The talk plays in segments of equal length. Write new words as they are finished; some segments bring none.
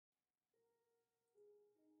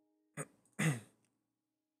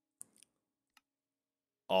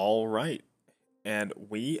All right. And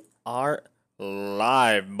we are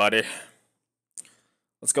live, buddy.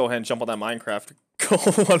 Let's go ahead and jump on that Minecraft. Cole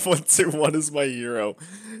 1121 is my hero.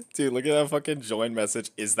 Dude, look at that fucking join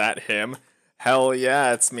message. Is that him? Hell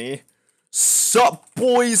yeah, it's me. Sup,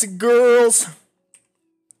 boys and girls?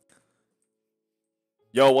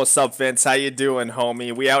 Yo, what's up, Vince? How you doing,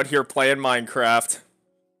 homie? We out here playing Minecraft.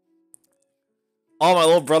 Oh, my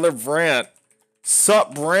little brother, Brant.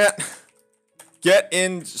 Sup, Brant? Get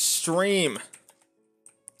in stream.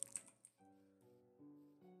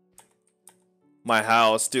 My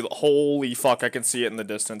house, dude, holy fuck, I can see it in the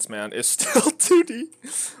distance, man. It's still 2D.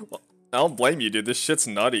 Well, I don't blame you, dude. This shit's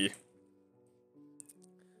nutty.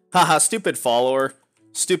 Haha, stupid follower.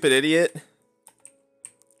 Stupid idiot.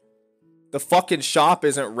 The fucking shop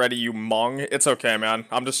isn't ready, you mong. It's okay, man.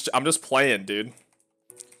 I'm just playing, dude.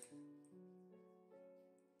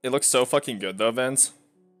 It looks so fucking good, though, Vince.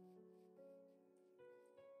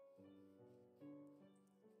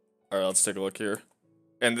 Alright, let's take a look here.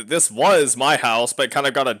 And this was my house, but it kind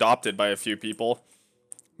of got adopted by a few people.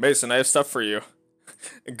 Mason, I have stuff for you.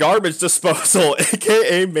 Garbage disposal,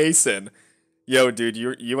 aka Mason. Yo, dude,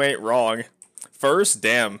 you ain't wrong. First,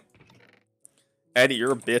 damn. Eddie,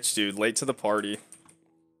 you're a bitch, dude. Late to the party.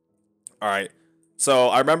 Alright. So,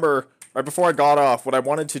 I remember, right before I got off, what I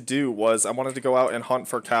wanted to do was, I wanted to go out and hunt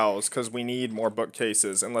for cows, because we need more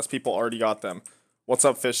bookcases, unless people already got them. What's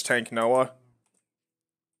up, Fish Tank Noah?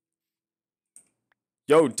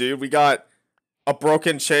 Yo, dude, we got a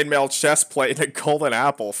broken chainmail chest plate and a golden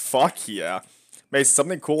apple. Fuck yeah. Mason,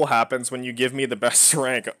 something cool happens when you give me the best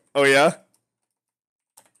rank. Oh, yeah?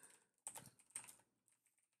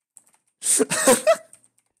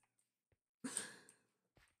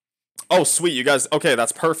 Oh, sweet, you guys. Okay,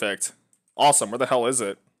 that's perfect. Awesome. Where the hell is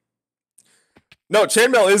it? No,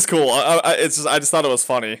 chainmail is cool. I just thought it was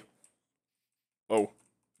funny. Whoa.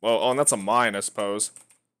 Well, oh, and that's a mine, I suppose.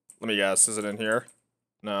 Let me guess. Is it in here?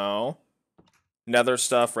 No. Nether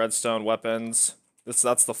stuff, redstone, weapons.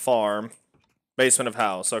 That's the farm. Basement of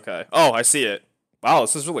house. Okay. Oh, I see it. Wow,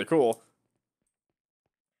 this is really cool.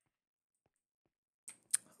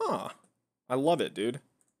 Huh. I love it, dude.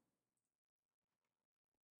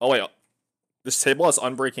 Oh, wait. This table has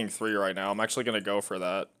Unbreaking 3 right now. I'm actually going to go for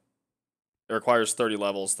that. It requires 30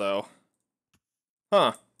 levels, though.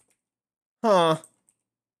 Huh. Huh.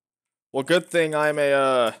 Well, good thing I'm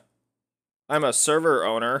a server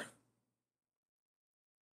owner.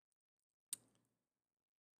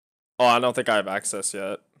 Oh, I don't think I have access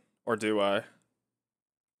yet. Or do I?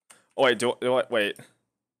 Oh, wait, wait.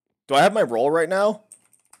 Do I have my role right now?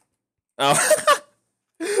 Oh.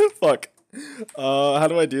 Fuck. How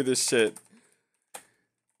do I do this shit?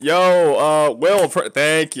 Yo, Will,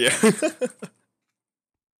 thank you. Did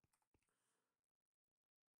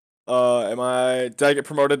I get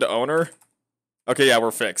promoted to owner? Okay, yeah, we're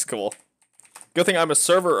fixed, cool. Good thing I'm a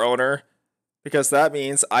server owner, because that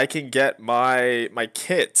means I can get my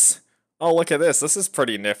kits. Oh, look at this. This is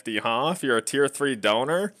pretty nifty, huh? If you're a tier 3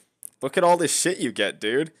 donor, look at all this shit you get,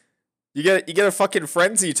 dude. You get a fucking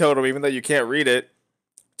frenzy totem, even though you can't read it.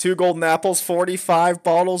 2 golden apples, 45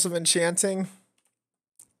 bottles of enchanting.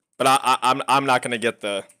 But I'm not gonna get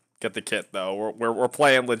the kit though. We're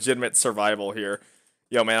playing legitimate survival here.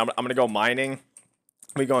 Yo, man, I'm gonna go mining.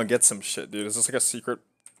 Let me go and get some shit, dude. Is this like a secret,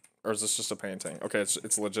 or is this just a painting? Okay,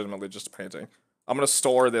 it's legitimately just a painting. I'm gonna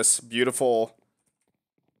store this beautiful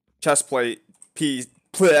chest plate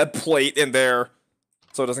plate in there,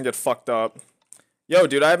 so it doesn't get fucked up. Yo,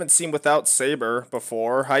 dude, I haven't seen Without Saber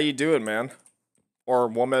before. How you doing, man? Or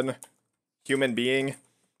woman, human being?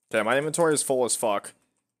 Okay, my inventory is full as fuck.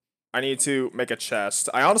 I need to make a chest.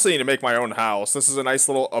 I honestly need to make my own house. This is a nice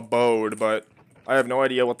little abode, but I have no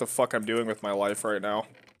idea what the fuck I'm doing with my life right now.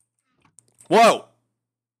 Whoa!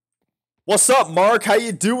 What's up, Mark? How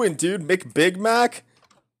you doing, dude? Big Mac?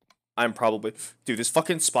 I'm probably... Dude, this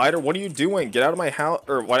fucking spider, what are you doing? Get out of my house.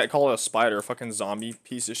 Or why did I call it a spider? A fucking zombie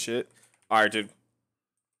piece of shit. Alright, dude.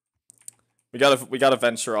 We gotta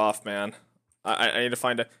venture off, man. I need to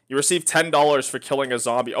find a... You received $10 for killing a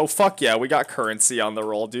zombie. Oh, fuck yeah. We got currency on the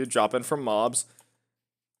roll, dude. Dropping from mobs.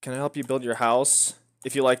 Can I help you build your house?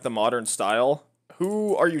 If you like the modern style.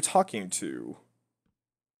 Who are you talking to?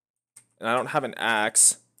 And I don't have an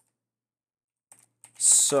axe.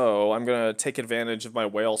 So, I'm gonna take advantage of my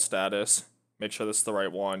whale status. Make sure this is the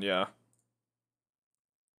right one, yeah.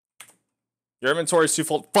 Your inventory is too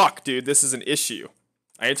full. Fuck, dude. This is an issue.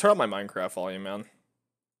 I need to turn up my Minecraft volume, man.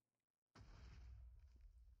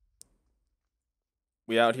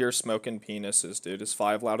 We out here smoking penises, dude. Is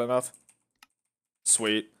 5 loud enough?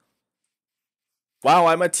 Sweet. Wow,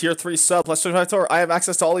 I'm a tier 3 sub. Plus 25 tour. I have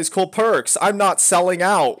access to all these cool perks. I'm not selling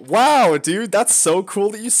out. Wow, dude, that's so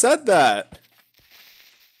cool that you said that.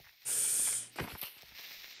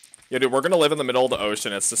 Yo, dude, we're gonna live in the middle of the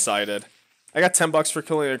ocean, it's decided. I got 10 bucks for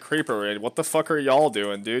killing a creeper. What the fuck are y'all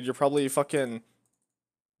doing, dude? You're probably fucking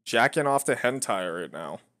jacking off to hentai right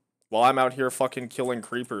now. While I'm out here fucking killing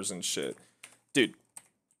creepers and shit. Dude.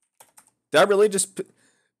 Did I really just...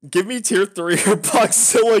 Give me tier 3 or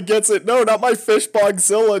Bogzilla gets it. No, not my fish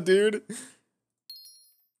Bogzilla, dude.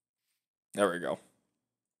 There we go.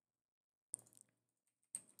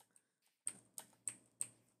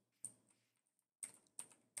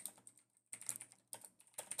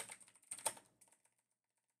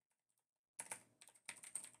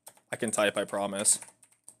 I can type, I promise.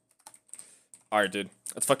 Alright, dude.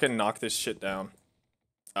 Let's fucking knock this shit down.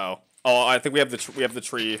 Oh. Oh, I think we have the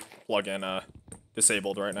tree plugin,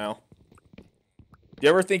 disabled right now. Do you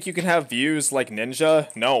ever think you can have views like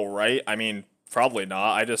Ninja? No, right? I mean, probably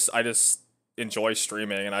not. I just enjoy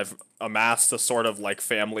streaming, and I've amassed a sort of like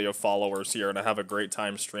family of followers here, and I have a great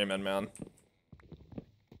time streaming, man.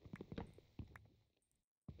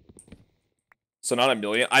 So not a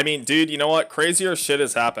million. I mean, dude, you know what? Crazier shit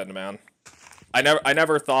has happened, man. I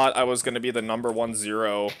never thought I was gonna be the #1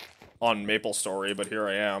 0 on MapleStory, but here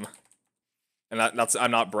I am. And that's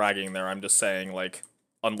I'm not bragging there. I'm just saying like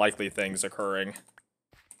unlikely things occurring.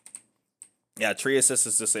 Yeah, tree assist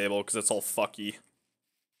is disabled because it's all fucky.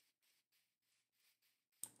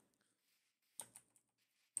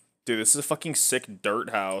 Dude, this is a fucking sick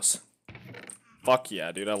dirt house. Fuck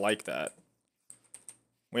yeah, dude. I like that.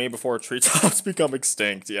 Way before treetops become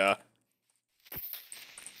extinct, yeah.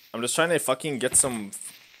 I'm just trying to fucking get some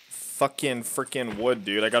fucking freaking wood,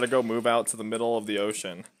 dude. I gotta go move out to the middle of the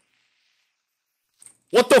ocean.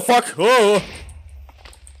 What the fuck? Oh!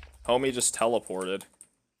 Homie just teleported.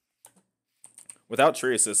 Without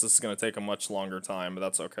tree assist, this is gonna take a much longer time, but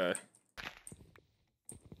that's okay.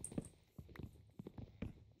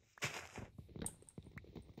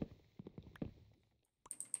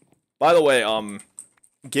 By the way,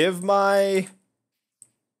 give my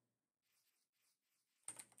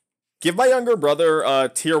younger brother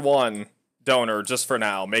tier 1 donor just for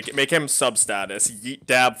now. Make him sub status. Yeet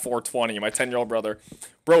dab 420, my 10-year-old brother.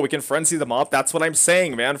 Bro, we can frenzy them up. That's what I'm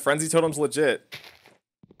saying, man. Frenzy totem's legit.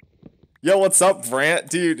 Yo, what's up, Brant?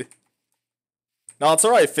 Dude. No, it's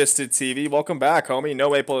alright, Fisted TV. Welcome back, homie.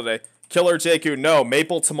 No Maple today. Killer Jakku, no.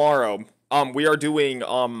 Maple tomorrow. We are doing,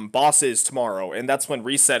 bosses tomorrow, and that's when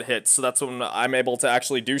reset hits, so that's when I'm able to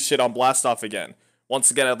actually do shit on Blastoff again.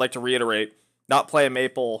 Once again, I'd like to reiterate, not play a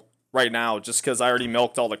Maple right now, just because I already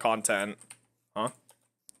milked all the content. Huh?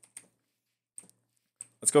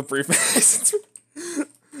 Let's go brief.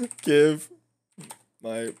 Give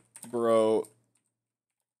my bro...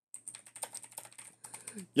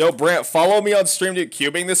 Yo, Brant, follow me on stream to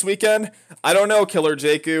cubing this weekend? I don't know, Killer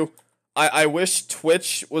Jakku. I wish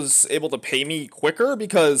Twitch was able to pay me quicker,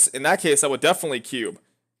 because in that case, I would definitely cube.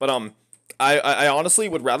 But, I honestly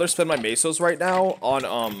would rather spend my mesos right now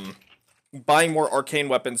on, buying more arcane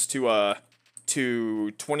weapons to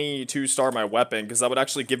 22-star my weapon, because that would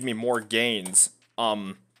actually give me more gains.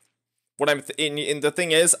 What I'm, the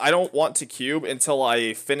thing is, I don't want to cube until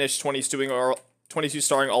I finish 22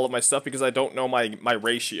 starring all of my stuff, because I don't know my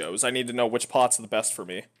ratios. I need to know which pots are the best for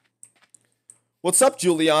me. What's up,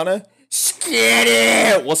 Juliana?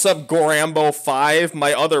 Skitty! What's up, Gorambo5?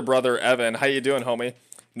 My other brother, Evan. How you doing, homie?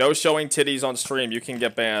 No showing titties on stream. You can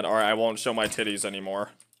get banned. Alright, I won't show my titties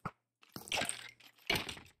anymore.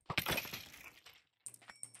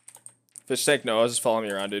 Fish tank, no, I was just following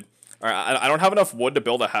me around, dude. Alright, I don't have enough wood to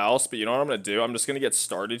build a house, but you know what I'm gonna do? I'm just gonna get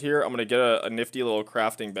started here. I'm gonna get a nifty little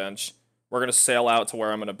crafting bench. We're gonna sail out to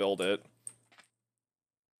where I'm gonna build it.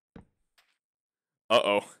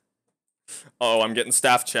 Uh-oh. Uh-oh, I'm getting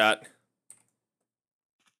staff chat.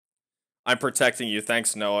 I'm protecting you.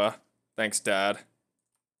 Thanks, Noah. Thanks, Dad.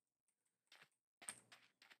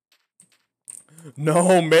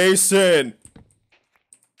 No, Mason!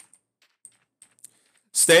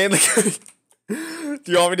 Stay in the...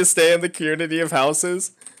 Do you want me to stay in the community of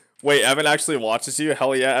houses? Wait, Evan actually watches you?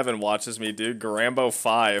 Hell yeah, Evan watches me, dude.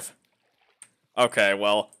 Garambo5. Okay,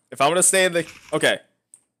 well, if I'm gonna stay in the... Okay.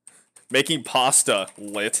 Making pasta.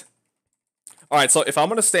 Lit. Alright, so if I'm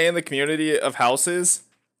gonna stay in the community of houses...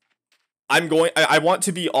 I want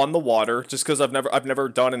to be on the water, just because I've never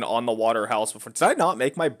done an on the water house before. Did I not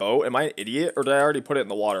make my boat? Am I an idiot? Or did I already put it in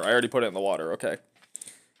the water? I already put it in the water, okay.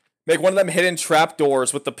 Make one of them hidden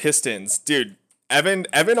trapdoors with the pistons. Dude, Evan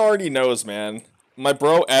already knows, man. My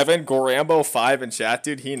bro Evan, Gorambo5 in chat,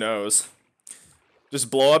 dude, he knows. Just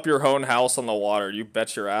blow up your own house on the water. You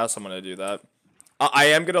bet your ass I'm gonna do that. I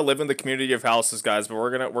am gonna live in the community of houses, guys, but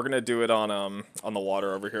we're gonna do it on the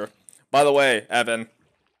water over here. By the way, Evan,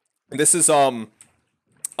 this is a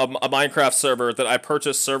Minecraft server that I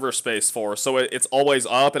purchased server space for, so it's always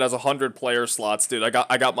up. It has 100 player slots, dude.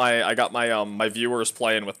 I got my viewers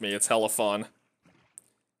playing with me. It's hella fun.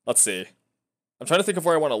 Let's see. I'm trying to think of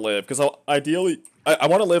where I want to live, because ideally I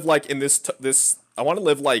want to live like in this. I want to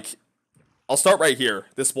live like. I'll start right here.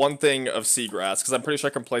 This one thing of seagrass, because I'm pretty sure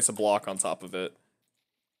I can place a block on top of it.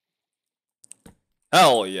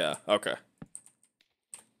 Hell yeah. Okay.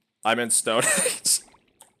 I'm in Stone Age.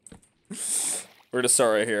 We're gonna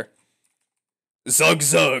start right here. Zug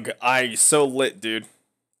Zug. So lit, dude.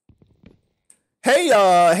 Hey,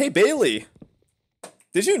 hey Bailey.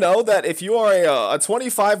 Did you know that if you are a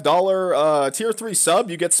 $25 tier 3 sub,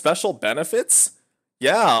 you get special benefits?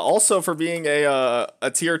 Yeah, also for being a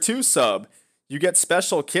tier 2 sub, you get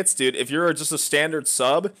special kits, dude. If you're just a standard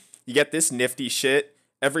sub, you get this nifty shit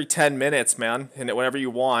every 10 minutes, man, and whenever you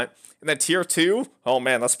want. And then tier 2, oh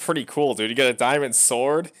man, that's pretty cool, dude. You get a diamond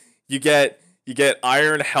sword, you get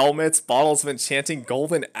iron helmets, bottles of enchanting,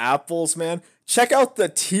 golden apples, man. Check out the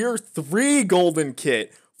tier 3 golden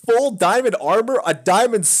kit. Full diamond armor, a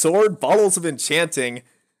diamond sword, bottles of enchanting,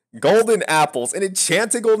 golden apples, an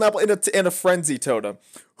enchanted golden apple, and a frenzy totem.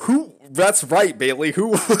 That's right, Bailey. Who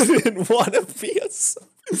wouldn't want to be a sub?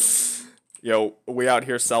 Yo, we out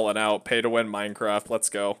here selling out. Pay to win Minecraft. Let's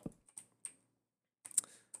go.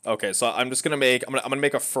 Okay, so I'm just gonna make, I'm gonna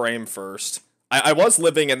make a frame first. I was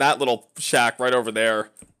living in that little shack right over there,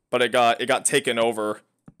 but it got taken over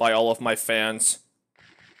by all of my fans.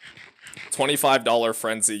 $25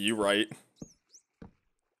 frenzy, you right.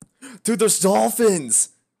 Dude, there's dolphins!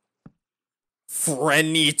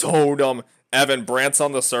 Frenny totem. Evan, Brant's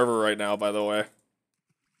on the server right now, by the way.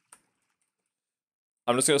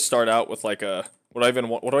 I'm just gonna start out with like a, what do I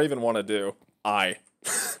even want to do?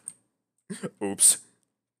 Oops.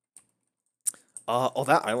 Oh,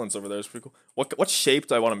 that island's over there is pretty cool. What shape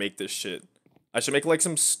do I want to make this shit? I should make like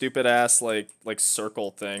some stupid ass like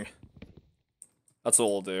circle thing. That's what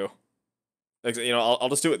we'll do. Like, you know, I'll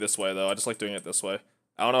just do it this way though. I just like doing it this way.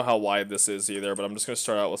 I don't know how wide this is either, but I'm just gonna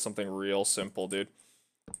start out with something real simple, dude.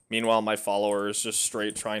 Meanwhile, my follower is just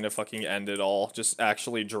straight trying to fucking end it all, just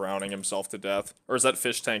actually drowning himself to death. Or is that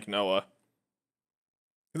Fish Tank Noah?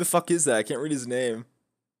 Who the fuck is that? I can't read his name.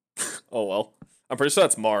 Oh well. I'm pretty sure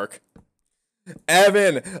that's Mark.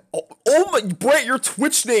 Evan! Oh my, Brett, your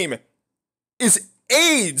Twitch name is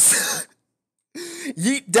AIDS!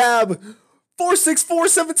 Yeet dab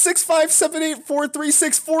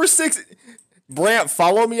 4647657843646. Brant,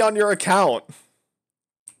 follow me on your account.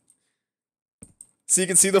 So you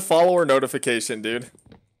can see the follower notification, dude.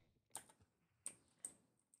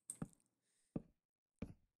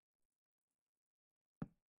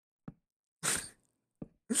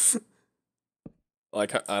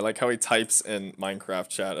 I like how he types in Minecraft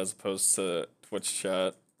chat as opposed to Twitch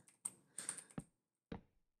chat.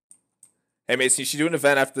 Hey Mason, you should do an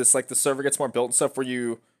event after this, like the server gets more built and stuff, where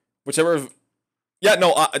you, whichever. Yeah,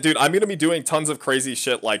 no, dude, I'm gonna be doing tons of crazy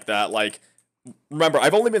shit like that. Like, remember,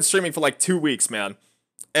 I've only been streaming for like 2 weeks, man,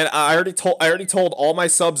 and I already told all my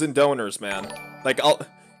subs and donors, man. Like,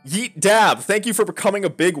 Yeet Dab, thank you for becoming a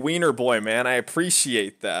big wiener boy, man. I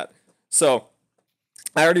appreciate that. So,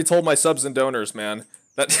 I already told my subs and donors, man,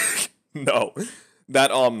 that no,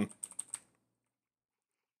 that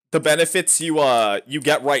the benefits you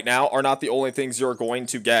get right now are not the only things you're going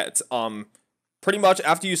to get. Pretty much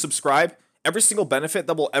after you subscribe, every single benefit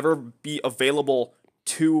that will ever be available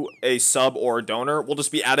to a sub or a donor will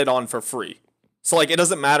just be added on for free. So like, it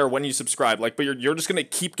doesn't matter when you subscribe, like, but you're just gonna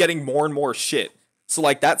keep getting more and more shit. So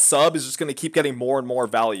like, that sub is just gonna keep getting more and more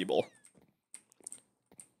valuable.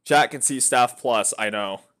 Chat can see Staff Plus, I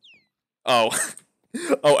know. Oh.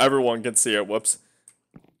 Oh, everyone can see it, whoops.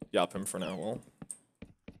 Yup, him for now, well.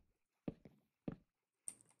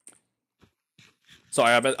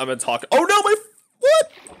 Sorry, I've been talking. Oh no, what?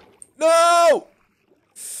 No!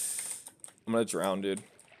 I'm gonna drown, dude.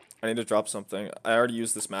 I need to drop something. I already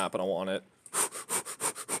used this map, and I want it.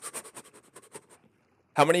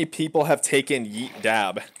 How many people have taken Yeet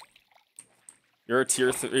Dab? You're a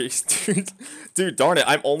tier 3, dude. Dude, darn it,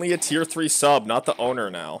 I'm only a tier 3 sub, not the owner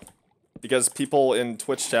now. Because people in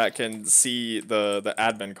Twitch chat can see the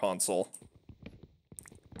admin console.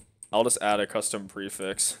 I'll just add a custom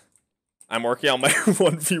prefix. I'm working on my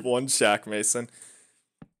 1v1 shack, Mason.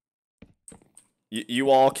 You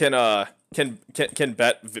all can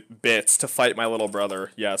bet bits to fight my little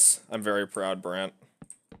brother. Yes, I'm very proud, Brant.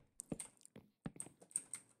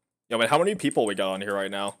 Yo, man, how many people we got on here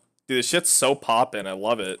right now? Dude, this shit's so poppin'. I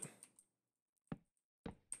love it.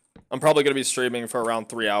 I'm probably gonna be streaming for around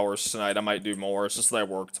 3 hours tonight. I might do more. It's just that I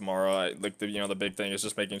work tomorrow. Like the big thing is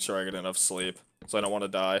just making sure I get enough sleep, so I don't want to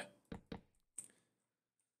die.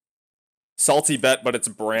 Salty bet, but it's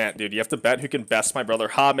Brant, dude. You have to bet who can best my brother.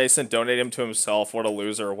 Ha, Mason, donate him to himself. What a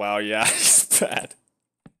loser. Wow, yeah, he's bad.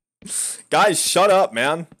 Guys, shut up,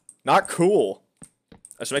 man. Not cool.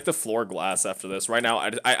 I should make the floor glass after this. Right now,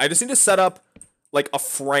 I just need to set up, like, a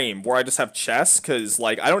frame where I just have chests, because,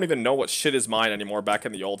 like, I don't even know what shit is mine anymore back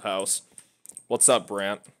in the old house. What's up,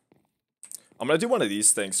 Brant? I'm gonna do one of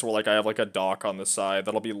these things where, like, I have, like, a dock on the side.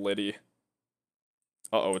 That'll be litty.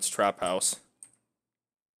 Uh-oh, it's Trap House.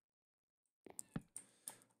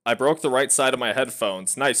 I broke the right side of my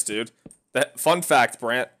headphones. Nice, dude. That fun fact,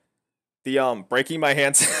 Brant. The breaking my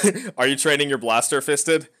hands. Are you training your blaster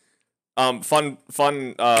fisted? Fun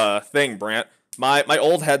thing, Brant. My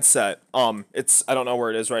old headset. It's I don't know where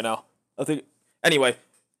it is right now. I think anyway,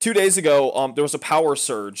 2 days ago, there was a power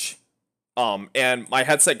surge. And my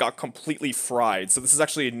headset got completely fried. So this is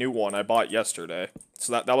actually a new one I bought yesterday.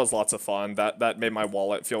 So that was lots of fun. That made my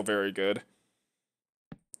wallet feel very good.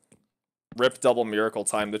 Rip double miracle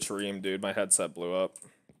time to Tareem, dude. My headset blew up.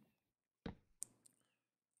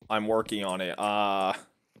 I'm working on it.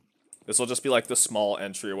 This will just be like the small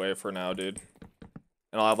entryway for now, dude.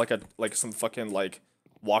 And I'll have like some fucking like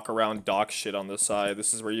walk around dock shit on the side.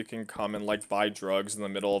 This is where you can come and like buy drugs in the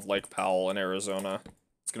middle of Lake Powell in Arizona.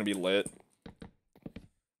 It's gonna be lit.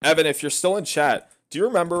 Evan, if you're still in chat, do you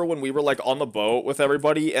remember when we were like on the boat with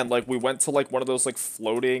everybody and like we went to like one of those like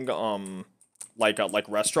floating like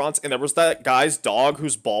restaurants, and there was that guy's dog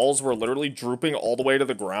whose balls were literally drooping all the way to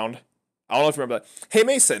the ground? I don't know if you remember that. Hey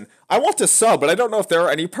Mason, I want to sub, but I don't know if there are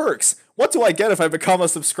any perks. What do I get if I become a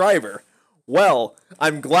subscriber? Well,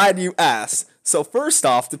 I'm glad you asked. So first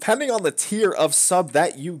off, depending on the tier of sub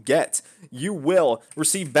that you get, you will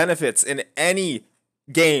receive benefits in any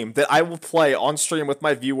game that I will play on stream with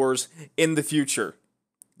my viewers in the future.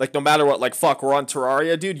 Like, no matter what, like, fuck, we're on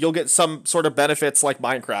Terraria, dude, you'll get some sort of benefits like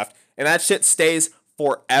Minecraft. And that shit stays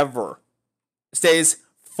forever. Stays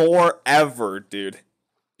forever, dude.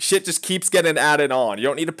 Shit just keeps getting added on. You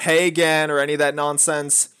don't need to pay again or any of that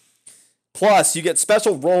nonsense. Plus, you get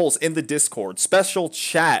special roles in the Discord, special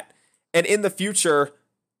chat. And in the future,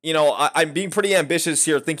 you know, I'm being pretty ambitious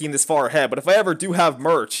here thinking this far ahead, but if I ever do have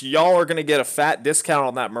merch, y'all are going to get a fat discount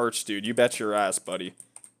on that merch, dude. You bet your ass, buddy.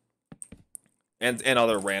 And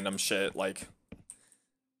other random shit, like...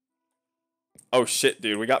 Oh shit,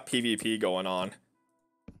 dude, we got PvP going on.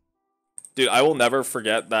 Dude, I will never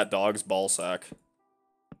forget that dog's ballsack.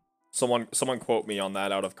 Someone quote me on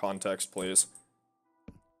that out of context, please.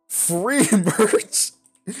 Free merch?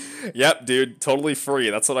 Yep, dude, totally free.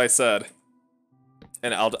 That's what I said.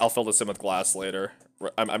 And I'll fill this in with glass later.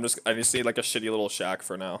 I just need like a shitty little shack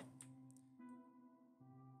for now.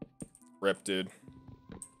 Rip, dude.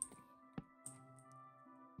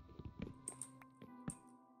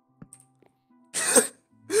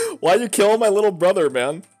 Why you killing my little brother,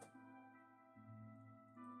 man?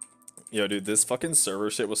 Yo, dude, this fucking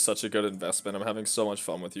server shit was such a good investment. I'm having so much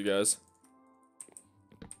fun with you guys.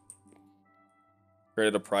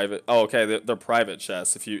 Created a private... Oh, okay, they're private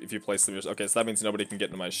chests if you place them. Okay, so that means nobody can get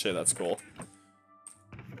into my shit. That's cool.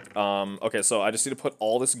 Okay, so I just need to put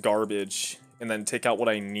all this garbage and then take out what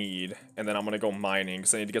I need. And then I'm gonna go mining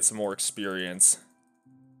because I need to get some more experience.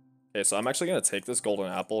 Okay, so I'm actually gonna take this golden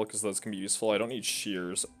apple because those can be useful. I don't need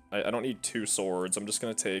shears. I don't need 2 swords. I'm just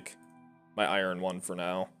gonna take my iron one for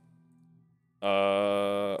now.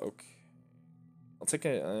 Okay.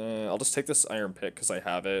 I'll just take this iron pick because I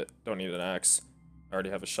have it. Don't need an axe. I already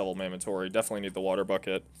have a shovel in my inventory. Definitely need the water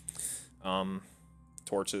bucket.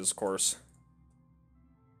 Torches, of course.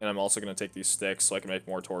 And I'm also gonna take these sticks so I can make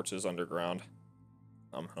more torches underground.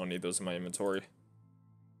 I don't need those in my inventory.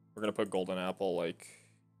 We're gonna put golden apple, like...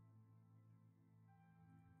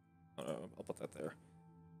 I'll put that there.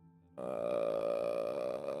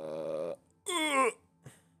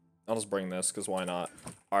 I'll just bring this, because why not?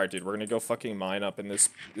 Alright, dude, we're gonna go fucking mine up in this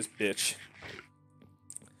bitch.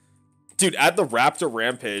 Dude, add the Raptor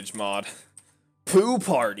Rampage mod. Poo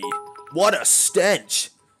party. What a stench.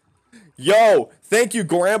 Yo, thank you,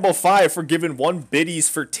 Gorambo5, for giving 1 biddies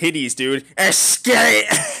for titties, dude. Escape!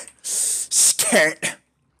 Escape!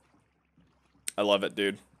 I love it,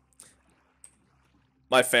 dude.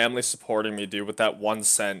 My family's supporting me, dude, with that 1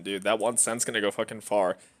 cent, dude. That 1 cent's gonna go fucking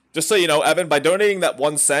far. Just so you know, Evan, by donating that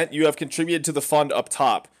 1 cent, you have contributed to the fund up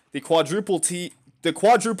top. The quadruple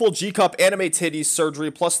G-cup anime titties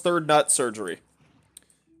surgery plus 3rd nut surgery.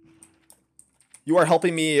 You are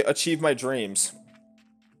helping me achieve my dreams.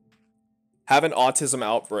 Have an autism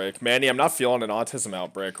outbreak. Manny, I'm not feeling an autism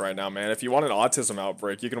outbreak right now, man. If you want an autism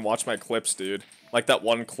outbreak, you can watch my clips, dude. Like that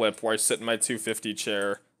one clip where I sit in my 250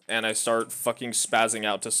 chair and I start fucking spazzing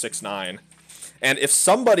out to 6'9". And if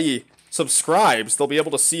somebody subscribes, they'll be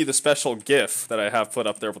able to see the special GIF that I have put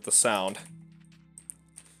up there with the sound.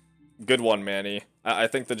 Good one, Manny. I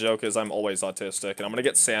think the joke is I'm always autistic, and I'm gonna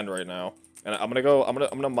get sand right now. And I'm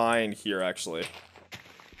gonna mine here, actually.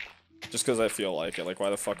 Just because I feel like it. Like, why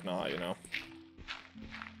the fuck not, you know?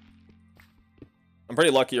 I'm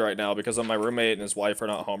pretty lucky right now because my roommate and his wife are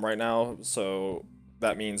not home right now, so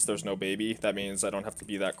that means there's no baby. That means I don't have to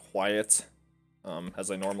be that quiet,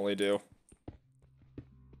 as I normally do.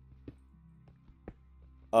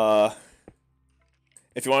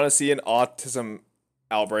 If you want to see an autism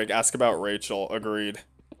outbreak, ask about Rachel. Agreed.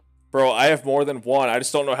 Bro, I have more than one. I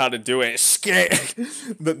just don't know how to do it.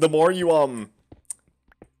 The more you,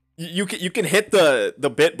 you can hit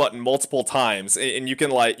the bit button multiple times, and you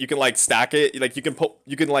can like stack it. Like you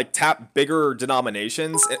can like tap bigger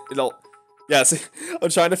denominations. It'll, yes. I'm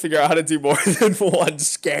trying to figure out how to do more than one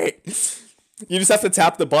skate. You just have to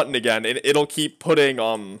tap the button again, and it'll keep putting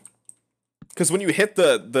because when you hit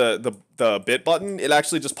the bit button, it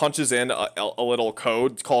actually just punches in a little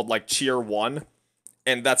code called like cheer 1,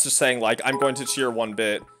 and that's just saying like I'm going to cheer 1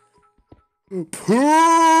 bit.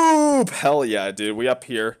 Poop! Hell yeah, dude. We up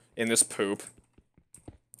here in this poop.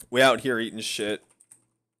 We out here eating shit.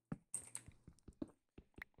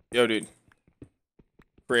 Yo, dude.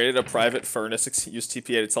 Created a private furnace. Use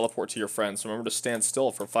TPA to teleport to your friends. Remember to stand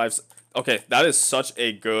still for 5 Okay, that is such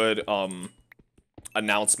a good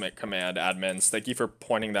announcement command, admins. Thank you for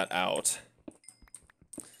pointing that out.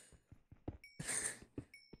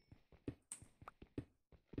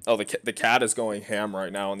 Oh, the cat is going ham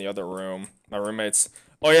right now in the other room. My roommate's...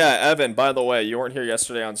 Oh yeah, Evan, by the way, you weren't here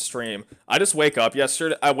yesterday on stream. I wake up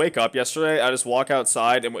yesterday, I just walk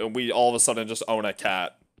outside, and we all of a sudden just own a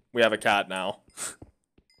cat. We have a cat now.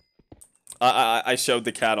 I showed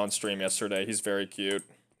the cat on stream yesterday. He's very cute.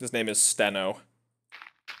 His name is Steno.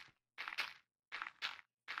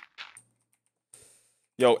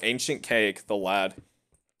 Yo, Ancient Cake, the lad.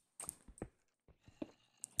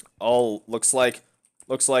 Oh, looks like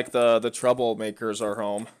the troublemakers are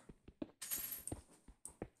home.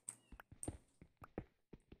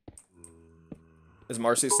 Is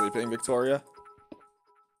Marcy sleeping, Victoria?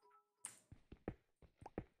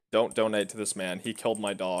 Don't donate to this man. He killed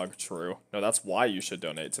my dog. True. No, that's why you should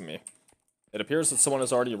donate to me. It appears that someone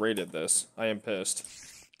has already raided this. I am pissed.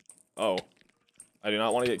 Oh. I do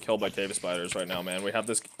not want to get killed by cave spiders right now, man. We have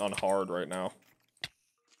this on hard right now.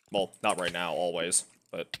 Well, not right now, always.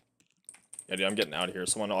 But, yeah, dude, I'm getting out of here.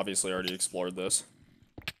 Someone obviously already explored this.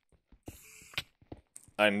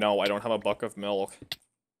 I know, I don't have a buck of milk.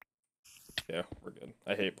 Yeah, we're good.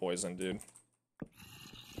 I hate poison, dude.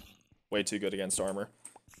 Way too good against armor.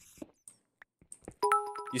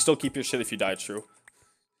 You still keep your shit if you die, true.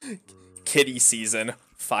 Kitty season.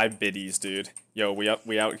 5 biddies, dude. Yo, we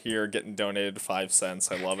out here getting donated 5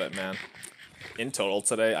 cents. I love it, man. In total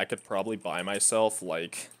today, I could probably buy myself,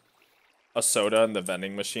 like, a soda in the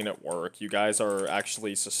vending machine at work. You guys are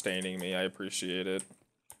actually sustaining me. I appreciate it.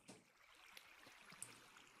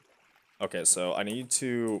 Okay, so I need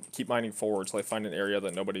to keep mining forward till I find an area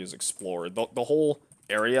that nobody has explored. The whole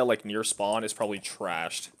area, like, near spawn is probably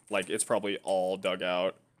trashed. Like, it's probably all dug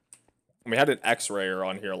out. And we had an X-rayer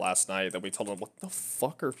on here last night that we told him, what the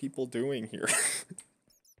fuck are people doing here?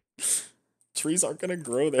 Trees aren't gonna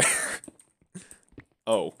grow there.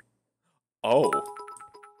 Oh. Oh.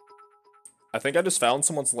 I think I just found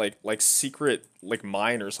someone's, like secret, like,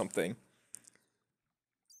 mine or something.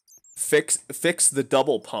 Fix the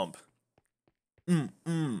double pump.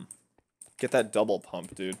 Get that double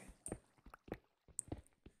pump, dude.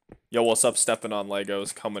 Yo, what's up, Stepping on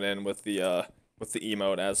Legos, coming in with the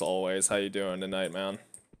emote, as always. How you doing tonight, man?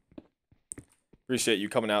 Appreciate you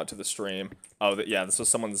coming out to the stream. Oh, yeah, this was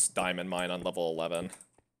someone's diamond mine on level 11.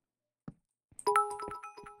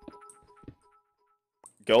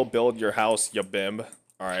 Go build your house, ya bimb.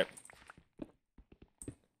 Alright.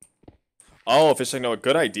 Oh, fishing, no,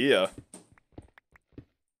 good idea.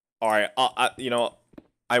 Alright, you know,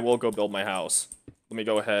 I will go build my house. Let me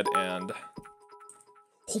go ahead and...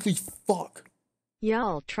 Holy fuck!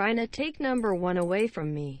 Y'all trying to take number 1 away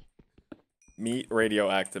from me. Meet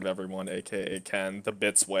Radioactive, everyone, aka Ken, the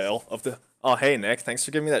bits whale of the... Oh, hey, Nick, thanks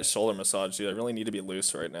for giving me that shoulder massage, dude. I really need to be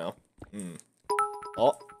loose right now.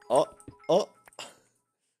 Oh.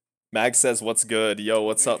 Mag says, what's good? Yo,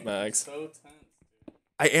 what's up, Mags? So tense, dude.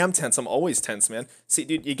 I am tense. I'm always tense, man. See,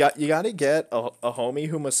 dude, you gotta get a homie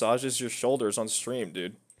who massages your shoulders on stream,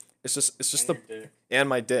 dude. It's just And the your dick. and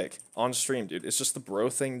my dick on stream, dude. It's just the bro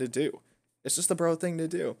thing to do. It's just the bro thing to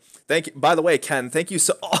do. Thank you. By the way, Ken, thank you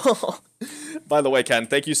so. By the way, Ken,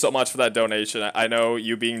 thank you so much for that donation. I know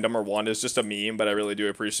you being number one is just a meme, but I really do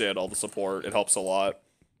appreciate all the support. It helps a lot.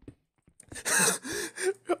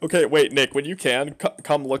 Okay, wait, Nick, when you can,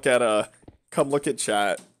 come look at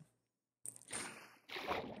chat.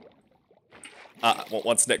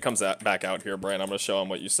 Once Nick comes back out here, Brian, I'm gonna show him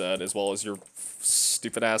what you said, as well as your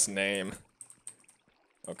stupid ass name.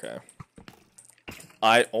 Okay.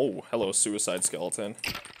 Oh, hello, Suicide Skeleton.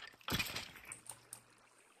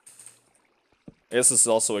 I guess this is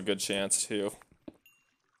also a good chance, too.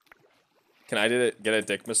 Can I get a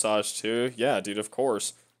dick massage, too? Yeah, dude, of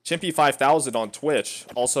course. Chimpy5000 on Twitch,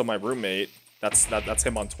 also my roommate. That's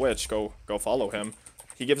him on Twitch. Go follow him.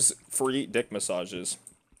 He gives free dick massages.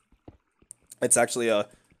 It's actually a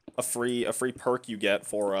free perk you get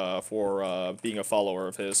for being a follower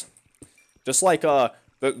of his. Just like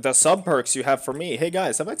the sub perks you have for me. Hey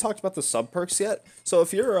guys, have I talked about the sub perks yet? So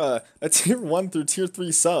if you're a tier 1 through tier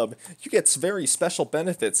 3 sub, you get very special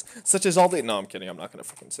benefits, such as all the— No, I'm kidding. I'm not gonna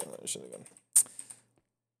fucking say that shit again.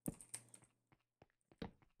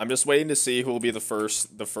 I'm just waiting to see who will be the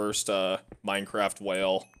first Minecraft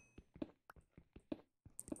whale.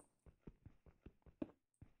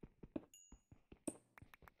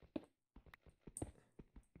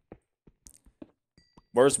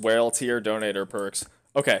 Where's whale tier donator perks?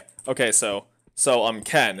 Okay, so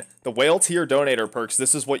Ken, the whale tier donator perks,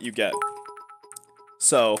 this is what you get.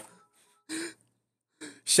 So,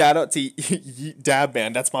 shout out to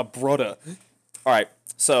Dabman, that's my brother. Alright,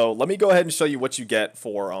 so let me go ahead and show you what you get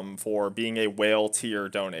for being a whale tier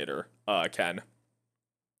donator, Ken.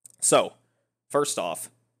 So, first off,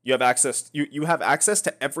 you have access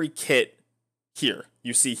to every kit here,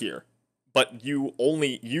 you see here. But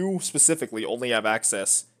you specifically only have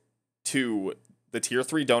access to the tier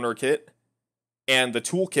 3 donor kit and the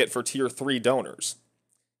toolkit for tier 3 donors.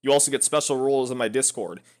 You also get special rules in my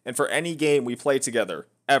Discord, and for any game we play together,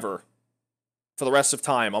 ever, for the rest of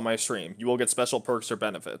time on my stream, you will get special perks or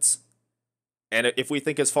benefits. And if we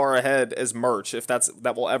think as far ahead as merch, if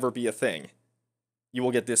that will ever be a thing, you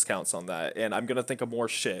will get discounts on that. And I'm gonna think of more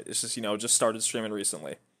shit. It's just, just started streaming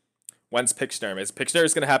recently. When's Pictionary? Pictionary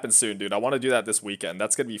is gonna happen soon, dude. I want to do that this weekend.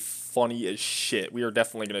 That's gonna be funny as shit. We are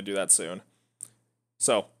definitely gonna do that soon.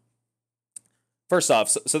 So, first off,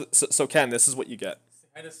 so Ken, this is what you get.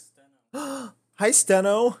 Hi to Steno. Hi,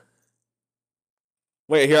 Steno.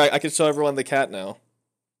 Wait, here, I can show everyone the cat now.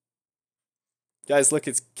 Guys, look,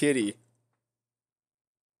 it's Kitty.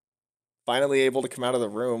 Finally able to come out of the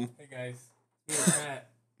room. Hey guys, here's Matt.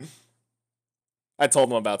 I told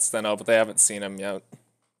them about Steno, but they haven't seen him yet.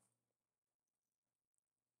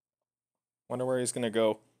 Wonder where he's gonna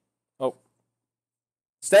go. Oh.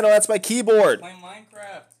 Steno, that's my keyboard! Playing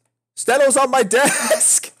Minecraft. Steno's on my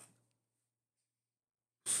desk!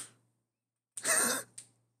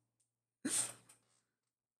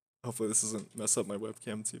 Hopefully this doesn't mess up my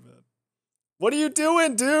webcam too bad. What are you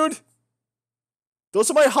doing, dude?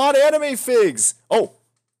 Those are my hot anime figs! Oh!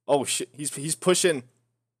 Oh shit, he's pushing...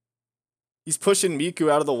 He's pushing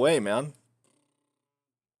Miku out of the way, man.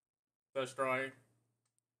 Destroy.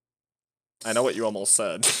 I know what you almost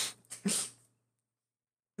said.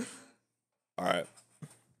 Alright.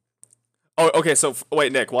 Oh, okay, so,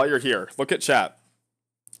 wait, Nick, while you're here, look at chat.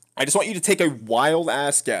 I just want you to take a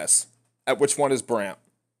wild-ass guess at which one is Brant.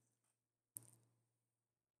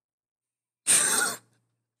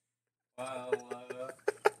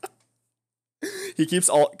 He keeps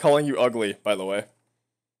calling you ugly, by the way.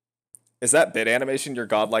 Is that bit animation your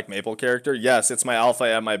godlike maple character? Yes, it's my alpha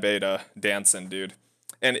and my beta dancing, dude.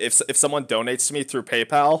 And if someone donates to me through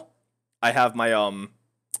PayPal, I have my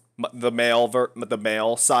the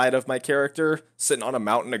male side of my character sitting on a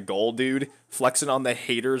mountain of gold, dude, flexing on the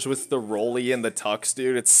haters with the rolly and the tux,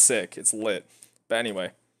 dude. It's sick. It's lit. But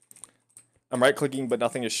anyway, I'm right clicking, but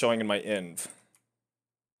nothing is showing in my inv.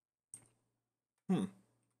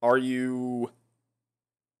 Are you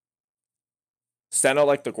Steno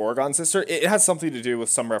like the Gorgon sister? It has something to do with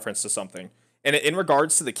some reference to something. And in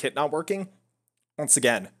regards to the kit not working, once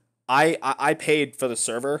again, I paid for the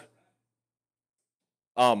server.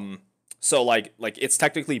 So like it's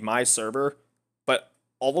technically my server, but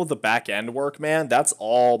all of the back end work, man, that's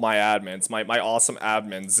all my admins, my awesome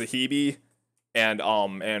admins, Zahibi,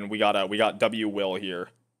 and we got W Will here.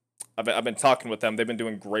 I've been talking with them. They've been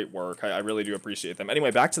doing great work. I really do appreciate them.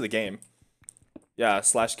 Anyway, back to the game. Yeah,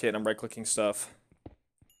 /kit. I'm right clicking stuff.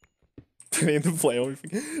 Pinning the blame.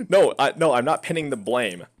 No, I'm not pinning the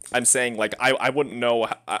blame. I'm saying, like, I wouldn't know,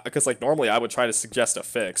 because, like, normally I would try to suggest a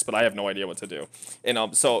fix, but I have no idea what to do. And,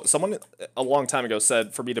 so someone a long time ago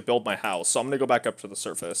said for me to build my house, so I'm gonna go back up to the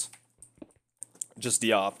surface. Just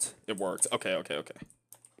de-opt. It worked. Okay, okay, okay.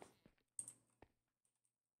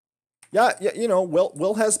 Yeah, you know,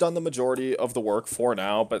 Will has done the majority of the work for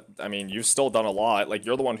now, but, I mean, you've still done a lot. Like,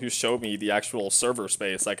 you're the one who showed me the actual server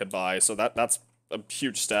space I could buy, so that's a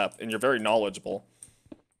huge step, and you're very knowledgeable.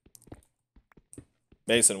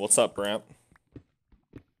 Mason, what's up, Brant?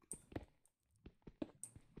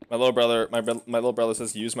 My little brother, my little brother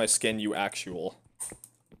says, use my skin, you actual.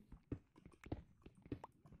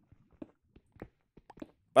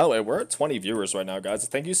 By the way, we're at 20 viewers right now, guys.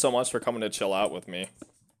 Thank you so much for coming to chill out with me.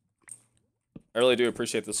 I really do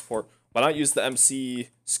appreciate the support. Why not use the MC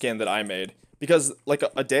skin that I made? Because, like,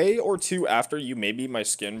 a day or two after you made me my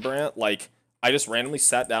skin, Brant, like, I just randomly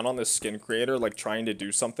sat down on this skin creator, like, trying to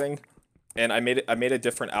do something. And I made a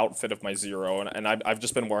different outfit of my Zero, and I've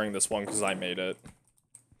just been wearing this one because I made it.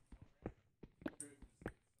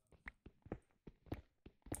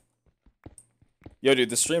 Yo, dude,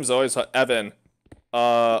 the stream's always... Evan,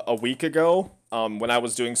 a week ago, when I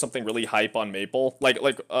was doing something really hype on Maple, like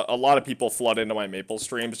a lot of people flood into my Maple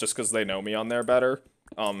streams just because they know me on there better.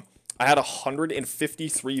 I had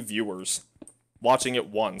 153 viewers watching it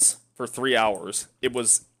once for 3 hours. It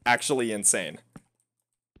was actually insane.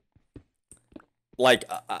 Like,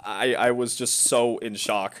 I was just so in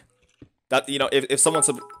shock. That, you know, if someone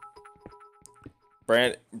said...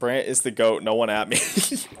 Brant is the GOAT, no one at me.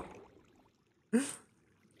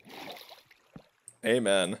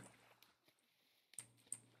 Amen.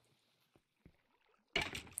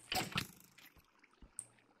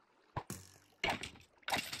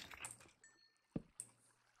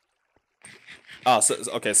 Ah, so,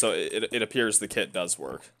 okay, so it appears the kit does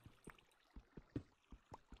work.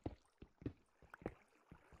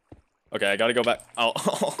 Okay, I gotta go back.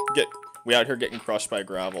 Oh, we out here getting crushed by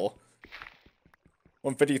gravel.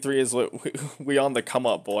 153 is we on the come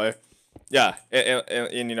up, boy. Yeah,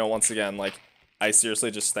 and you know, once again, like, I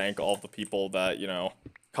seriously just thank all the people that, you know,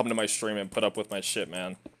 come to my stream and put up with my shit,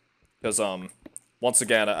 man. Because, once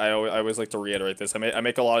again, I always like to reiterate this. I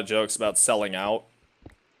make a lot of jokes about selling out,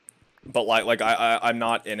 but I'm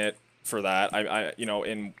not in it for that. You know,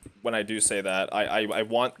 when I do say that, I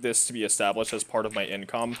want this to be established as part of my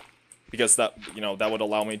income, because that, you know, that would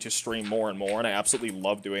allow me to stream more and more, and I absolutely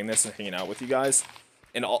love doing this and hanging out with you guys.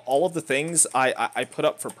 And all of the things I put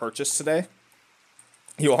up for purchase today,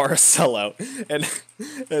 you are a sellout.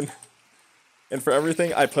 And for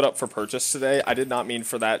everything I put up for purchase today, I did not mean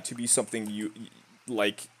for that to be something you,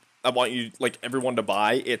 like, I want you, like, everyone to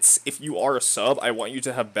buy. It's, if you are a sub, I want you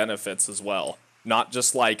to have benefits as well. Not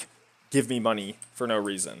just, like, give me money for no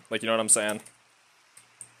reason. Like, you know what I'm saying?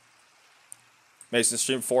 Mason,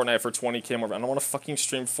 stream Fortnite for 20k more. I don't want to fucking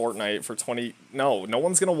stream Fortnite for 20... No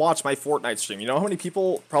one's gonna watch my Fortnite stream. You know how many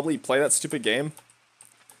people probably play that stupid game?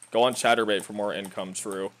 Go on Chatterbait for more income,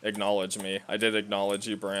 true. Acknowledge me. I did acknowledge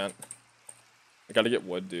you, Brant. I gotta get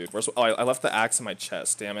wood, dude. Where's... Oh, I left the axe in my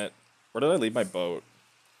chest, damn it. Where did I leave my boat?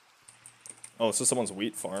 Oh, this is someone's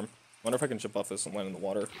wheat farm. Wonder if I can jump off this and land in the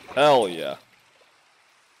water. Hell yeah.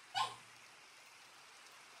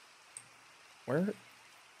 Where...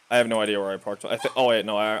 I have no idea where I parked. Oh wait,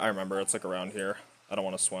 no, I remember. It's like around here. I don't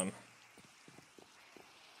want to swim.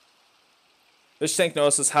 Fish Tank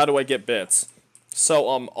notices, how do I get bits? So,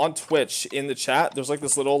 on Twitch, in the chat, there's like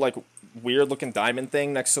this little, like, weird looking diamond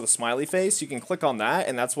thing next to the smiley face. You can click on that,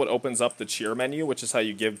 and that's what opens up the cheer menu, which is how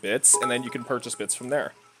you give bits, and then you can purchase bits from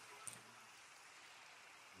there.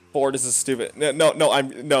 Ford is stupid. No,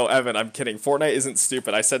 Evan, I'm kidding. Fortnite isn't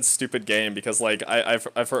stupid. I said stupid game because, like,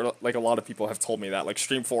 I've heard, like, a lot of people have told me that, like,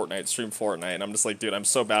 stream Fortnite, and I'm just like, dude, I'm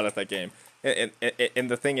so bad at that game. And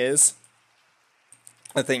the thing is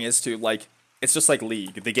too, like, it's just like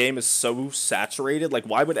League. The game is so saturated. Like,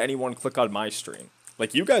 why would anyone click on my stream?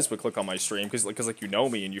 Like, you guys would click on my stream because like, you know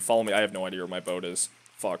me and you follow me. I have no idea where my boat is.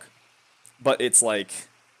 Fuck. But it's like...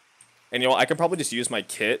 And, you know, I can probably just use my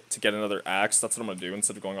kit to get another axe. That's what I'm gonna do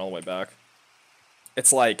instead of going all the way back.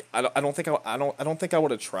 It's like, I don't think I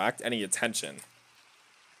would attract any attention.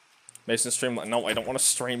 Mason stream... No, I don't want to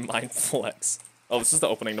stream Mindful X. Oh, this is the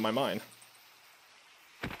opening to my mine.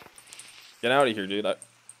 Get out of here, dude.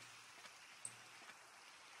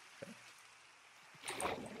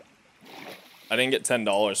 I didn't get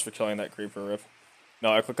 $10 for killing that creeper rip.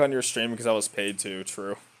 No, I click on your stream because I was paid to,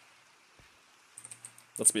 true.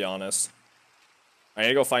 Let's be honest. I need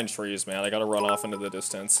to go find trees, man. I gotta run off into the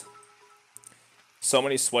distance. So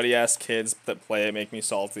many sweaty-ass kids that play it make me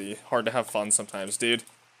salty. Hard to have fun sometimes, dude.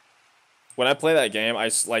 When I play that game,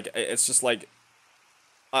 it's just like...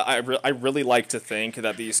 I really like to think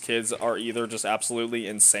that these kids are either just absolutely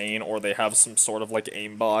insane or they have some sort of like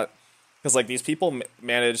aimbot, because like these people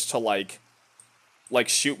manage to like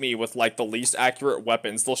shoot me with like the least accurate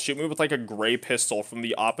weapons. They'll shoot me with like a gray pistol from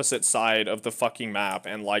the opposite side of the fucking map,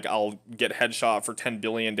 and like I'll get headshot for 10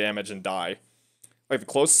 billion damage and die. Like the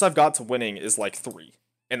closest I've got to winning is like 3,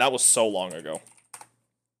 and that was so long ago.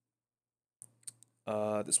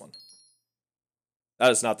 This one.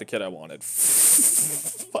 That is not the kid I wanted.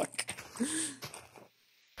 Fuck.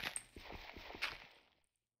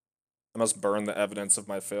 I must burn the evidence of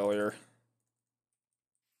my failure.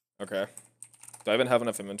 Okay. Do I even have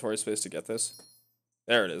enough inventory space to get this?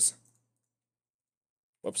 There it is.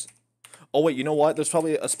 Whoops. Oh wait, you know what? There's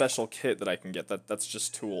probably a special kit that I can get that's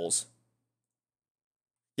just tools.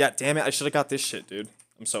 Yeah, damn it, I should have got this shit, dude.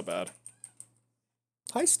 I'm so bad.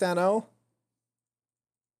 Hi, Stano.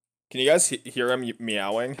 Can you guys hear him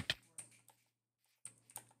meowing?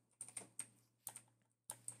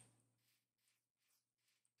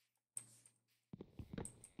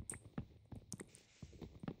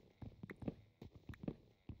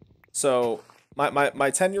 So, my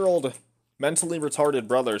 10-year-old mentally retarded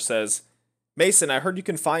brother says, Mason, I heard you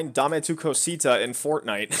can find Dame tu Cosita in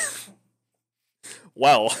Fortnite.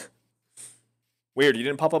 Well, weird, you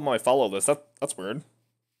didn't pop up on my follow list. That's weird.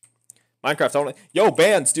 Minecraft only. Yo,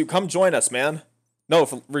 bands, dude, come join us, man.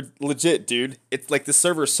 No, legit, dude. It's like the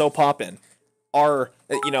server's so poppin'. Our,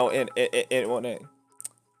 you know, oh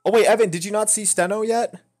wait, Evan, did you not see Steno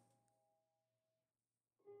yet?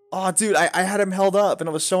 Oh, dude, I had him held up and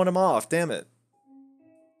I was showing him off. Damn it.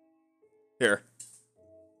 Here.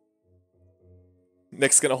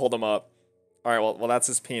 Nick's gonna hold him up. All right, well, that's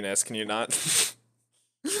his penis. Can you not?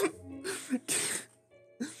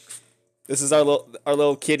 This is our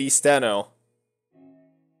little kitty Steno.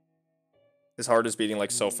 His heart is beating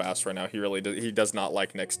like so fast right now. He does not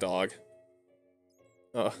like Nick's dog.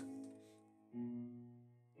 Oh.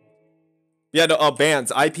 Yeah, no,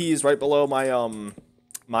 bands. IP is right below my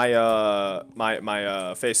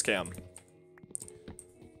my face cam.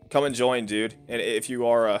 Come and join, dude. And if you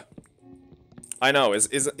are I know,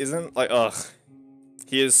 isn't like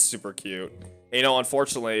he is super cute. And, you know,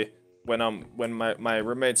 unfortunately, when my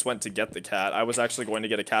roommates went to get the cat, I was actually going to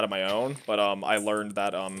get a cat of my own, but I learned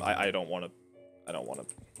that I don't want to.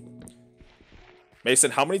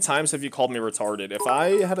 Mason, how many times have you called me retarded? If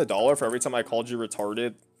I had $1 for every time I called you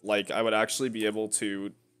retarded, like I would actually be able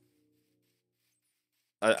to.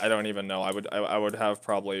 I don't even know. I would have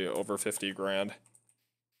probably over 50 grand.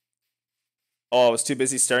 Oh, I was too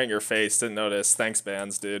busy staring at your face. Didn't notice. Thanks,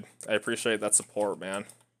 bands, dude. I appreciate that support, man.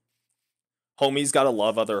 Homies gotta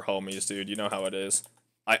love other homies, dude. You know how it is.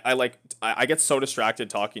 I get so distracted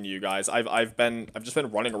talking to you guys. I've just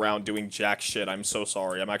been running around doing jack shit. I'm so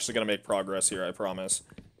sorry. I'm actually gonna make progress here, I promise.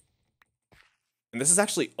 And this is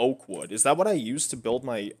actually oak wood. Is that what I used to build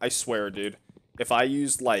my... I swear, dude. If I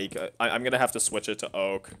used, like... I'm gonna have to switch it to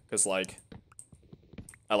oak. Because, like...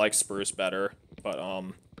 I like spruce better. But, I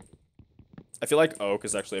feel like oak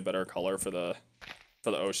is actually a better color for the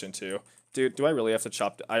ocean, too. Dude, do I really have to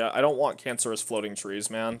chop... I don't want cancerous floating trees,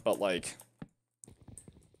 man. But, like...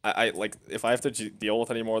 like, if I have to deal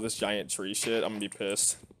with any more of this giant tree shit, I'm gonna be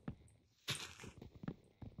pissed.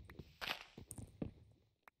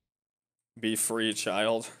 Be free,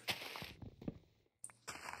 child.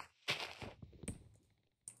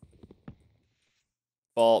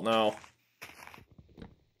 Fault, no.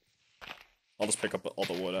 I'll just pick up all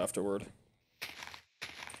the wood afterward.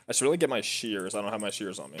 I should really get my shears. I don't have my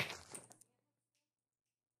shears on me.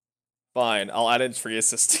 Fine, I'll add in tree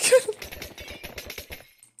assist again.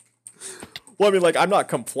 Well, I mean, like, I'm not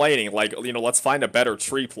complaining. Like, you know, let's find a better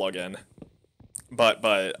tree plugin. But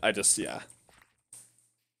I just, yeah.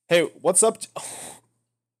 Hey, what's up?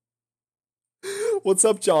 What's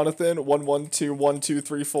up, Jonathan?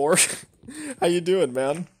 1121234. How you doing,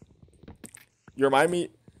 man? You remind me.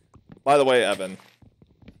 By the way, Evan.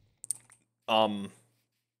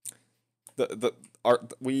 The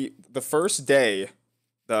first day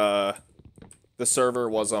the server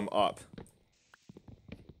was up.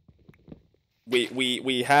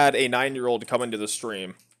 We had a 9-year-old come into the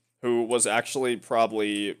stream who was actually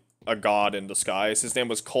probably a god in disguise. His name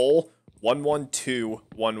was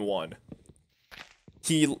Cole11211.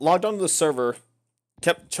 He logged onto the server,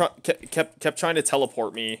 kept trying to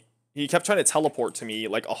teleport me. He kept trying to teleport to me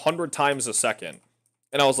like 100 times a second.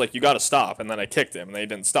 And I was like, you gotta stop. And then I kicked him and they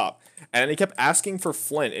didn't stop. And he kept asking for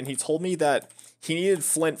flint, and he told me that he needed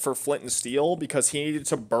flint for flint and steel because he needed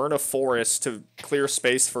to burn a forest to clear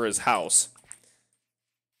space for his house.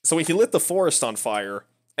 So he lit the forest on fire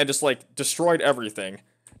and just like destroyed everything.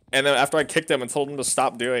 And then after I kicked him and told him to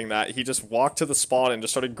stop doing that, he just walked to the spawn and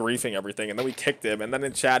just started griefing everything. And then we kicked him. And then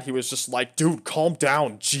in chat, he was just like, dude, calm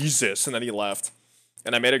down, Jesus. And then he left.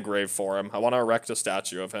 And I made a grave for him. I want to erect a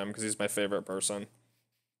statue of him because he's my favorite person.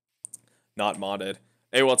 Not modded.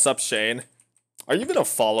 Hey, what's up, Shane? Are you even a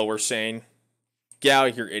follower, Shane? Get out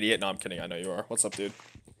of here, idiot. No, I'm kidding. I know you are. What's up, dude?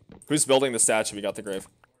 Who's building the statue? We got the grave.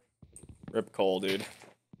 Rip Cole, dude.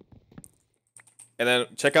 And then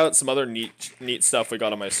check out some other neat stuff we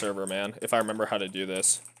got on my server, man. If I remember how to do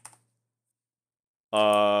this. Can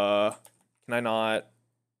I not?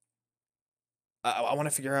 I want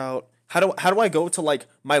to figure out how do I go to like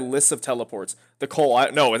my list of teleports? The Cole,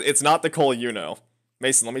 no, it's not the Cole you know.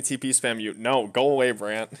 Mason, let me TP spam you. No, go away,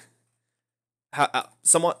 Brant.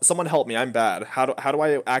 Someone help me. I'm bad. How do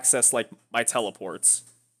I access like my teleports?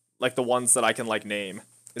 Like the ones that I can like name.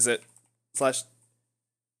 Is it slash?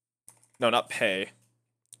 No, not pay.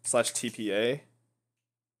 Slash TPA?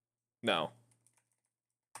 No.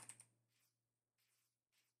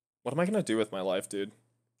 What am I gonna do with my life, dude?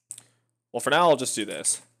 Well, for now, I'll just do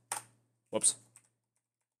this. Whoops.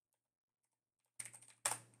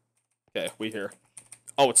 Okay, we here.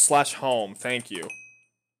 Oh, it's slash home. Thank you.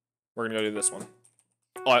 We're gonna go do this one.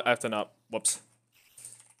 Oh, I have to not. Whoops.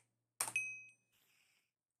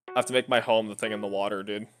 I have to make my home the thing in the water,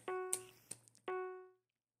 dude.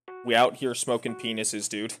 We out here smoking penises,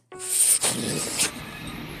 dude.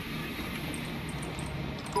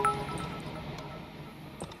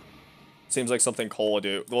 Seems like something Cole would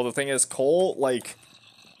do. Well, the thing is, Cole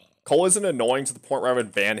isn't annoying to the point where I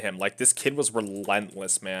would ban him. Like, this kid was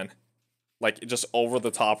relentless, man. Like, just over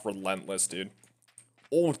the top relentless, dude.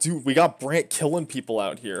 Oh, dude, we got Brant killing people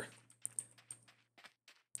out here.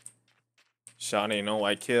 Shawnee, no,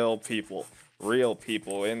 I kill people. Real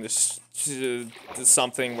people in this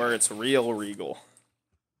something where it's real regal.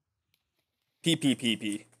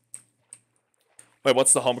 PPPP. Wait,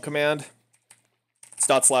 what's the home command? It's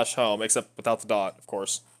 /home, except without the dot, of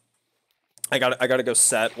course. I gotta go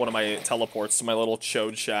set one of my teleports to my little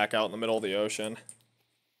chode shack out in the middle of the ocean.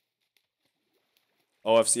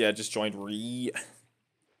 OFC, I just joined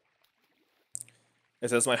It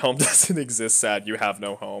says my home doesn't exist, sad. You have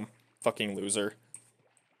no home. Fucking loser.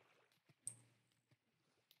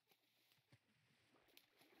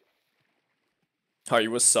 Are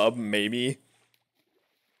you a sub? Maybe.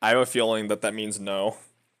 I have a feeling that that means no.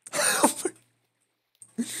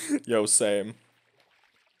 Yo, same.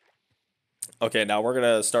 Okay, now we're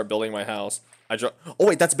gonna start building my house. Oh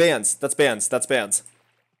wait, that's bands. That's bands. That's bands.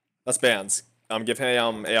 That's bands. Give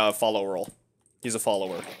him a follow roll. He's a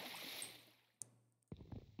follower.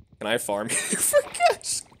 Can I farm you for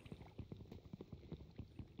cash?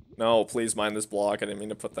 No, please mind this block. I didn't mean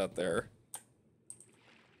to put that there.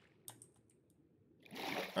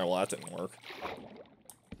 Alright, well that didn't work.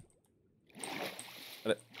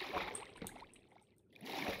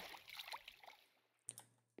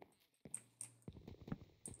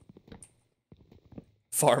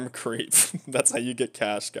 Farm creep. That's how you get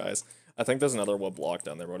cash, guys. I think there's another wood block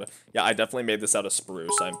down there, Rhoda. Yeah, I definitely made this out of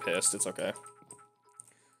spruce. I'm pissed. It's okay.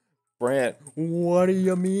 Brant, what do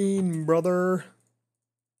you mean, brother?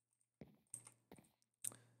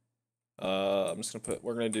 I'm just gonna put.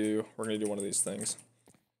 We're gonna do one of these things.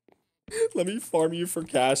 Let me farm you for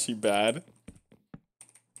cash, you bad.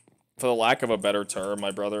 For the lack of a better term,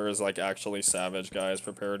 my brother is like actually savage, guys.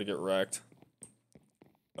 Prepare to get wrecked.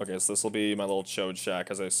 Okay, so this will be my little chode shack,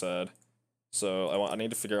 as I said. So I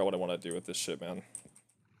need to figure out what I want to do with this shit, man.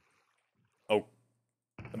 Oh,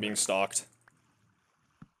 I'm being stalked.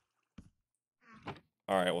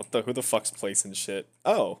 All right, who the fuck's placing shit?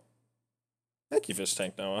 Oh, thank you, Fish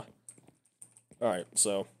Tank Noah. All right,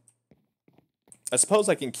 so I suppose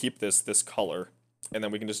I can keep this color, and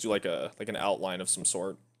then we can just do like an outline of some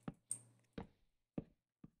sort.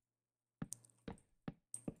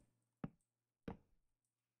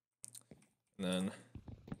 And then,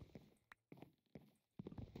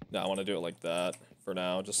 no, I want to do it like that for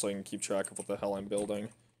now, just so I can keep track of what the hell I'm building.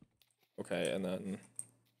 Okay, and then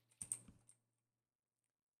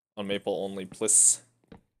on Maple only, please.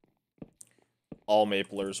 All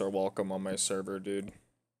Maplers are welcome on my server, dude.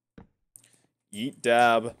 Yeet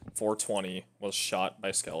Dab 420 was shot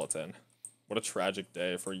by skeleton. What a tragic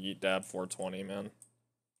day for Yeet Dab 420, man.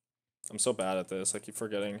 I'm so bad at this. I keep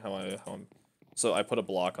forgetting how I'm. So I put a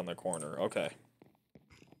block on the corner. Okay.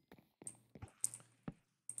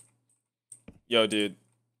 Yo, dude.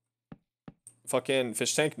 Fucking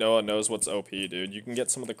Fish Tank Noah knows what's OP, dude. You can get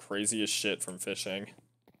some of the craziest shit from fishing.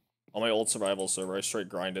 On my old survival server, I straight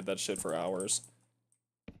grinded that shit for hours.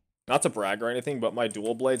 Not to brag or anything, but my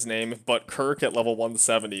dual blade's name, but Kirk at level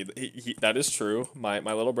 170. That is true. My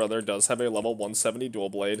little brother does have a level 170 dual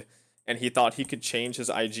blade, and he thought he could change his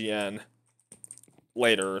IGN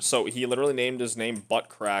later. So he literally named his name Butt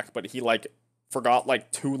Crack, but he like forgot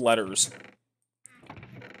like 2 letters.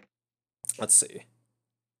 Let's see.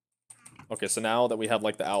 Okay, so now that we have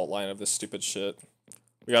like the outline of this stupid shit,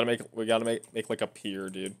 we gotta make like a pier,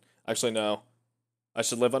 dude. Actually, no. I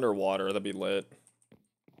should live underwater. That'd be lit.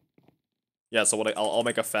 Yeah, so I'll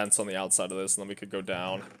make a fence on the outside of this, and then we could go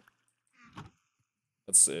down.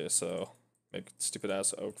 Let's see. So make stupid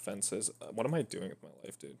ass oak fences. What am I doing with my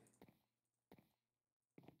life, dude?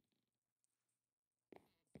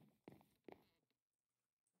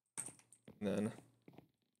 And then,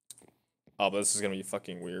 oh, but this is gonna be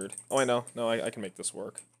fucking weird. Oh, I know. No, I can make this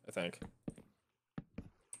work, I think.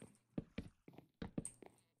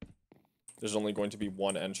 There's only going to be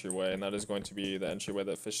one entryway, and that is going to be the entryway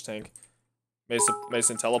that fish tank.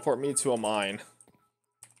 Mason, teleport me to a mine.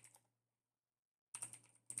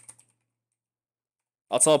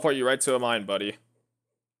 I'll teleport you right to a mine, buddy.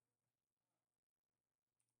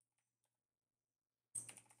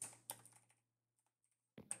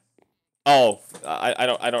 Oh,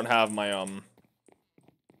 I don't have my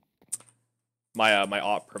my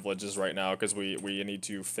op privileges right now because we need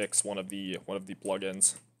to fix one of the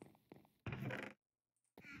plugins.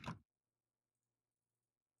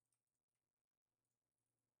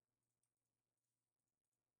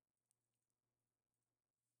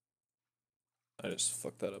 I just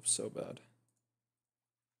fucked that up so bad.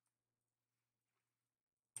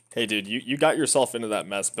 Hey, dude, you got yourself into that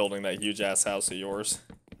mess building that huge ass house of yours.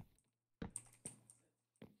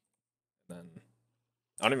 Then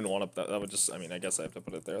I don't even want to. That would just. I mean, I guess I have to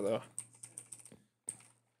put it there though.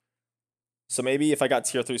 So maybe if I got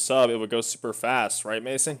tier 3 sub, it would go super fast, right,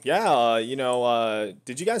 Mason? Yeah. You know.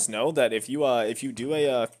 Did you guys know that if you do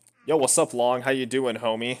a yo, what's up, Long? How you doing,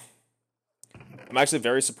 homie? I'm actually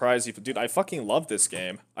very surprised you, dude. I fucking love this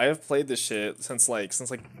game. I have played this shit since like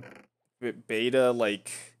beta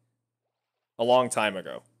like a long time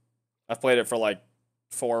ago. I've played it for like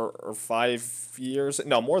 4 or 5 years.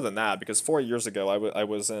 No, more than that, because 4 years ago I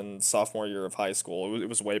was in sophomore year of high school. It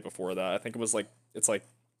was way before that. I think it was like it's like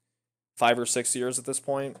 5 or 6 years at this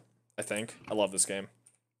point. I think. I love this game.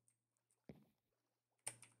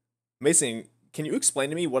 Mason, can you explain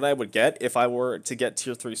to me what I would get if I were to get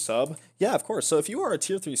tier 3 sub? Yeah, of course. So if you are a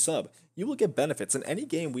tier 3 sub, you will get benefits in any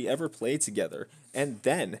game we ever play together. And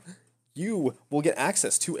then you will get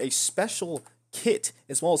access to a special kit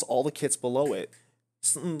as well as all the kits below it.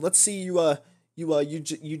 So, let's see you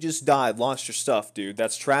just died, lost your stuff, dude.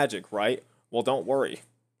 That's tragic, right? Well, don't worry.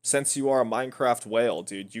 Since you are a Minecraft whale,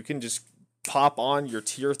 dude, you can just pop on your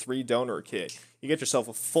tier 3 donor kit. You get yourself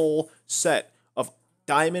a full set of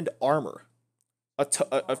diamond armor.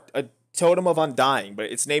 A totem of undying, but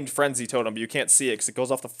it's named Frenzy Totem, but you can't see it because it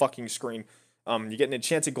goes off the fucking screen. You get an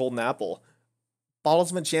enchanted golden apple.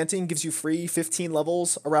 Bottles of Enchanting gives you free 15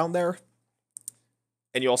 levels around there.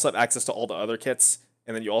 And you also have access to all the other kits.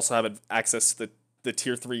 And then you also have access to the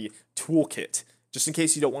tier 3 toolkit. Just in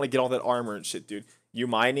case you don't want to get all that armor and shit, dude. You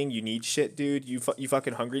mining, you need shit, dude. You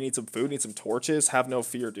fucking hungry, need some food, need some torches. Have no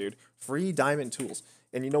fear, dude. Free diamond tools.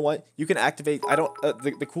 And you know what? You can activate,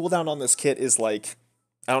 the cooldown on this kit is like,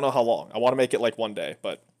 I don't know how long. I want to make it like 1 day,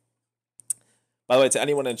 but. By the way, to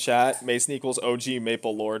anyone in chat, Mason equals OG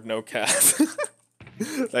Maple Lord, no cap.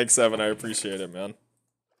 Thanks, Evan. I appreciate it, man.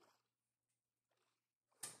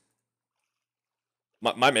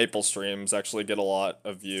 My Maple streams actually get a lot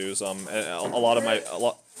of views. And a lot of my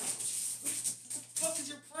What is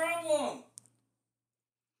your problem?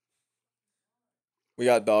 We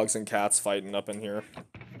got dogs and cats fighting up in here.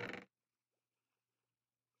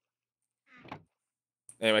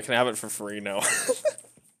 Anyway, can I have it for free? No.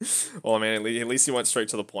 Well, I mean, at least you went straight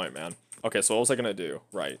to the point, man. Okay, so what was I gonna do?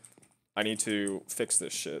 Right. I need to fix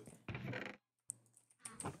this shit.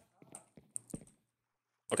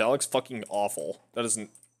 Okay, that looks fucking awful. That isn't...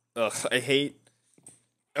 Ugh, I hate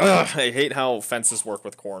how fences work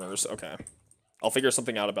with corners. Okay. I'll figure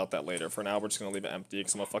something out about that later. For now, we're just gonna leave it empty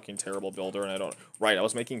because I'm a fucking terrible builder and I don't... Right, I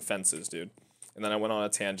was making fences, dude. And then I went on a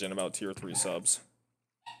tangent about tier 3 subs.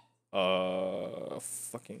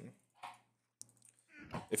 Fucking...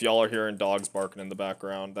 If y'all are hearing dogs barking in the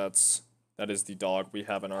background, that is the dog we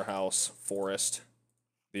have in our house, Forrest.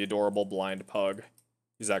 The adorable blind pug.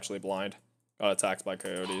 He's actually blind. Got attacked by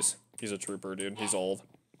coyotes. He's a trooper, dude. He's old.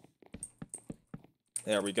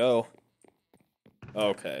 There we go.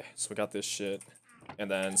 Okay, so we got this shit.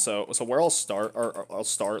 And then so where I'll start our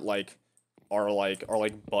butthole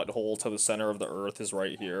to the center of the earth is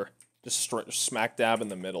right here. Just smack dab in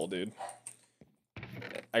the middle, dude.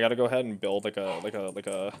 I gotta go ahead and build like a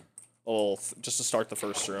little just to start the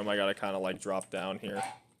first room. I gotta kind of like drop down here.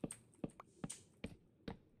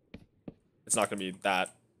 It's not gonna be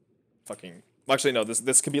that fucking. Actually, no.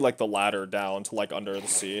 This could be like the ladder down to like under the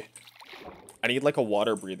sea. I need like a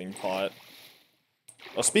water breathing pot.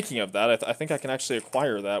 Well, speaking of that, I think I can actually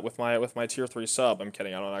acquire that with my tier 3 sub. I'm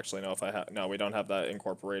kidding. I don't actually know if I have. No, we don't have that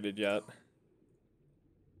incorporated yet.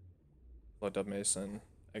 Blood Dubmason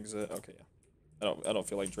exit. Okay, yeah. I don't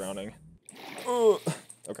feel like drowning. Ugh.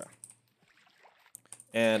 Okay.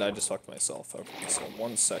 And I just fucked myself. Okay, so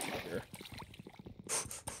 1 second here.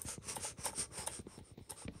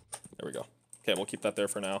 There we go. Okay, we'll keep that there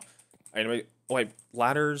for now. Anyway, oh wait,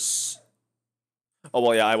 ladders. Oh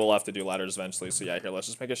well, yeah, I will have to do ladders eventually. So yeah, here, let's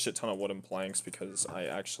just make a shit ton of wooden planks because I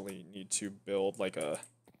actually need to build like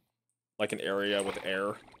an area with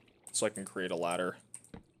air, so I can create a ladder.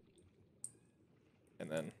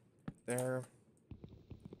 And then there.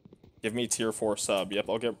 Give me tier 4 sub. Yep,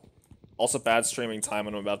 I'll get. Also, bad streaming time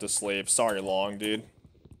when I'm about to sleep. Sorry, Long, dude.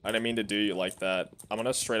 I didn't mean to do you like that. I'm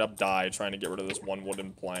gonna straight up die trying to get rid of this one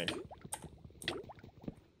wooden plank.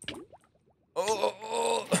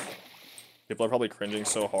 Oh. People are probably cringing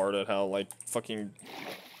so hard at how, like, fucking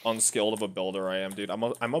unskilled of a builder I am, dude. I'm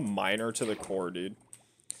a miner to the core, dude.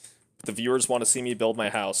 If the viewers want to see me build my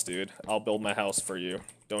house, dude, I'll build my house for you.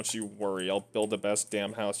 Don't you worry. I'll build the best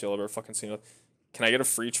damn house you'll ever fucking see. Can I get a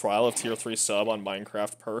free trial of tier 3 sub on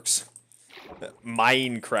Minecraft perks?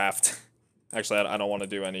 Minecraft. Actually, I don't want to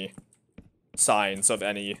do any signs of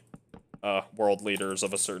any world leaders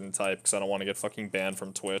of a certain type because I don't want to get fucking banned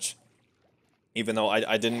from Twitch. Even though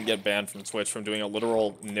I didn't get banned from Twitch from doing a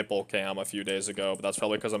literal nipple cam a few days ago, but that's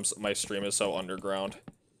probably because my stream is so underground.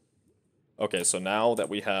 Okay, so now that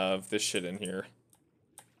we have this shit in here,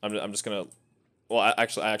 I'm just gonna. Well, I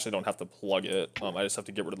actually don't have to plug it. I just have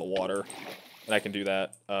to get rid of the water, and I can do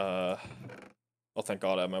that. Oh, thank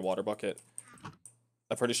God I have my water bucket.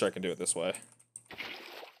 I'm pretty sure I can do it this way.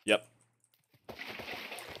 Yep.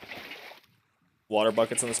 Water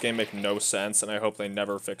buckets in this game make no sense, and I hope they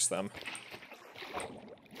never fix them.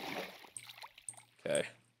 Okay.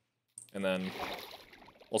 And then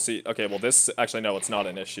we'll see. Okay, well this, actually no, it's not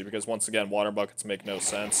an issue because once again, water buckets make no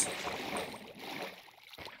sense.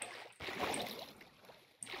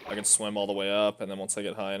 I can swim all the way up, and then once I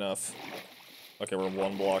get high enough. Okay, we're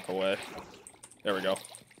 1 block away. There we go.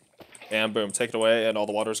 And boom, take it away, and all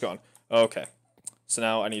the water's gone. Okay. So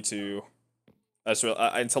now I need to.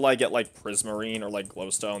 Until I get like prismarine or like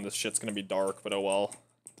glowstone, this shit's gonna be dark, but oh well.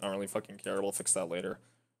 I don't really fucking care. We'll fix that later.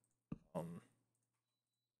 I'm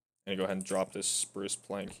gonna go ahead and drop this spruce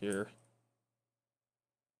plank here.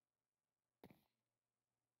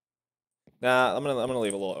 Nah, I'm gonna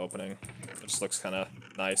leave a little opening. It just looks kind of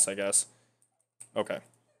nice, I guess. Okay.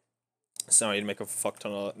 So now I need to make a fuck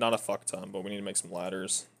ton of, not a fuck ton, but we need to make some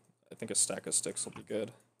ladders. I think a stack of sticks will be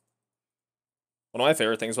good. One of my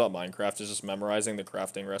favorite things about Minecraft is just memorizing the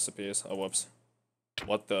crafting recipes. Oh, whoops.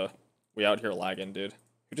 What the? We out here lagging, dude.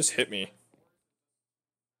 Who just hit me?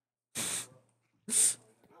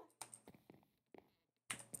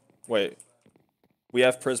 Wait. We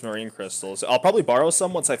have prismarine crystals. I'll probably borrow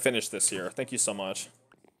some once I finish this here. Thank you so much.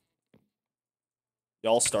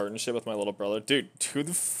 Y'all starting shit with my little brother. Dude, who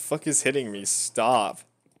the fuck is hitting me? Stop.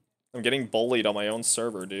 I'm getting bullied on my own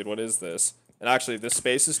server, dude. What is this? And actually, this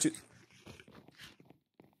space is too...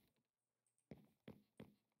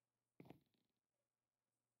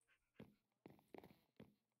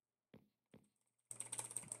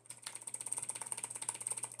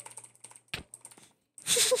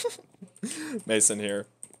 Mason here.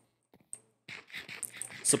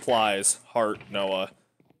 Supplies. Heart, Noah.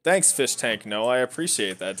 Thanks, Fish Tank Noah. I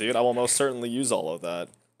appreciate that, dude. I will most certainly use all of that.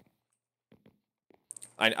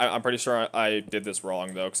 I'm pretty sure I did this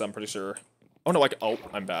wrong, though, because I'm pretty sure... Oh, no, oh,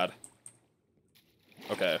 I'm bad.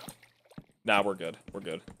 Okay. Nah, we're good. We're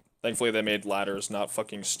good. Thankfully, they made ladders not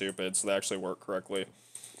fucking stupid, so they actually work correctly.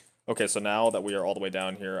 Okay, so now that we are all the way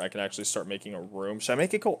down here, I can actually start making a room. Should I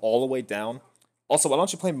make it go all the way down? Also, why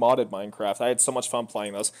don't you play modded Minecraft? I had so much fun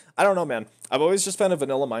playing those. I don't know, man. I've always just been a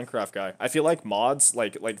vanilla Minecraft guy. I feel like mods,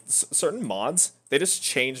 like certain mods, they just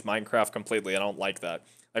change Minecraft completely. I don't like that.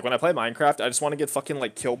 Like, when I play Minecraft, I just want to get fucking,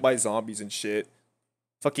 like, killed by zombies and shit.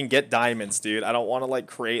 Fucking get diamonds, dude. I don't want to, like,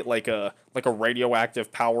 create, like a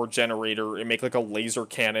radioactive power generator and make, like, a laser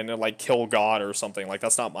cannon and, like, kill God or something. Like,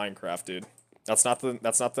 that's not Minecraft, dude. That's not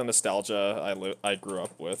the nostalgia I grew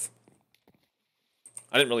up with.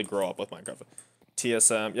 I didn't really grow up with Minecraft.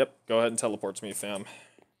 TSM, yep, go ahead and teleport to me, fam.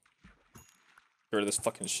 Get rid of this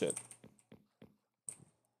fucking shit.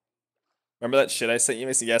 Remember that shit I sent you,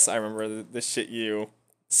 Mason? Yes, I remember the shit you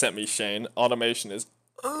sent me, Shane. Automation is...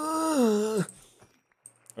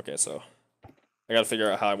 Okay, so... I gotta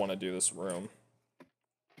figure out how I want to do this room.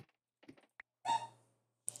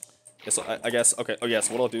 Okay, so I guess... Okay, oh yes,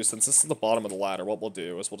 what I'll do, since this is the bottom of the ladder, what we'll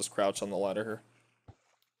do is we'll just crouch on the ladder here.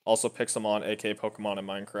 Also Pixelmon, aka Pokemon in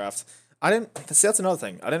Minecraft. I didn't... See, that's another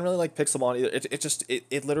thing. I didn't really like Pixelmon either.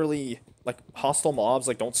 It literally... Like, hostile mobs,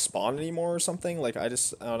 like, don't spawn anymore or something. Like, I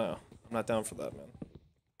don't know. I'm not down for that, man.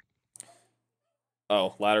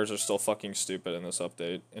 Oh, ladders are still fucking stupid in this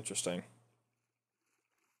update. Interesting.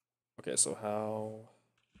 Okay, so how...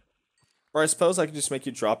 Or I suppose I could just make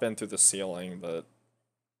you drop in through the ceiling, but...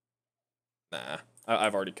 Nah.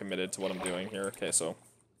 I've already committed to what I'm doing here. Okay, so...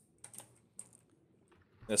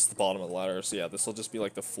 This is the bottom of the ladder, so yeah, this will just be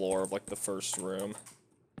like the floor of like the first room.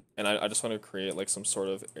 And I just want to create like some sort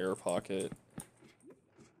of air pocket.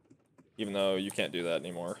 Even though you can't do that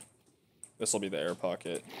anymore. This will be the air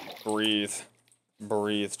pocket. Breathe.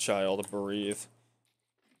 Breathe, child, breathe.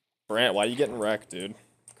 Brant, why are you getting wrecked, dude?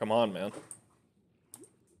 Come on, man.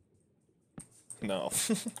 No.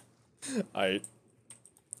 And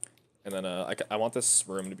then, I want this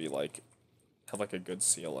room to be, like, have, like, a good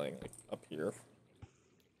ceiling, like, up here.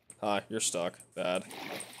 Hi, you're stuck. Bad.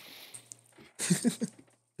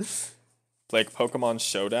 Like, Pokemon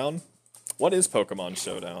Showdown? What is Pokemon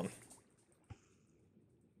Showdown?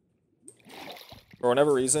 For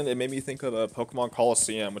whatever reason, it made me think of a Pokemon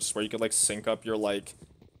Coliseum, which is where you could, like, sync up your, like,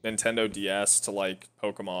 Nintendo DS to, like,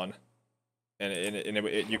 Pokemon. And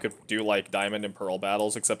you could do, like, Diamond and Pearl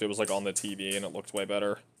battles, except it was, like, on the TV, and it looked way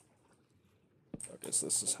better. Okay, so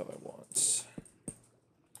this is how I want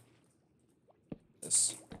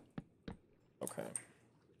this. Okay.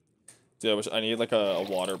 Dude, I need, like, a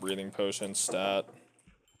water-breathing potion stat.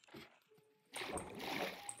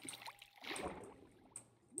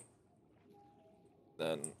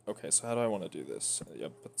 Then, okay, so how do I want to do this? Yeah,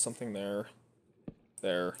 put something there,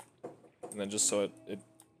 there, and then just so it...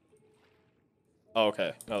 Oh,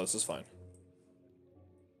 okay. No, this is fine.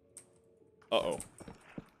 Uh-oh.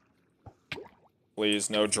 Please,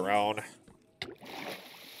 no drown.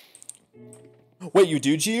 Wait, you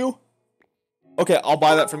do, Gio? Okay, I'll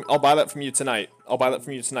buy that from you tonight. I'll buy that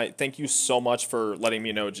from you tonight. Thank you so much for letting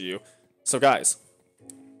me know, Gio. So guys,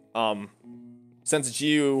 since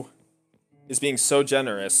Gio is being so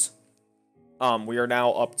generous, we are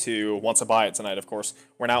now up to, once I buy it tonight, of course,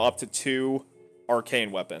 we're now up to 2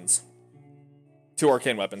 arcane weapons. 2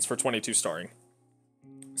 arcane weapons for 22 starring.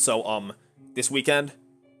 So, this weekend,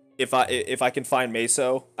 if I can find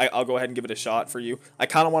Meso, I'll go ahead and give it a shot for you. I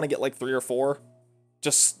kind of want to get like 3 or 4.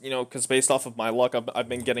 Just, you know, because based off of my luck, I've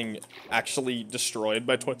been getting actually destroyed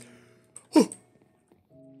by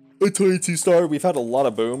 22 star. We've had a lot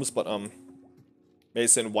of booms, but,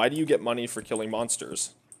 Mason, why do you get money for killing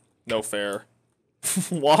monsters? No fair.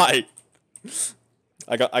 Why?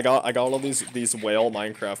 I got all of these whale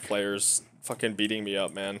Minecraft players fucking beating me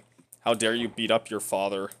up, man. How dare you beat up your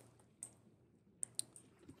father?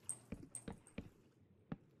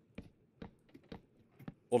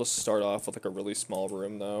 We'll just start off with like a really small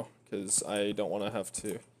room though, because I don't want to have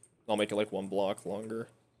to. I'll make it like 1 block longer.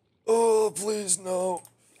 Oh, please no.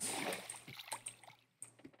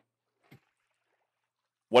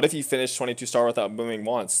 What if you finish 22 star without booming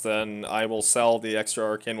once? Then I will sell the extra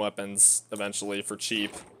arcane weapons eventually for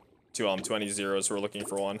cheap to any zeros who are looking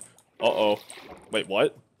for one. Uh-oh. Wait,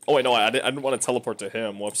 what? Oh wait, no, I didn't want to teleport to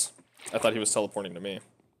him. Whoops. I thought he was teleporting to me.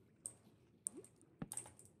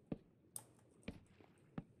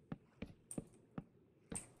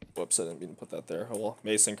 Whoops, I didn't mean to put that there. Oh well.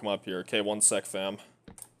 Mason, come up here. Okay, 1 sec, fam.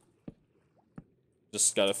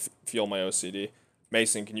 Just gotta feel my OCD.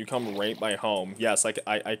 Mason, can you come rape my home? Yes,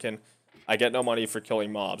 I can. I get no money for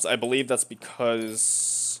killing mobs. I believe that's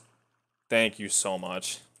because... Thank you so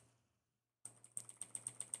much.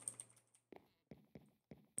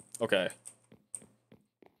 Okay.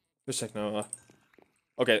 Just check no.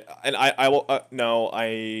 Okay, and I will... no,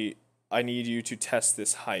 I need you to test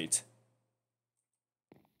this height.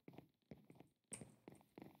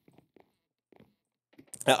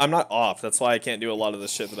 I'm not off. That's why I can't do a lot of the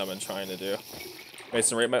shit that I've been trying to do.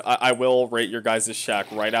 Mason, rate I will rate your guys' shack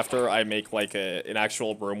right after I make like an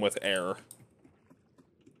actual room with air.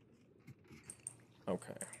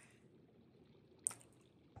 Okay.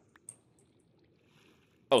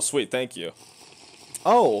 Oh, sweet. Thank you.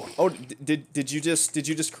 Oh, did you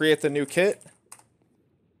just create the new kit?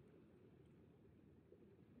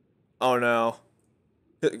 Oh no.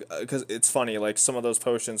 Because it's funny, like some of those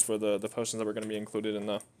potions for the potions that were going to be included in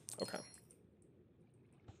the... Okay.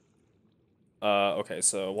 Okay,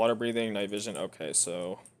 so water breathing, night vision. Okay,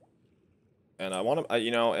 so And I want to,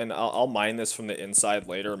 you know, and I'll mine this from the inside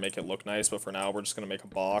later and make it look nice, but for now we're just gonna make a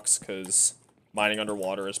box, because mining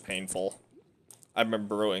underwater is painful. I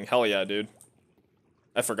remember brewing. Hell yeah, dude.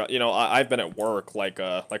 I forgot, you know, I've been at work, like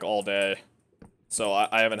all day. So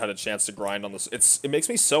I haven't had a chance to grind on this. It makes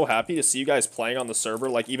me so happy to see you guys playing on the server,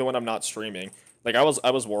 like, even when I'm not streaming. Like, I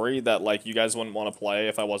was worried that, like, you guys wouldn't want to play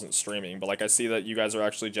if I wasn't streaming, but, like, I see that you guys are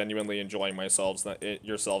actually genuinely enjoying yourselves,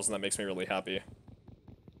 and that makes me really happy.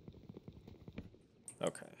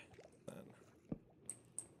 Okay.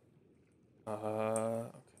 Okay.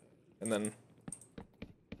 And then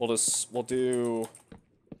we'll do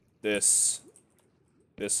this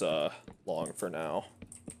long for now.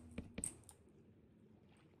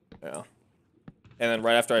 Yeah. And then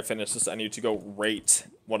right after I finish this, I need to go rate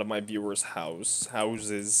one of my viewers'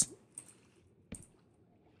 houses.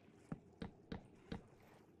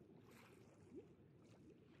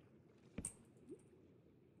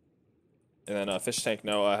 And then Fish Tank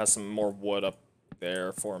Noah has some more wood up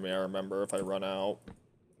there for me, I remember, if I run out.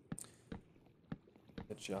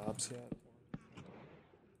 Get jobs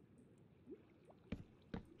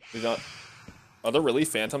yet? Are there really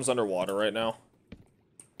phantoms underwater right now?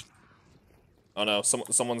 Oh no,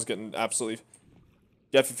 someone's getting absolutely...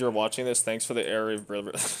 Jeff, if you're watching this, thanks for the area of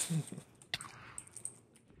river.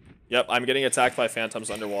 Yep, I'm getting attacked by phantoms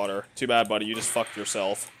underwater. Too bad, buddy, you just fucked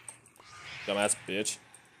yourself. Dumbass bitch.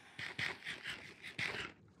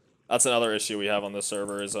 That's another issue we have on this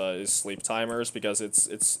server is sleep timers, because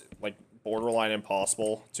it's like borderline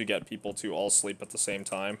impossible to get people to all sleep at the same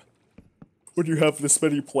time when you have this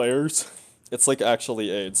many players. It's like actually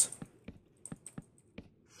AIDS.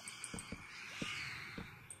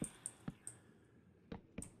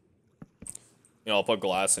 You know, I'll put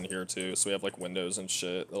glass in here too, so we have like windows and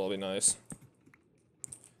shit. That'll be nice.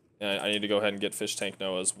 And I need to go ahead and get Fish Tank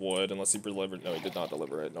Noah's wood, unless he delivered. No, he did not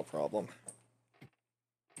deliver it. No problem.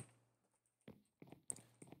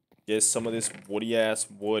 Get some of this woody ass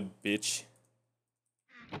wood, bitch.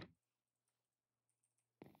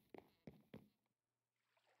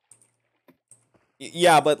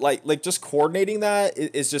 Yeah, but like just coordinating that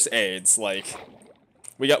is just AIDS. Like,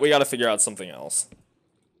 we got to figure out something else.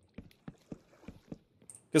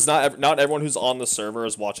 Because not everyone who's on the server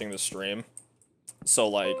is watching the stream. So,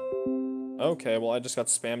 like... Okay, well, I just got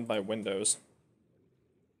spammed by Windows.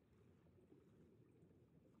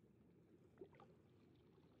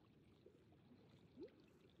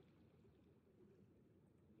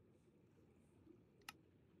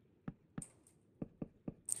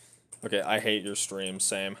 Okay, I hate your stream,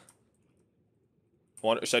 same.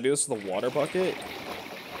 Should I do this with a water bucket?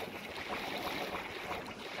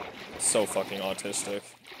 So fucking autistic.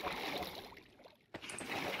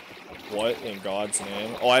 What in God's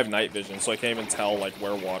name? Oh, I have night vision, so I can't even tell, like,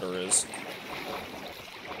 where water is.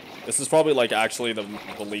 This is probably, like, actually the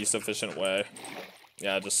least efficient way.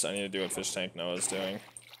 Yeah, I need to do what Fish Tank Noah's doing.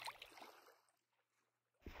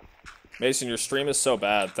 Mason, your stream is so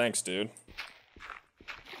bad. Thanks, dude.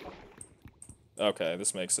 Okay,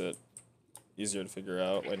 this makes it easier to figure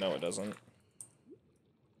out. Wait, no, it doesn't.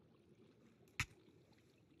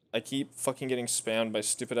 I keep fucking getting spammed by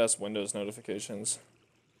stupid-ass Windows notifications.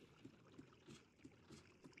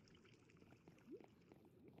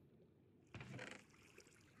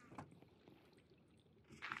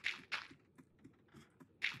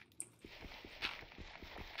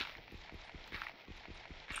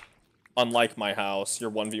 Unlike my house,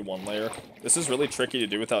 your 1v1 layer. This is really tricky to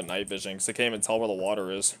do without night vision, because I can't even tell where the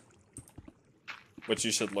water is. Which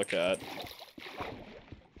you should look at.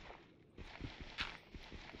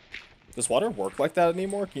 Does water work like that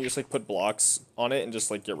anymore? Can you just, like, put blocks on it and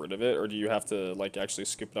just, like, get rid of it? Or do you have to, like, actually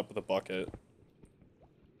scoop it up with a bucket?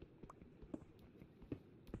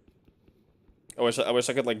 I wish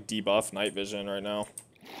I could, like, debuff night vision right now.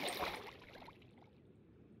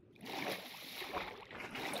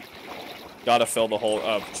 Gotta fill the whole...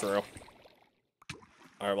 Oh, true.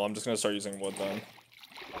 Alright, well, I'm just gonna start using wood then.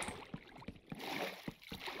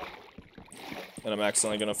 And I'm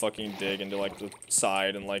accidentally gonna fucking dig into, like, the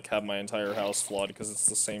side and, like, have my entire house flood because it's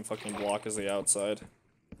the same fucking block as the outside.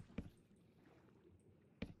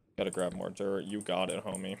 Gotta grab more dirt. You got it,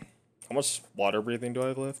 homie. How much water breathing do I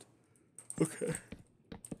have left? Okay.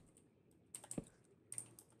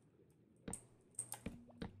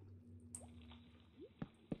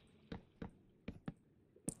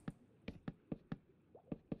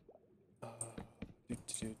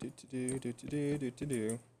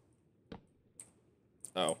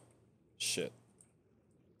 Oh. Shit.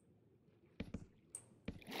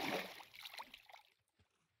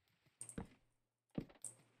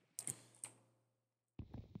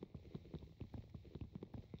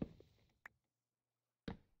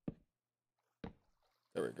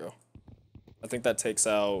 go. I think that takes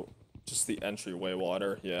out just the entryway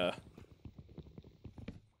water. Yeah.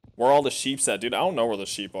 Where are all the sheep's at, dude? I don't know where the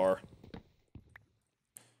sheep are.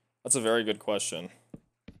 That's a very good question.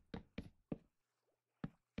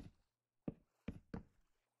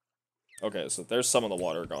 Okay, so there's some of the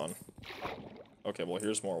water gone. Okay, well,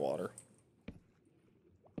 here's more water.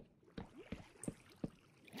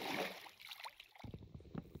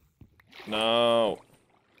 No.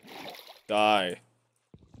 Die.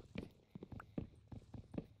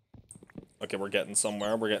 Okay, we're getting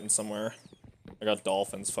somewhere. We're getting somewhere. I got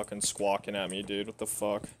dolphins fucking squawking at me, dude. What the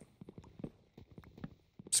fuck?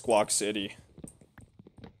 Squawk City.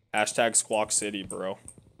 Hashtag Squawk City, bro.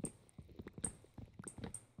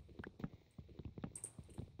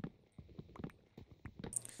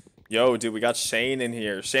 Yo, dude, we got Shane in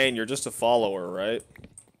here. Shane, you're just a follower, right?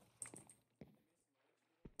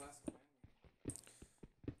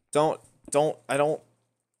 I'm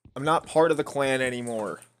not part of the clan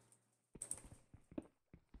anymore.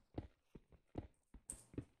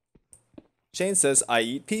 Shane says, I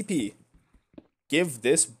eat pee-pee. Give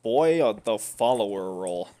this boy the follower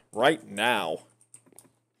role right now.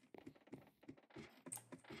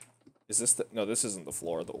 Is this the... No, this isn't the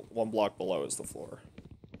floor. The one block below is the floor.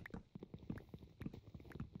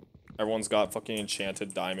 Everyone's got fucking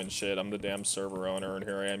enchanted diamond shit. I'm the damn server owner, and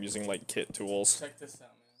here I am using, like, kit tools. Check this out, man.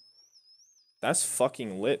 That's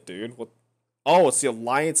fucking lit, dude. What? Oh, it's the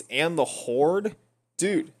Alliance and the Horde?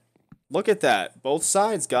 Dude, look at that. Both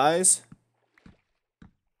sides, guys.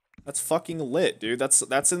 That's fucking lit, dude. That's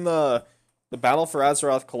in the Battle for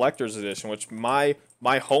Azeroth Collector's Edition, which my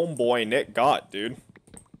homeboy Nick got, dude.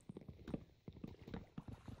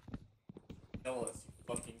 Tell us,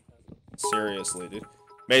 you fucking peasant. Seriously, dude.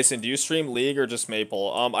 Mason, do you stream League or just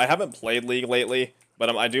Maple? I haven't played League lately,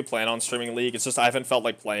 but I do plan on streaming League. It's just I haven't felt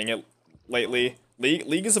like playing it lately.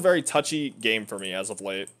 League is a very touchy game for me as of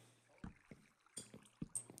late.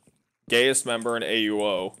 Gayest member in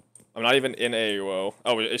AUO. I'm not even in AUO.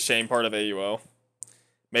 Oh, is Shane part of AUO?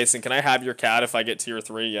 Mason, can I have your cat if I get tier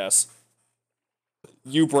 3? Yes.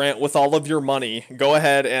 You, Brant, with all of your money, go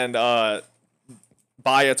ahead and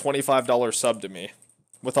buy a $25 sub to me.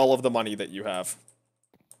 With all of the money that you have.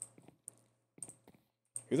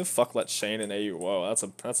 Who the fuck let Shane in AUO? That's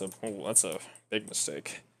a big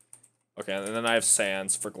mistake. Okay, and then I have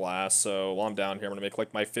sands for glass, so while I'm down here, I'm gonna make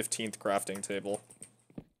like my 15th crafting table.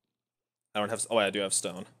 I don't have... Oh, I do have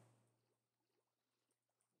stone.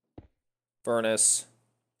 Furnace.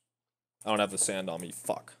 I don't have the sand on me.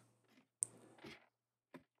 Fuck.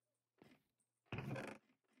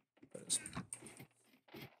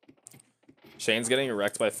 Shane's getting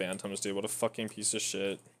wrecked by phantoms, dude. What a fucking piece of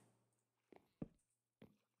shit.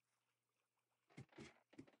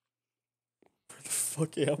 Where the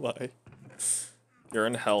fuck am I? You're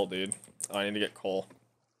in hell, dude. Oh, I need to get coal.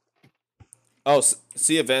 Oh,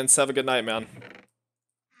 see you, Vince. Have a good night, man.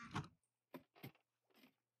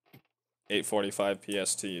 8:45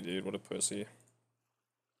 PST, dude. What a pussy.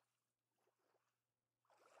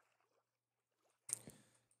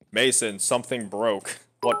 Mason, something broke.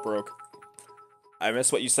 What broke? I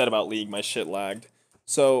missed what you said about League. My shit lagged.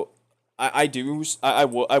 So, I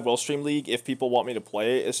will stream League if people want me to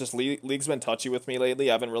play it. It's just League's been touchy with me lately.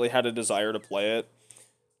 I haven't really had a desire to play it.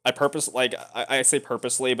 I say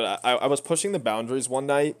purposely, but I was pushing the boundaries one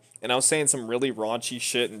night, and I was saying some really raunchy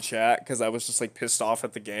shit in chat because I was just, like, pissed off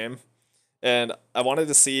at the game. And I wanted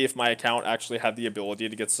to see if my account actually had the ability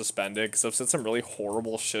to get suspended, because I've said some really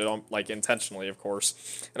horrible shit on, like, intentionally, of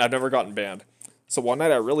course, and I've never gotten banned. So one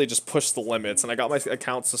night I really just pushed the limits, and I got my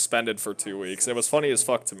account suspended for 2 weeks. It was funny as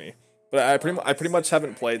fuck to me. But I pretty much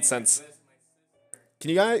haven't played since. Can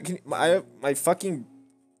you guys... my fucking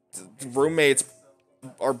roommates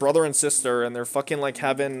are brother and sister, and they're fucking, like,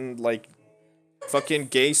 having, like, fucking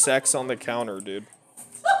gay sex on the counter, dude.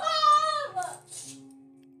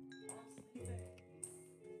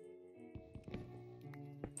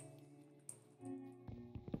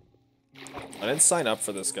 I didn't sign up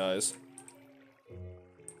for this, guys.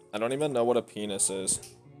 I don't even know what a penis is.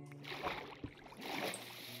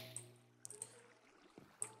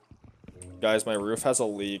 Guys, my roof has a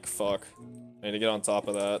leak. Fuck. I need to get on top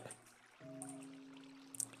of that.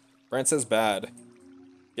 Brent says bad.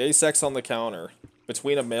 Gay sex on the counter.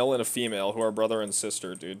 Between a male and a female who are brother and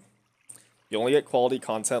sister, dude. You only get quality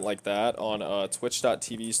content like that on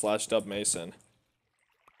twitch.tv/Dubmason.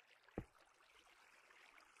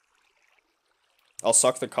 I'll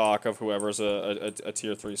suck the cock of whoever's a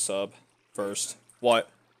tier 3 sub first.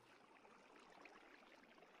 What?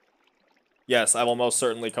 Yes, I will most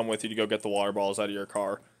certainly come with you to go get the water balls out of your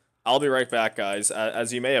car. I'll be right back, guys.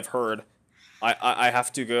 As you may have heard, I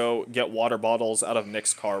have to go get water bottles out of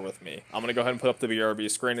Nick's car with me. I'm gonna go ahead and put up the BRB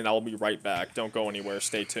screen, and I'll be right back. Don't go anywhere.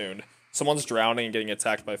 Stay tuned. Someone's drowning and getting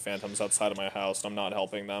attacked by phantoms outside of my house, and I'm not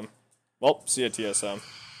helping them. Well, see ya, TSM.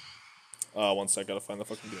 One sec, gotta find the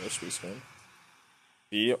fucking BRB screen.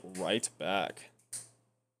 Be right back.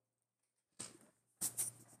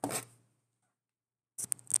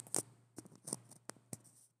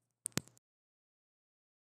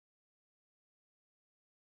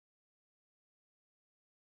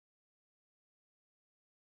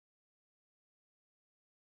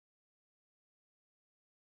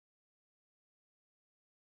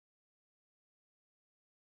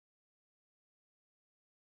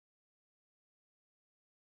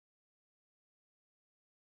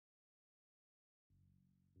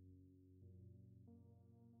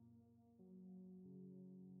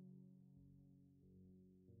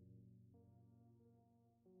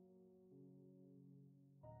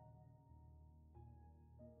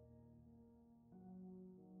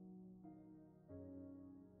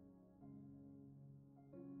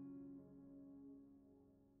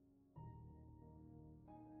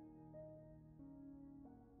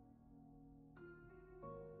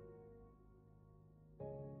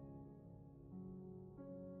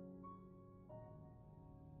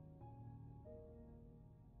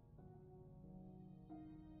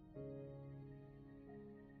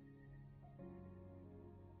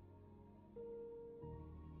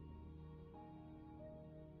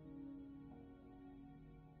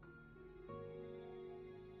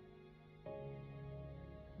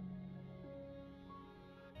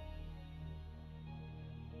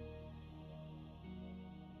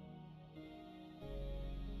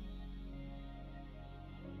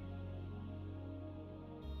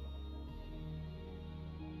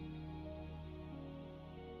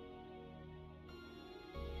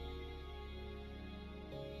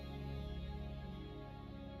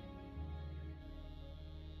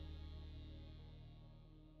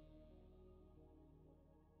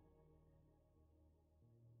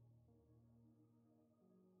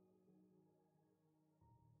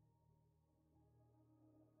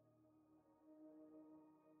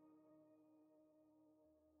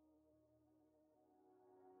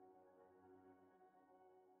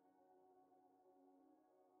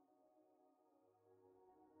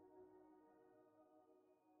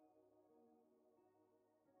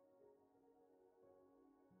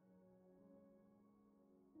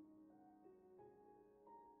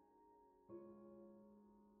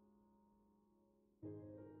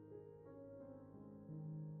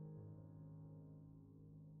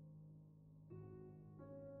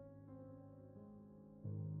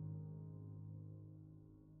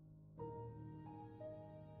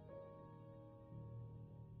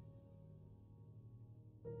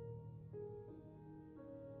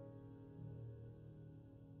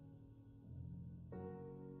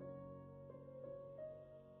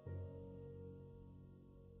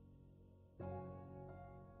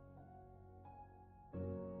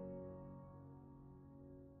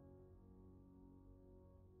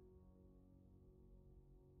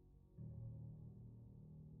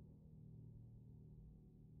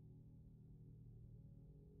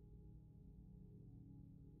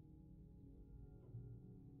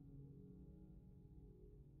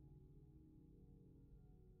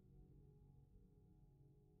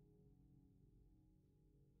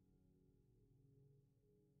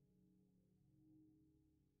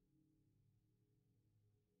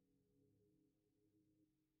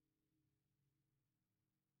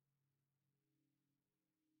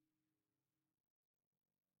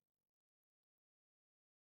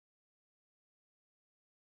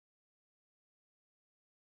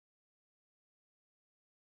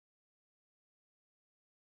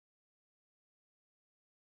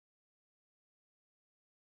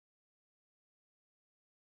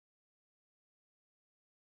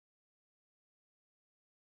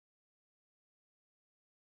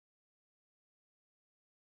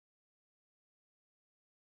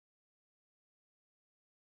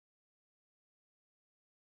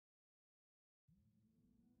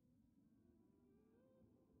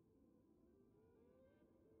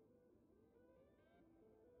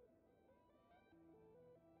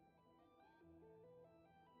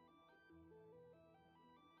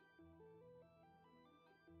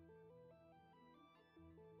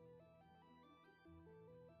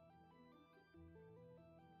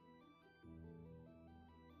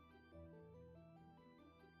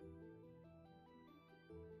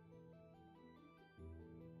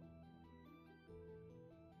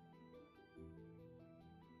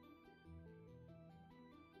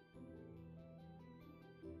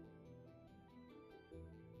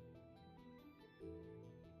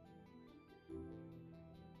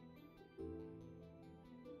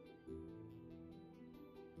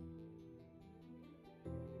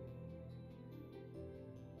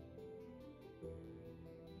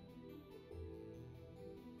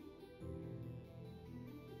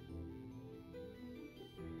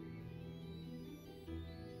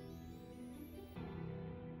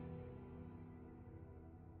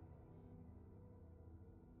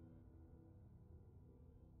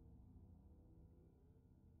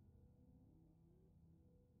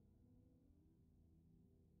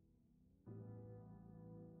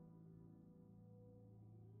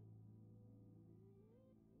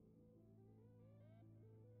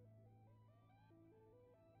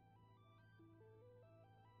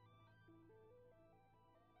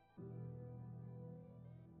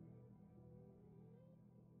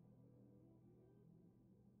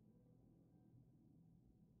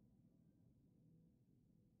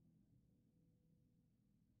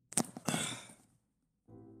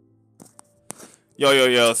 Yo, yo,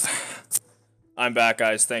 yo. I'm back,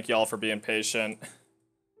 guys. Thank y'all for being patient.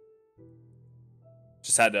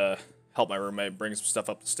 Just had to help my roommate bring some stuff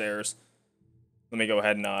up the stairs. Let me go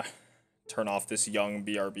ahead and turn off this young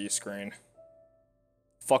BRB screen.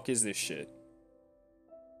 Fuck is this shit?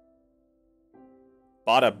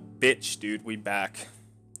 Bought a bitch, dude. We back.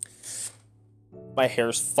 My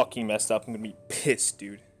hair's fucking messed up. I'm gonna be pissed,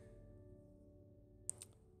 dude.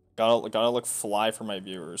 Gotta look fly for my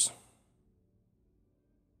viewers.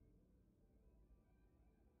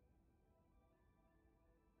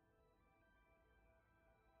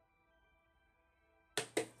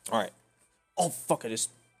 Alright. Oh, fuck, I just...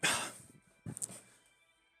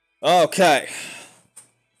 Okay.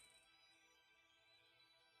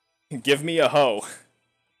 Give me a hoe.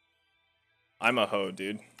 I'm a hoe,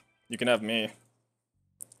 dude. You can have me.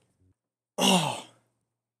 Oh.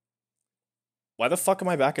 Why the fuck am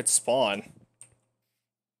I back at spawn?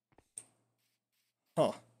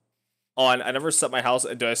 Huh. Oh, I never set my house...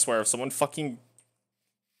 Do I swear, if someone fucking...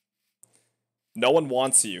 No one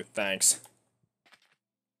wants you, thanks.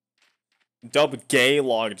 Dub gay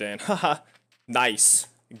logged in. Haha. Nice.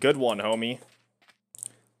 Good one, homie.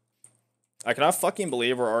 I cannot fucking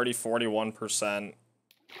believe we're already 41%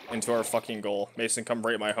 into our fucking goal. Mason, come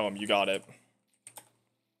rate my home. You got it.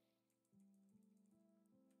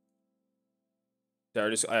 Yeah,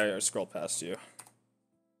 I already scrolled past you.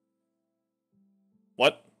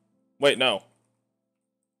 What? Wait, no.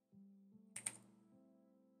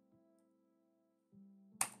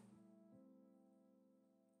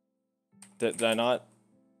 Did I not?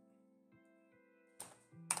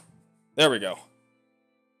 There we go.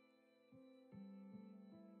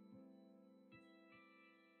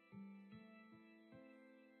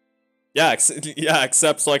 Yeah,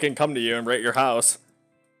 except so I can come to you and rate your house.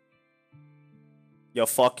 You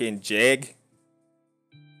fucking jig.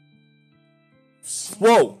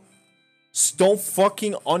 Whoa! Don't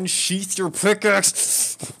fucking unsheath your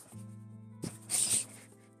pickaxe! This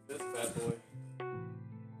bad boy.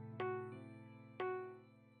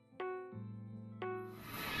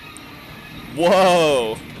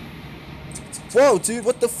 Whoa! Whoa, dude,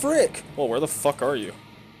 what the frick? Whoa, where the fuck are you?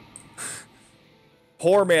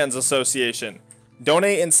 Poor Man's Association.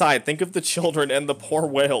 Donate inside. Think of the children and the poor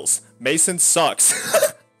whales. Mason sucks.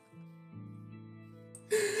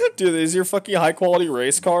 Dude, these are your fucking high quality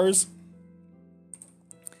race cars?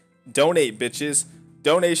 Donate, bitches.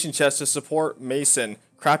 Donation chest to support Mason.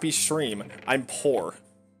 Crappy stream. I'm poor.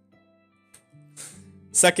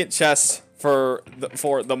 Second chest for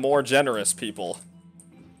the more generous people.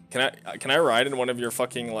 Can I ride in one of your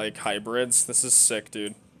fucking like hybrids? This is sick,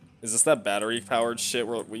 dude. Is this that battery powered shit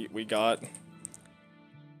we got?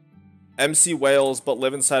 MC Wales, but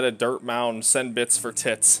live inside a dirt mound. Send bits for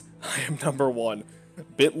tits. I am #1.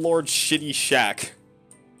 Bitlord Shitty Shack.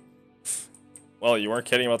 Well, you weren't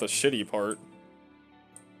kidding about the shitty part.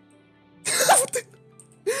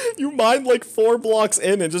 You mined like 4 blocks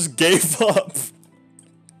in and just gave up.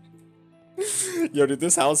 Yo, dude,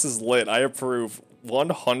 this house is lit. I approve.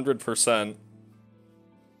 100%.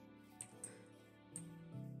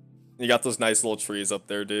 You got those nice little trees up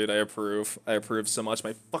there, dude. I approve. I approve so much.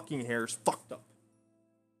 My fucking hair's fucked up.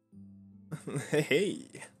 Hey.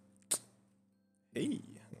 Hey.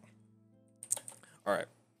 Alright.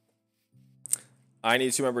 I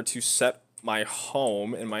need to remember to set my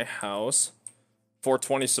home in my house.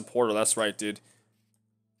 420 supporter, that's right, dude.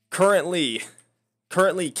 Currently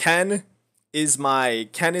Ken is my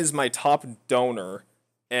top donor,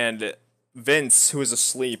 and Vince, who is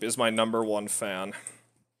asleep, is my #1 fan.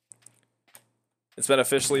 It's been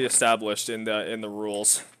officially established in the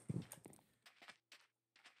rules.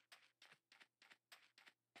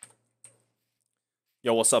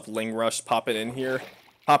 Yo, what's up, Ling Rush? Pop it in here.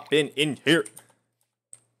 Pop in here.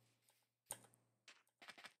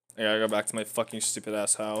 I gotta go back to my fucking stupid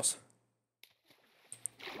ass house.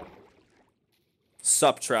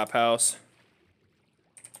 Sup, trap house.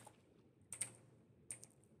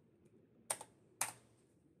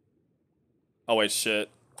 Oh wait, shit.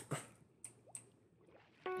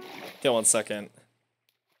 Okay, 1 second.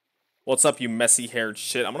 What's up, you messy haired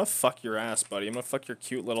shit? I'm gonna fuck your ass, buddy. I'm gonna fuck your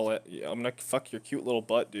cute little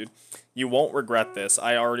butt, dude. You won't regret this.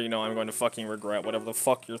 I already know I'm going to fucking regret whatever the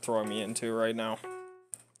fuck you're throwing me into right now.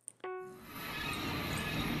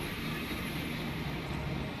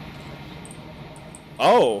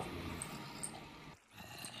 Oh.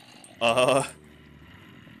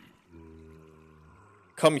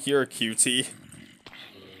 Come here, cutie.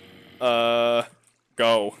 Go.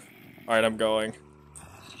 Alright, I'm going.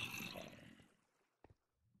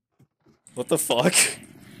 What the fuck?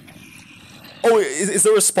 Oh, is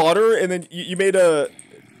there a spotter? And then you made a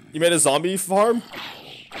zombie farm?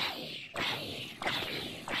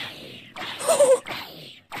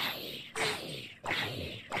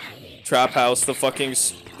 Trap house, the fucking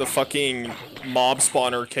mob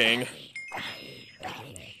spawner king.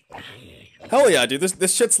 Hell yeah, dude,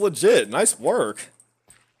 this shit's legit. Nice work.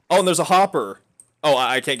 Oh, and there's a hopper. Oh,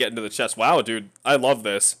 I can't get into the chest. Wow, dude, I love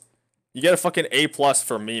this. You get a fucking A+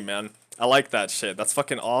 from me, man. I like that shit. That's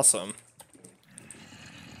fucking awesome.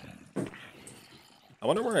 I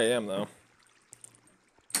wonder where I am, though.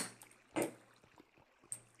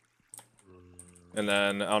 And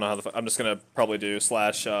then, I don't know how the I'm just gonna probably do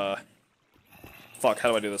slash, fuck, how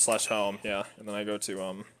do I do this? Slash home, yeah. And then I go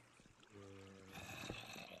to,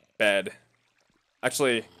 bed.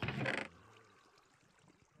 Actually...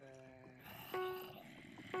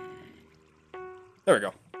 There we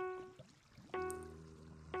go.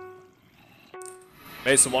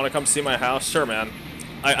 Mason, wanna come see my house? Sure, man.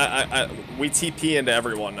 We TP into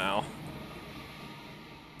everyone now.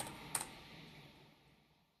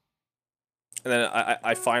 And then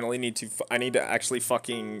I finally need to, I need to actually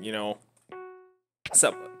fucking, you know,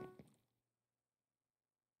 set.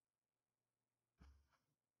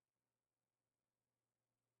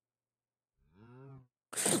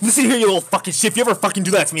 Listen here, you little fucking shit. If you ever fucking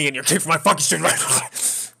do that to me and you're kicked from my fucking stream, right?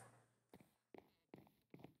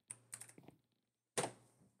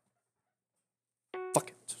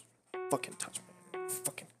 Fucking touch me.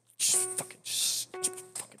 Fucking piece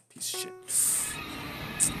of shit.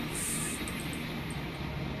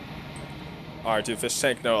 Alright, dude, fish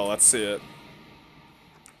tank, no, let's see it.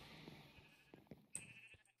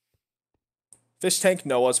 Fish tank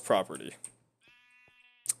Noah's property.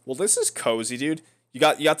 Well, this is cozy, dude. You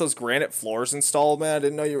got those granite floors installed, man. I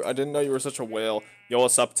didn't know you were such a whale. Yo,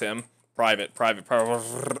 what's up, Tim? Private.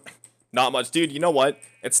 Not much, dude. You know what?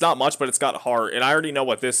 It's not much, but it's got heart, and I already know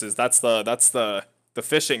what this is. That's the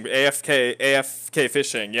fishing AFK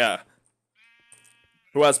fishing. Yeah.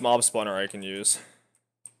 Who has mob spawner I can use?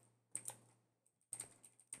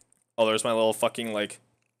 Oh, there's my little fucking like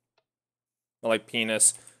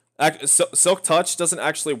penis. Silk Touch doesn't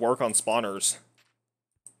actually work on spawners.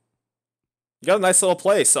 You got a nice little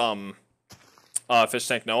place, Fish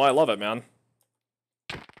Tank Noah. I love it, man.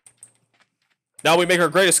 Now we make our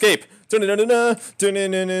great escape. Look at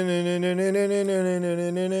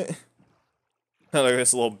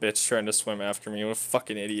this little bitch trying to swim after me. What a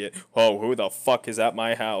fucking idiot. Whoa, who the fuck is at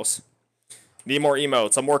my house? Need more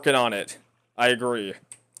emotes. I'm working on it. I agree.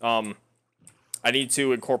 I need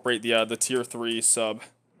to incorporate the tier 3 sub.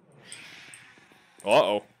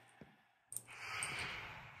 Uh-oh.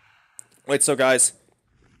 Wait, so guys,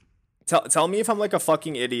 tell me if I'm like a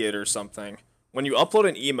fucking idiot or something. When you upload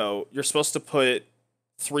an emote, you're supposed to put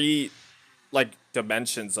 3 like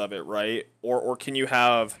dimensions of it, right? Or can you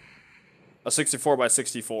have a 64 by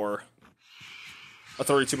 64, a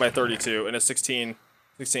 32 by 32, and a 16?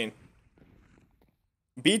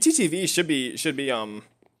 BTTV should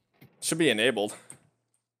be enabled.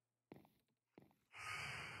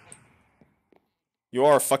 You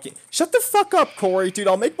are fucking... Shut the fuck up, Corey. Dude,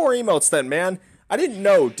 I'll make more emotes then, man. I didn't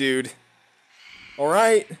know, dude.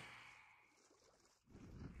 Alright.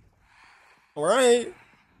 Alright.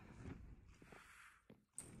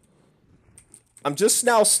 I'm just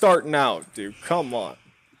now starting out, dude. Come on.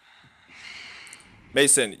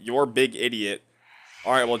 Mason, you're a big idiot.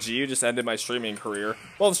 Alright, well, GU just ended my streaming career.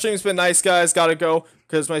 Well, the stream's been nice, guys. Gotta go,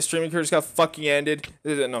 because my streaming career just got fucking ended.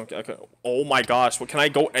 No, okay. Oh my gosh. Well, can I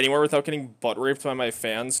go anywhere without getting butt raped by my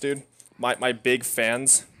fans, dude? My big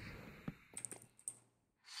fans.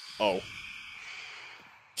 Oh.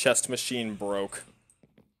 Chest machine broke.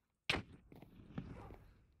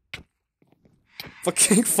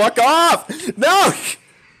 Fucking fuck off! No!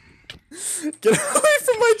 Get away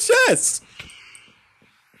from my chest!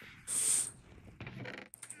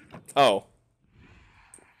 Oh.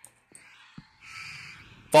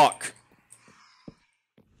 Fuck.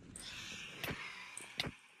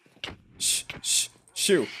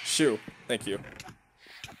 Shoo. Thank you.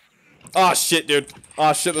 Oh shit, dude.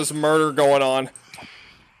 Oh shit, there's murder going on.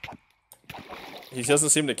 He doesn't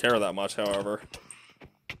seem to care that much, however.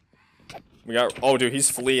 We got... Oh, dude, he's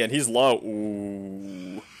fleeing. He's low.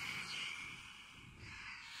 Ooh.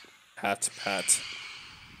 Pat.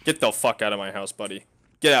 Get the fuck out of my house, buddy.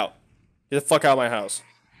 Get out. Get the fuck out of my house.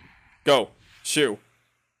 Go. Shoo.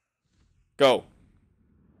 Go.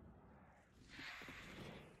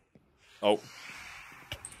 Oh.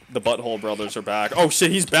 The Butthole Brothers are back. Oh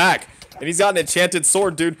shit, he's back! And he's got an enchanted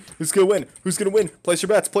sword, dude. Who's gonna win? Who's gonna win? Place your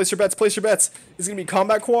bets, place your bets, place your bets. Is it gonna be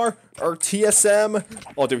Combat Core or TSM?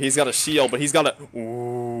 Oh, dude, he's got a shield, but he's got a...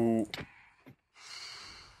 Ooh.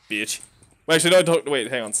 bitch. Wait, actually, no, don't,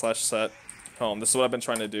 wait, hang on, /set home. This is what I've been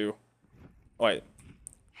trying to do. Oh, wait.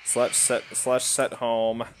 /set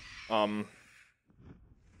home.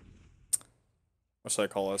 What should I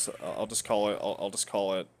call this? I'll just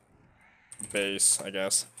call it base, I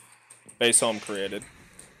guess. Base home created.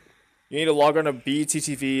 You need to log on to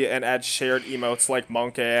BTTV and add shared emotes like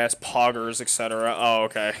monk ass, poggers, etc. Oh,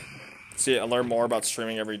 okay. See, I learn more about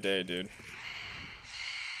streaming every day, dude.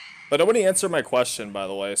 But nobody answered my question, by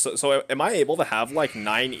the way. So am I able to have like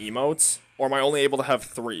 9 emotes, or am I only able to have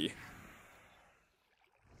 3?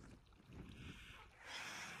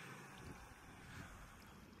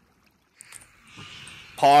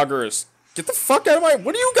 Poggers, get the fuck out of my.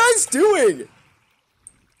 What are you guys doing?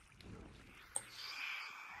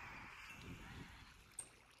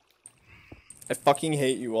 I fucking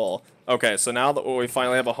hate you all. Okay, so now that we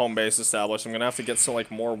finally have a home base established, I'm gonna have to get some like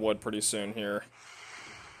more wood pretty soon here.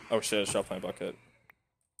 Oh shit, I dropped my bucket.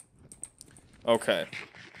 Okay.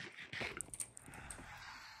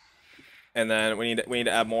 And then we need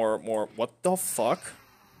to add more. What the fuck?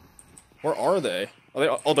 Where are they? Are they?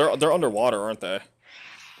 Oh, they're underwater, aren't they?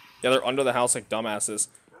 Yeah, they're under the house like dumbasses.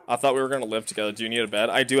 I thought we were gonna live together. Do you need a bed?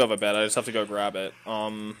 I do have a bed. I just have to go grab it.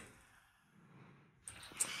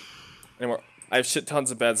 Anymore. I have shit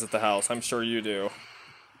tons of beds at the house. I'm sure you do.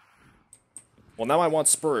 Well, now I want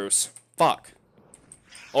spruce. Fuck.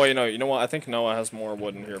 Oh, you know what? I think Noah has more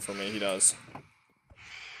wood in here for me. He does.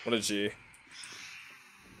 What a G.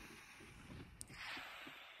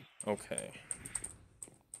 Okay.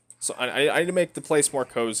 So I need to make the place more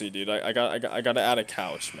cozy, dude. I gotta add a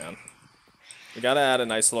couch, man. We gotta add a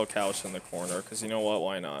nice little couch in the corner, cause you know what?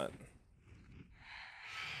 Why not?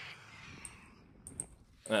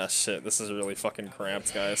 Ah, shit. This is really fucking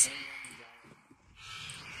cramped, guys.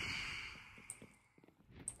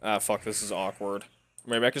 Ah, fuck. This is awkward.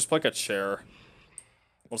 Maybe I could just put like a chair.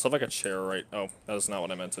 We'll just have like a chair right. Oh, that is not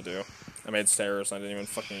what I meant to do. I made stairs and I didn't even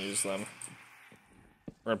fucking use them.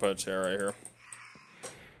 We're gonna put a chair right here.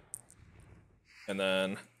 And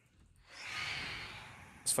then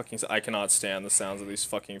this fucking. I cannot stand the sounds of these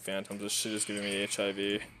fucking phantoms. This shit is giving me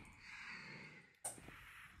HIV.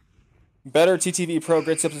 Better TTV Pro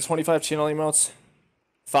gets up to 25 channel emotes.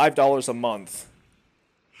 $5 a month.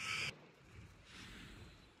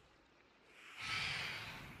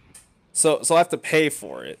 So I have to pay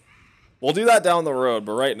for it. We'll do that down the road,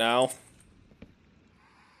 but right now,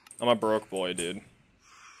 I'm a broke boy, dude.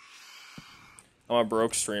 I'm a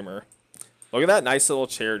broke streamer. Look at that nice little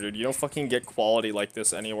chair, dude. You don't fucking get quality like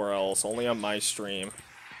this anywhere else. Only on my stream.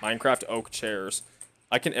 Minecraft oak chairs.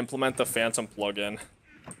 I can implement the Phantom plugin.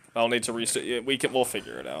 I'll need to restart. We'll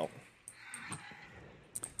figure it out.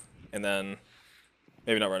 And then,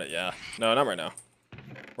 maybe not right now. Yeah, no, not right now.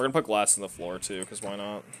 We're gonna put glass in the floor too, cause why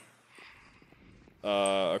not?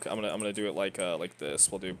 Okay, I'm gonna do it like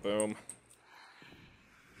this. We'll do boom,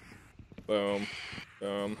 boom,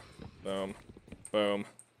 boom, boom, boom.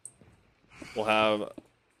 We'll have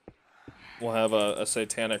a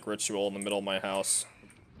satanic ritual in the middle of my house.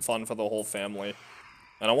 Fun for the whole family.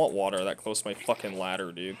 I don't want water that close to my fucking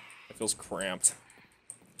ladder, dude. It feels cramped.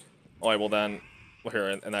 Alright, well then, well here,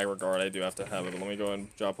 in that regard, I do have to have it, but let me go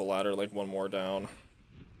and drop a ladder, like, one more down.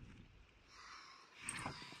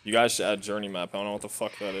 You guys should add journey map. I don't know what the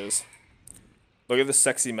fuck that is. Look at this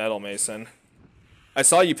sexy metal, Mason. I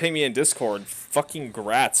saw you ping me in Discord. Fucking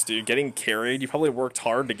grats, dude. Getting carried. You probably worked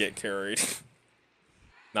hard to get carried.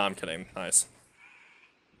 Nah, I'm kidding. Nice.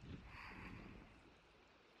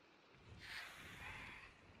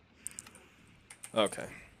 Okay.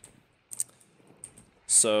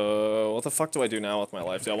 So, what the fuck do I do now with my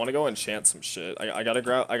life? Dude, I want to go enchant some shit.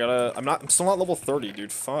 I'm still not level 30,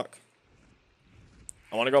 dude. Fuck.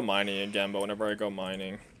 I want to go mining again, but whenever I go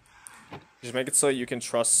mining, just make it so you can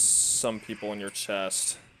trust some people in your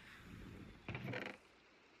chest.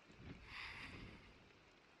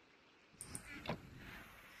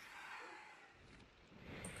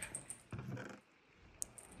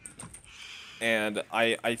 And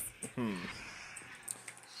I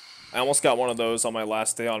almost got one of those on my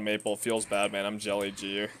last day on Maple. Feels bad, man. I'm jelly,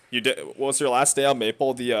 G. You did. What was your last day on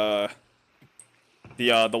Maple? The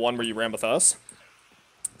one where you ran with us?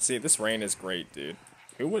 See, this rain is great, dude.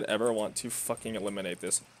 Who would ever want to fucking eliminate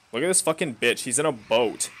this? Look at this fucking bitch. He's in a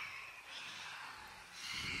boat.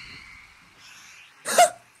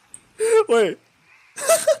 Wait.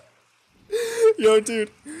 Yo, dude.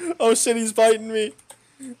 Oh shit, he's biting me.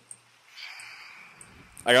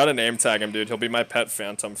 I gotta name tag him, dude. He'll be my pet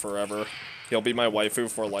phantom forever. He'll be my waifu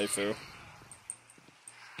for lifeu.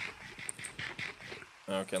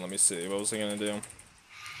 Okay, let me see. What was he gonna do?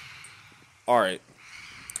 Alright.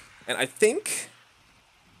 And I think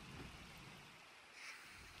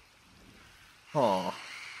Huh.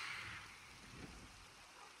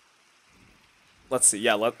 Let's see.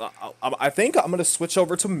 Yeah, I think I'm gonna switch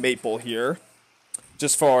over to Maple here,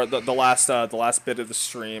 just for the last bit of the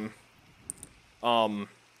stream.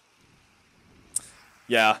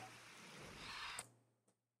 Yeah.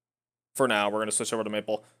 For now, we're gonna switch over to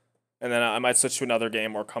Maple, and then I might switch to another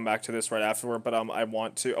game or come back to this right afterward. But I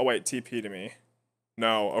want to. Oh wait, TP to me.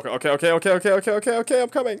 No. Okay. I'm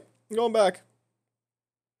coming. I'm going back.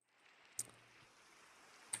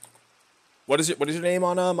 What is your name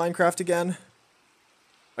on Minecraft again?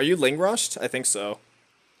 Are you Ling Rushed? I think so.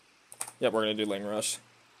 Yep, we're gonna do Ling Rush.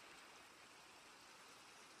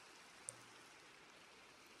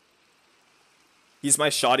 He's my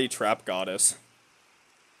shoddy trap goddess.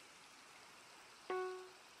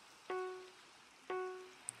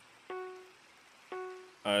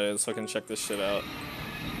 Alright, let's fucking check this shit out.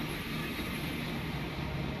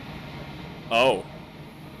 Oh.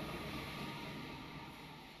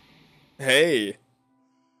 Hey.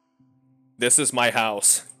 This is my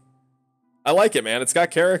house. I like it, man. It's got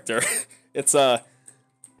character. It's got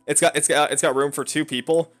room for 2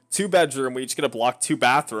 people. 2 bedroom. We each get a block. 2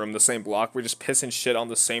 bathroom. The same block. We just piss and shit on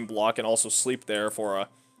the same block and also sleep there for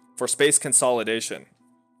space consolidation.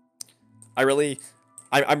 I'm really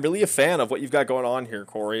a fan of what you've got going on here,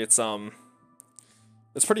 Corey. It's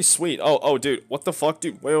pretty sweet. Oh, dude, what the fuck,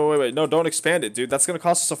 dude? Wait. No, don't expand it, dude. That's gonna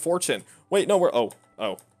cost us a fortune. Wait, no,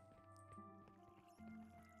 oh.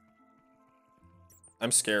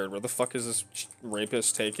 I'm scared. Where the fuck is this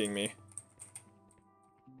rapist taking me?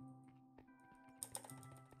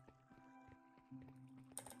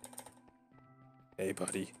 Hey,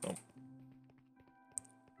 buddy. Oh.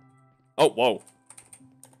 Oh, whoa.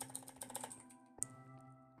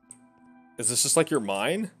 Is this just like your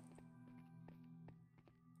mine?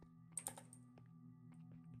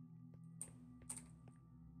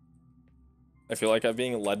 I feel like I'm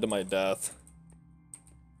being led to my death.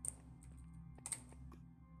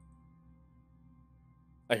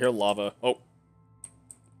 I hear lava. Oh.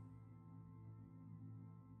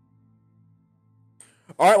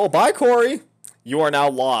 Alright, well, bye, Corey. You are now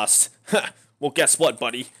lost. Well, guess what,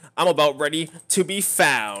 buddy? I'm about ready to be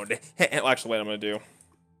found. Actually, wait, I'm gonna do.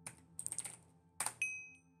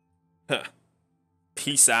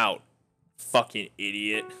 Peace out, fucking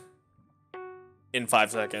idiot. In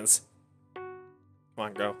 5 seconds. Come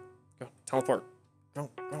on, go. Go. Teleport. Go.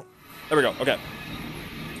 There we go. Okay.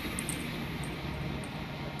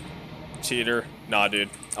 Cheater. Nah, dude.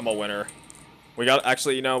 I'm a winner. We got,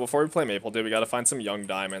 actually, you know, before we play Maple, dude, we gotta find some young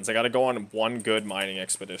diamonds. I gotta go on one good mining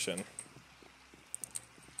expedition.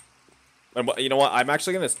 And you know what? I'm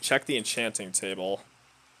actually gonna check the enchanting table.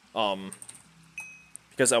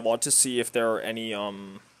 Because I want to see if there are any,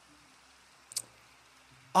 Oh,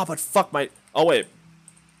 but fuck my... Oh, wait.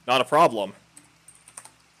 Not a problem.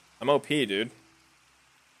 I'm OP, dude.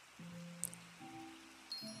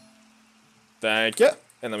 Thank you.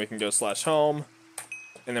 And then we can go /home.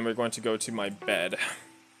 And then we're going to go to my bed.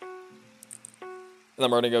 And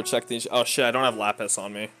then we're gonna go check these... Oh, shit, I don't have lapis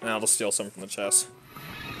on me. I'll just steal some from the chest.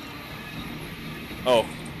 Oh.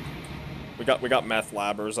 We got meth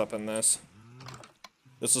labbers up in this.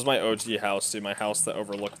 This is my OG house, dude. My house that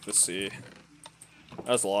overlooked the sea. That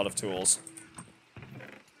has a lot of tools.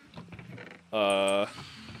 Yo,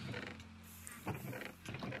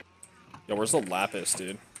 where's the lapis,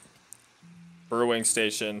 dude? Brewing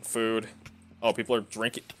station, food. Oh, people are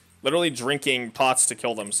drinking, literally drinking pots to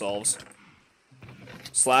kill themselves.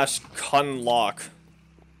 /cumlock.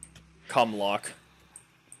 Cumlock.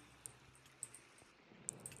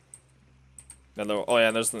 Oh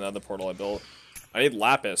yeah, there's another portal I built. I need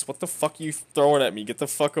lapis. What the fuck are you throwing at me? Get the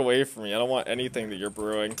fuck away from me. I don't want anything that you're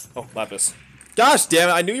brewing. Oh, lapis. Gosh damn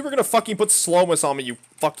it, I knew you were gonna fucking put slowness on me, you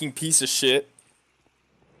fucking piece of shit.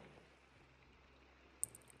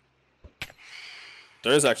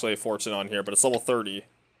 There is actually a fortune on here, but it's level 30.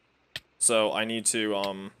 So I need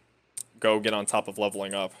to, go get on top of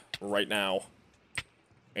leveling up right now.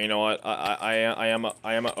 And you know what? I am a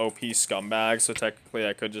OP scumbag, so technically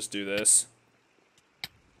I could just do this.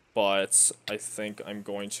 But I think I'm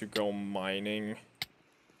going to go mining.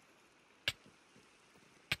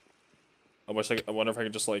 I wonder if I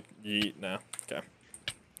could just, like, yeet. Nah. Okay.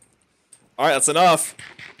 Alright, that's enough.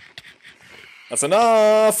 That's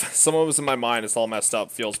enough! Someone was in my mind. It's all messed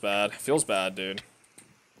up. Feels bad. Feels bad, dude.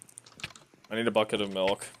 I need a bucket of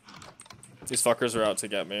milk. These fuckers are out to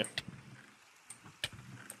get me.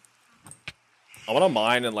 I wanna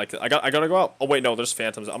mine and, like, I gotta go out. Oh, wait, no, there's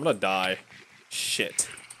phantoms. I'm gonna die. Shit.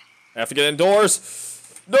 I have to get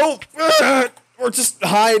indoors. No! Or just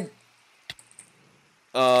hide.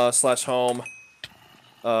 /home.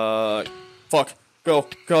 Fuck. Go,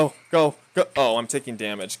 go, go, go. Oh, I'm taking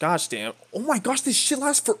damage. Gosh damn. Oh my gosh, this shit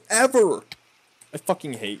lasts forever. I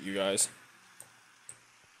fucking hate you guys.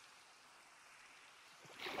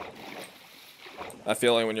 That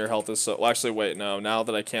feeling when your health is so... Well, actually, wait, no. Now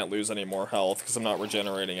that I can't lose any more health, because I'm not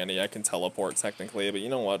regenerating any, I can teleport, technically. But you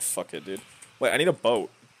know what? Fuck it, dude. Wait, I need a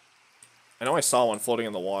boat. I know I saw one floating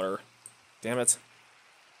in the water. Damn it.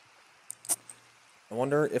 I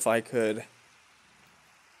wonder if I could...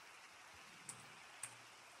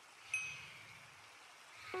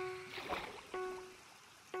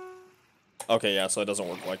 Okay, yeah, so it doesn't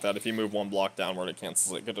work like that. If you move one block downward, it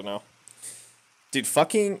cancels it. Good to know. Dude,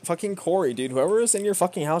 fucking Corey, dude. Whoever is in your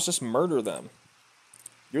fucking house, just murder them.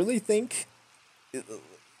 You really think...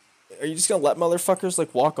 Are you just gonna let motherfuckers,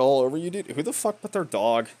 like, walk all over you, dude? Who the fuck put their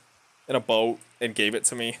dog in a boat and gave it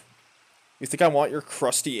to me? You think I want your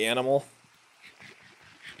crusty animal?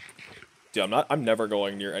 Dude, I'm never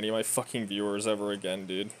going near any of my fucking viewers ever again,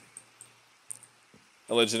 dude.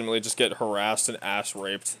 I legitimately just get harassed and ass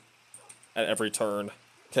raped at every turn.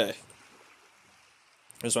 Okay.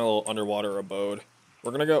 Here's my little underwater abode.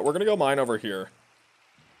 We're gonna go mine over here.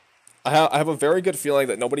 I have a very good feeling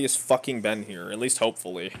that nobody has fucking been here, at least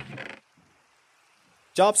hopefully.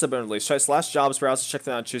 Jobs have been released. Try / jobs browse to check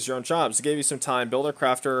them out and choose your own jobs. To give you some time, builder,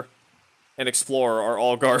 crafter, and explorer are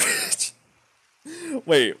all garbage.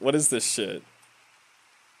 Wait, what is this shit?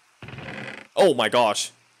 Oh my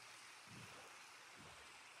gosh.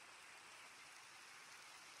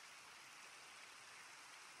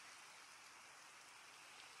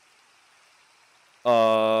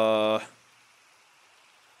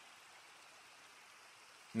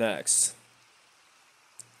 Next.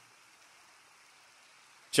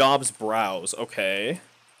 Jobs browse, okay.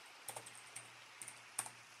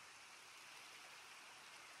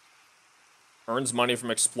 Earns money from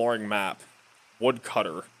exploring map.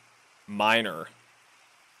 Woodcutter. Miner.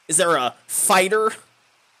 Is there a fighter?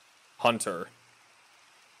 Hunter.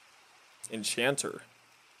 Enchanter.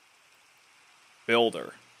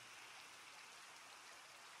 Builder.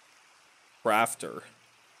 Crafter.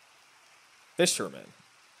 Fisherman.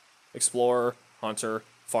 Explorer. Hunter.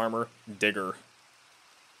 Farmer. Digger.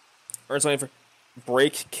 Earns money for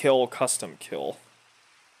break, kill, custom kill.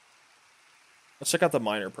 Let's check out the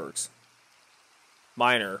miner perks.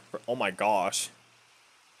 Miner. Oh my gosh.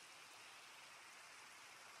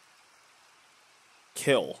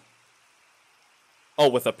 Kill. Oh,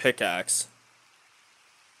 with a pickaxe.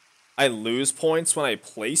 I lose points when I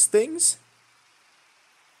place things?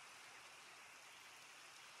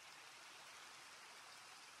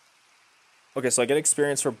 Okay, so I get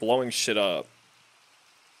experience for blowing shit up.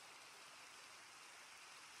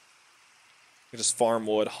 I just farm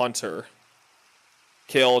wood. Hunter.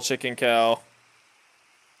 Kill, chicken, cow.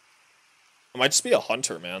 I might just be a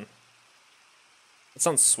hunter, man. That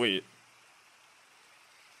sounds sweet.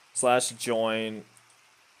 / join.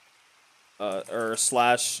 Or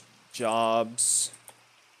 / jobs.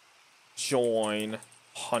 Join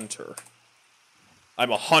hunter.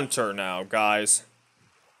 I'm a hunter now, guys.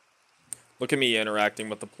 Look at me interacting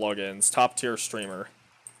with the plugins. Top tier streamer.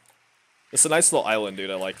 It's a nice little island, dude.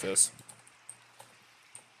 I like this.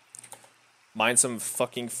 Mine some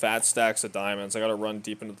fucking fat stacks of diamonds. I gotta run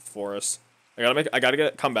deep into the forest. I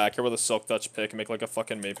gotta come back here with a silk Dutch pick and make like a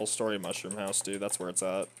fucking maple story mushroom house, dude. That's where it's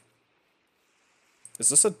at. Is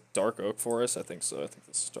this a dark oak forest? I think so. I think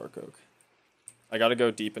this is dark oak. I gotta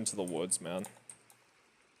go deep into the woods, man.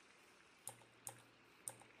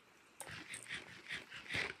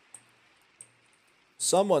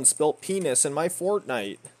 Someone spilt penis in my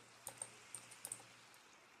Fortnite.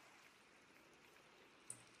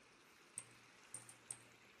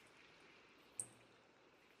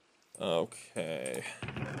 Okay.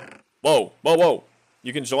 Whoa, whoa, whoa.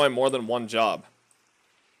 You can join more than one job.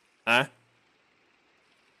 Huh?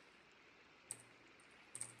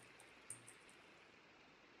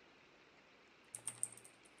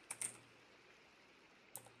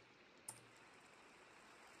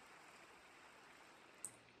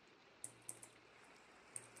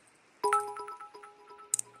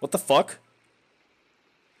 What the fuck?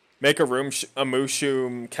 Make a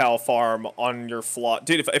mushroom cow farm on your floor.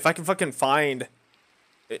 Dude, if I can fucking find...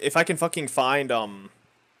 If I can fucking find, a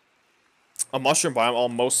mushroom biome, I'll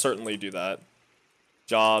most certainly do that.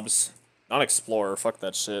 Jobs. Not explorer, fuck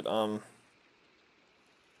that shit.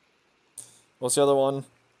 What's the other one?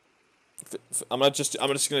 I'm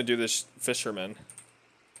just gonna do this fisherman.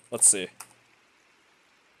 Let's see.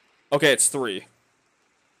 Okay, it's 3.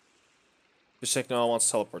 Just check no one wants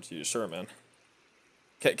to teleport to you. Sure, man.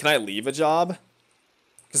 Can I leave a job?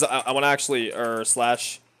 Because I want to actually,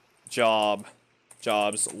 /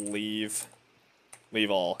 jobs, leave Leave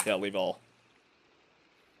all. Yeah, leave all.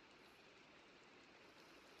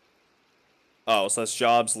 Oh, so that's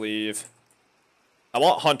jobs, leave. I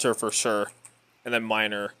want hunter for sure. And then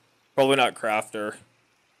miner. Probably not crafter.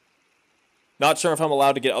 Not sure if I'm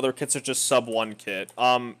allowed to get other kits or just sub one kit.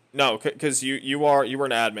 No, because you were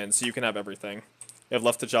an admin, so you can have everything. You have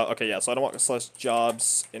left the job. Okay, yeah, so I don't want slash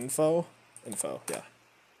jobs info. Info, yeah.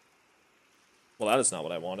 Well, that is not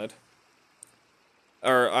what I wanted.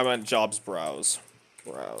 Or I meant jobs browse.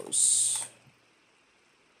 Browse.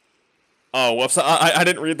 Oh, whoops. I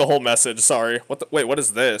didn't read the whole message. Sorry. What the? Wait, what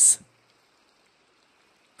is this?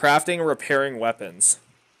 Crafting and repairing weapons.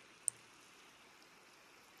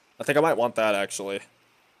 I think I might want that, actually.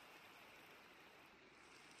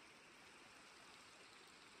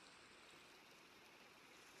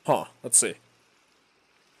 Huh. Let's see.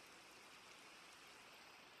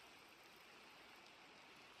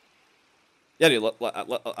 Yeah, dude.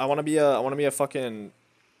 I want to be a fucking.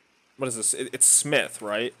 What is this? It's Smith,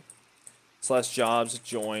 right? Slash jobs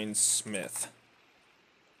join Smith.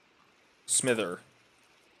 Smither.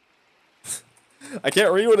 I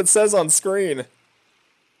can't read what it says on screen.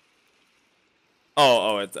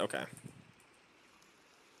 Oh, it's okay.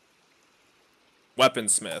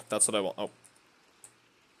 Weaponsmith. That's what I want. Oh.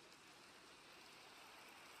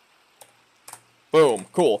 Boom.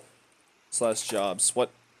 Cool. Slash jobs. What?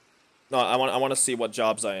 No, I want to see what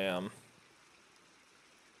jobs I am.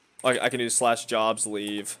 I can do slash jobs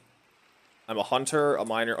leave. I'm a hunter, a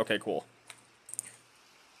miner. Okay, cool.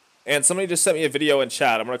 And somebody just sent me a video in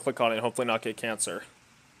chat. I'm gonna click on it and hopefully not get cancer.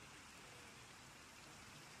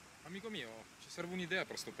 Amico mio, ci serve un'idea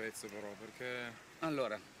per sto pezzo però, perché...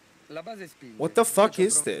 Allora, la base spinge. What the fuck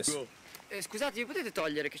is this? Scusate, vi potete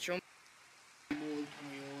togliere che c'è un... Molto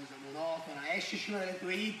noiosa, monotona, esci dalle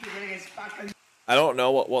tue hit, quelle che spaccano. I don't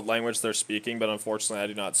know what language they're speaking, but unfortunately I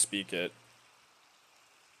do not speak it.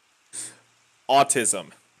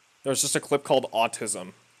 Autism. There's just a clip called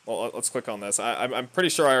Autism. Well, let's click on this. I'm pretty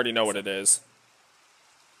sure I already know what it is.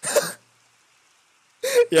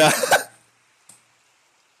 Yeah.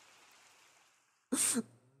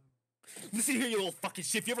 Listen here, you little fucking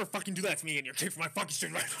shit. If you ever fucking do that to me and you're kicked for my fucking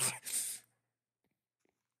shit, right?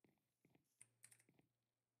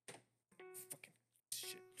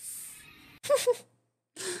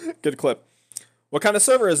 Good clip. What kind of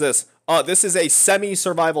server is this? This is a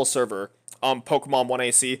semi-survival server. Pokemon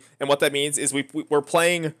 1AC, and what that means is we're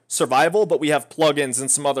playing survival, but we have plugins and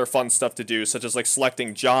some other fun stuff to do, such as like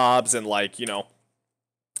selecting jobs and like, you know,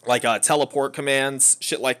 like teleport commands,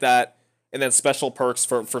 shit like that, and then special perks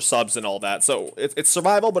for subs and all that. So it's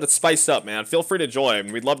survival, but it's spiced up, man. Feel free to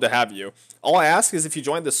join. We'd love to have you. All I ask is if you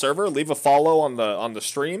join the server, leave a follow on the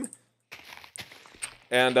stream,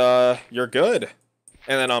 and you're good.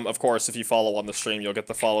 And then of course, if you follow on the stream, you'll get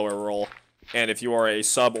the follower role. And if you are a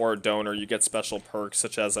sub or a donor, you get special perks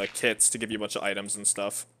such as kits to give you a bunch of items and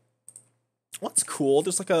stuff. Well, that's cool.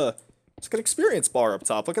 There's like an experience bar up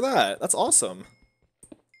top. Look at that. That's awesome.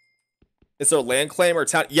 Is there a land claim or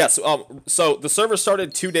town? Yes. So the server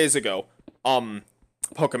started 2 days ago.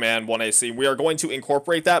 Pokemon 1AC. We are going to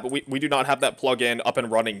incorporate that, but we do not have that plugin up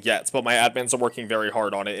and running yet. But my admins are working very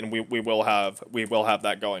hard on it, and we will have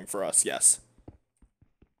that going for us. Yes.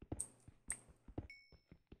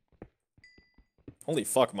 Holy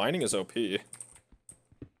fuck, mining is OP.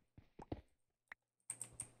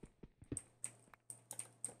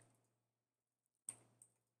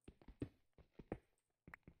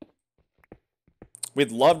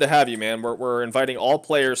 We'd love to have you, man. We're inviting all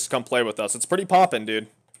players to come play with us. It's pretty poppin', dude.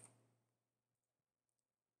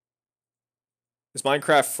 Is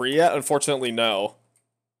Minecraft free yet? Unfortunately, no.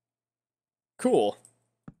 Cool.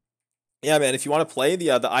 Yeah, man, if you want to play,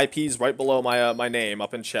 the IP's right below my name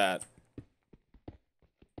up in chat.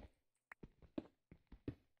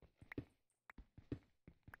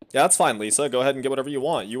 Yeah, that's fine, Lisa. Go ahead and get whatever you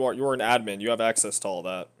want. You are an admin. You have access to all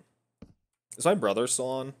that. Is my brother still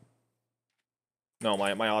on? No,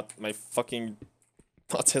 my fucking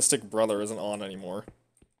autistic brother isn't on anymore.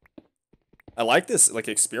 I like this like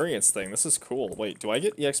experience thing. This is cool. Wait, do I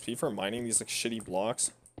get EXP for mining these like shitty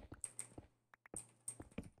blocks?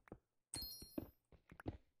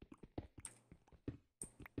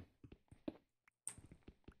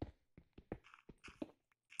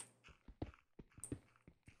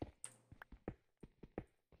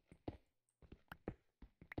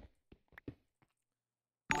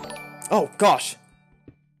 Oh, gosh.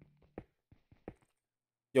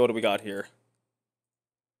 Yo, what do we got here?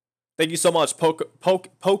 Thank you so much,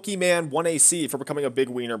 Pokemon 1AC, for becoming a big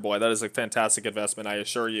wiener boy. That is a fantastic investment, I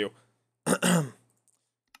assure you.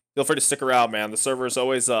 Feel free to stick around, man. The server is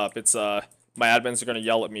always up. It's My admins are gonna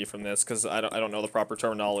yell at me from this because I don't know the proper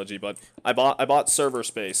terminology, but I bought server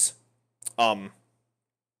space. So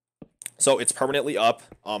it's permanently up.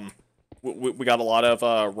 We got a lot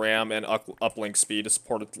of RAM and uplink speed to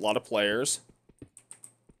support a lot of players.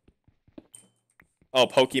 Oh,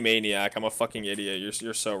 Pokemaniac, I'm a fucking idiot.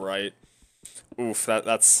 You're so right. Oof,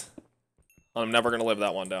 that's I'm never gonna live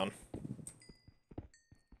that one down.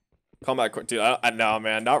 Combat quick, dude. No,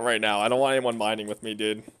 man, not right now. I don't want anyone mining with me,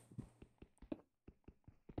 dude.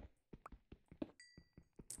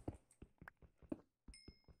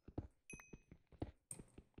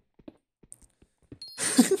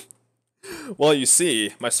 Well, you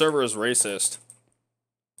see, my server is racist.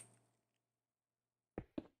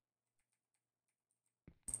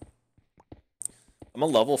 I'm a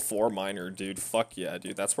level 4 miner, dude. Fuck yeah,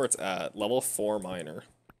 dude. That's where it's at. Level 4 miner.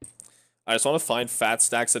 I just want to find fat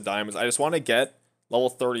stacks of diamonds. I just want to get level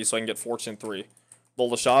 30 so I can get Fortune 3. Well,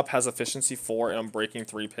 the shop has efficiency 4 and I'm breaking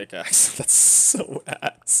 3 pickaxe. That's so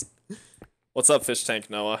ass. What's up, Fish Tank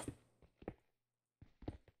Noah?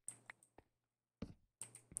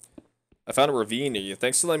 I found a ravine near you.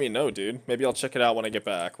 Thanks for letting me know, dude. Maybe I'll check it out when I get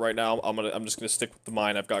back. Right now, I'm just gonna stick with the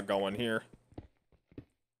mine I've got going here.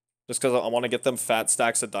 Just because I want to get them fat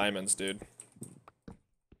stacks of diamonds, dude.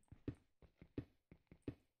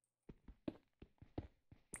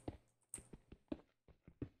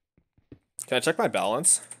 Can I check my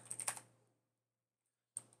balance?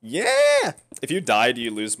 Yeah! If you die, do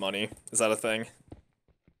you lose money? Is that a thing?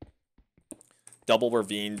 Double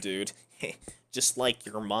ravine, dude. Just like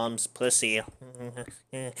your mom's pussy.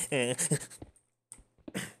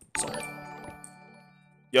 Sorry.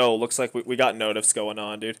 Yo, looks like we got notifs going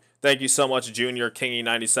on, dude. Thank you so much, Junior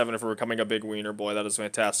Kingy97, for becoming a big wiener boy. That is a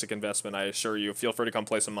fantastic investment, I assure you. Feel free to come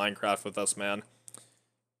play some Minecraft with us, man.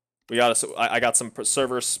 I got some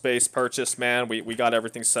server space purchased, man. We got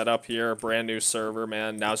everything set up here. Brand new server,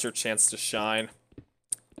 man. Now's your chance to shine.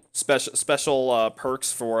 Special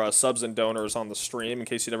perks for subs and donors on the stream, in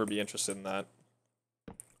case you'd ever be interested in that.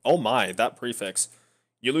 Oh my, that prefix.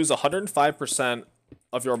 You lose 105%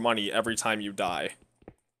 of your money every time you die.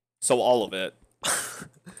 So all of it.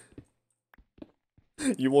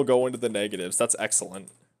 You will go into the negatives. That's excellent.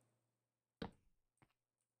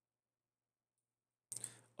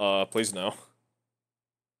 Please no. I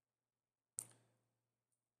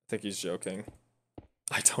think he's joking.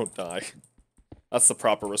 I don't die. That's the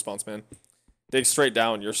proper response, man. Dig straight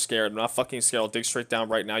down. You're scared. I'm not fucking scared. I'll dig straight down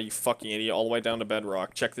right now, you fucking idiot. All the way down to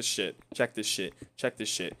bedrock. Check this shit. Check this shit. Check this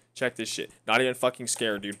shit. Check this shit. Not even fucking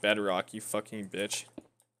scared, dude. Bedrock, you fucking bitch.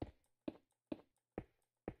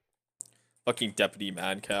 Fucking Deputy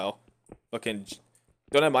Mad Cow. Fucking...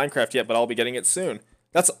 Don't have Minecraft yet, but I'll be getting it soon.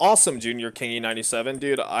 That's awesome, Junior Kingy97.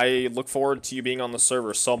 Dude, I look forward to you being on the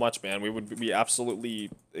server so much, man. We would be absolutely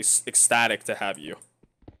ecstatic to have you.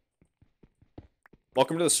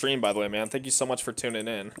 Welcome to the stream, by the way, man. Thank you so much for tuning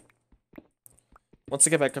in. Once I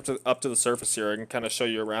get back up to the surface here, I can kind of show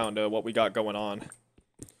you around what we got going on.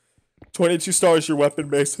 22 stars your weapon,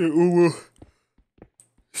 Meso. Ooh.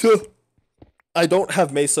 I don't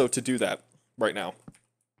have Meso to do that right now.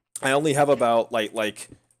 I only have about, like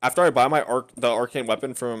after I buy the arcane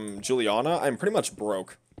weapon from Juliana, I'm pretty much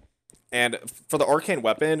broke. And for the arcane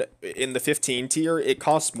weapon, in the 15 tier, it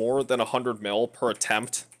costs more than 100 mil per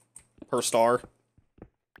attempt, per star.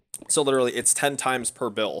 So literally, it's 10 times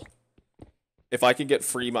per bill. If I can get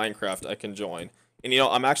free Minecraft, I can join. And you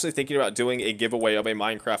know, I'm actually thinking about doing a giveaway of a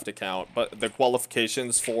Minecraft account, but the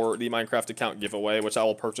qualifications for the Minecraft account giveaway, which I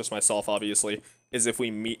will purchase myself, obviously, is if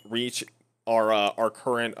we reach our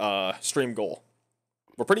current stream goal.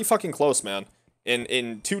 We're pretty fucking close, man.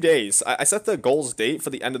 In 2 days, I set the goals date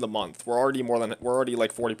for the end of the month. We're already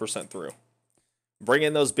like 40% through. Bring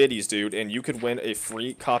in those biddies, dude, and you could win a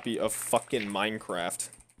free copy of fucking Minecraft.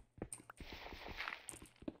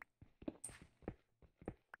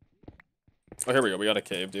 Oh, here we go. We got a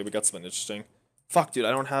cave, dude. We got something interesting. Fuck, dude.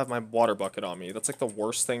 I don't have my water bucket on me. That's like the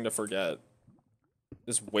worst thing to forget.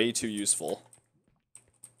 It's way too useful.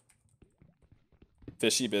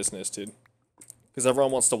 Fishy business, dude. Because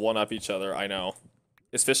everyone wants to one-up each other. I know.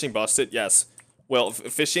 Is fishing busted? Yes. Well,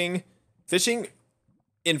 fishing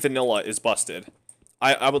in vanilla is busted.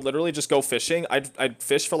 I would literally just go fishing. I'd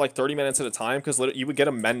fish for like 30 minutes at a time because you would get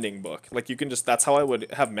a mending book. Like you can just, that's how I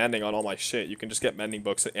would have mending on all my shit. You can just get mending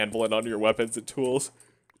books and anvil it onto your weapons and tools.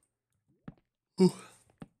 Whew.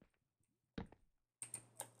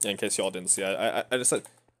 Yeah, in case y'all didn't see, I just said,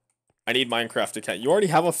 I need Minecraft account. You already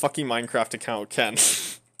have a fucking Minecraft account, Ken.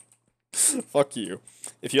 Fuck you.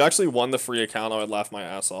 If you actually won the free account, I would laugh my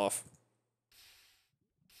ass off.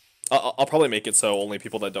 I'll probably make it so only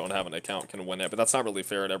people that don't have an account can win it, but that's not really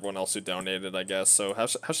fair to everyone else who donated, I guess. So how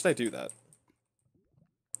should I do that?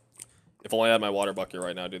 If only I had my water bucket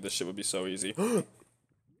right now, dude, this shit would be so easy.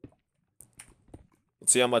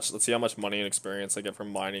 Let's see how much money and experience I get from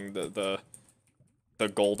mining the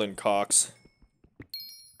golden cocks.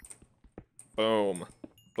 Boom.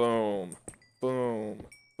 Boom. Boom.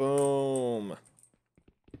 Boom.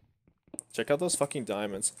 Check out those fucking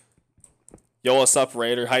diamonds. Yo, what's up,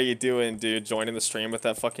 Raider? How you doing, dude? Joining the stream with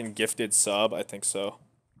that fucking gifted sub? I think so.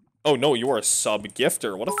 Oh, no, you are a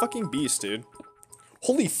sub-gifter. What a fucking beast, dude.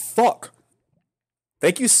 Holy fuck.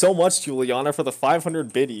 Thank you so much, Juliana, for the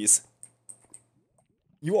 500 biddies.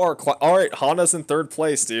 You are alright, Hana's in 3rd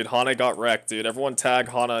place, dude. Hana got wrecked, dude. Everyone tag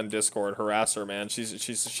Hana in Discord. Harass her, man.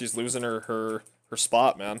 She's losing her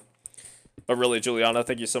spot, man. But really, Juliana,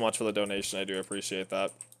 thank you so much for the donation. I do appreciate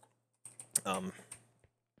that.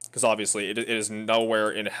 Because obviously it is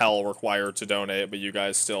nowhere in hell required to donate, but you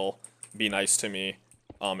guys still be nice to me,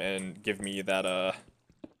 and give me that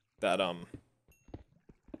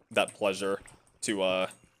pleasure to,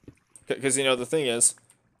 because, you know, the thing is,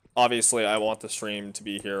 obviously I want the stream to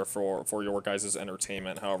be here for your guys'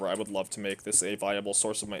 entertainment. However, I would love to make this a viable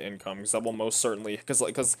source of my income, because that will most certainly,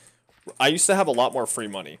 because I used to have a lot more free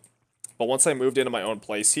money. But once I moved into my own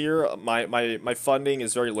place here, my funding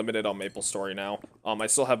is very limited on MapleStory now. I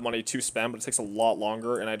still have money to spend, but it takes a lot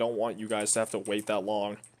longer, and I don't want you guys to have to wait that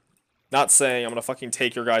long. Not saying I'm gonna fucking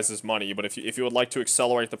take your guys' money, but if you would like to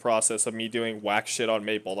accelerate the process of me doing whack shit on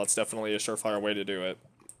Maple, that's definitely a surefire way to do it.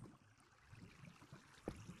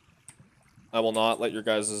 I will not let your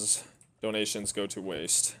guys' donations go to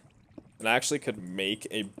waste. And I actually could make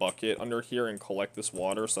a bucket under here and collect this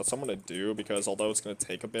water, so that's what I'm gonna do, because although it's gonna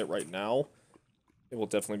take a bit right now, it will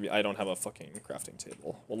definitely be— I don't have a fucking crafting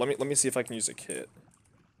table. Well, let me see if I can use a kit.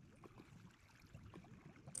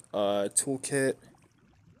 Toolkit.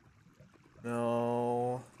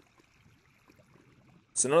 No.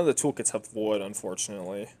 So none of the toolkits have wood,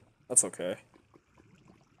 unfortunately. That's okay.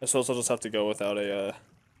 I suppose I'll just have to go without a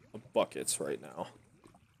buckets right now.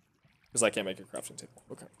 Because I can't make a crafting table.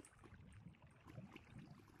 Okay.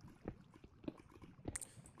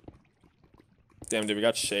 Damn, dude, we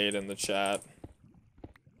got shade in the chat.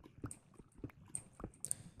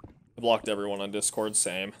 I blocked everyone on Discord,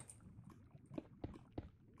 same.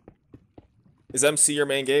 Is MC your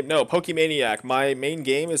main game? No, Pokemaniac. My main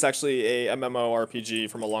game is actually a MMORPG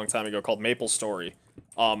from a long time ago called MapleStory.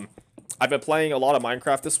 I've been playing a lot of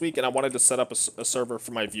Minecraft this week, and I wanted to set up a server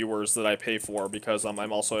for my viewers that I pay for, because I'm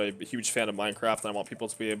also a huge fan of Minecraft, and I want people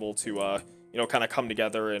to be able to, you know, kind of come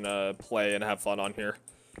together and play and have fun on here.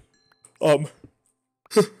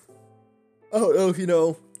 I don't know if you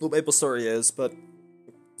know what MapleStory is, but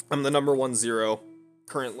I'm the #10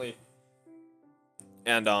 currently.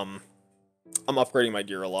 And, I'm upgrading my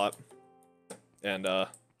gear a lot. And,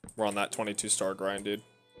 we're on that 22-star grind, dude.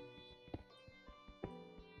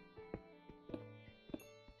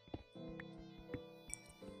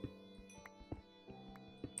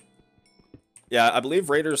 Yeah, I believe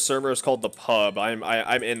Raiders server is called the Pub. I'm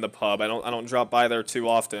in the Pub. I don't drop by there too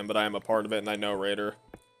often, but I am a part of it, and I know Raider.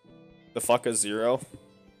 The fuck is 0?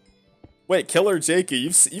 Wait, Killer Jakey,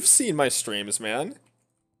 you've seen my streams, man.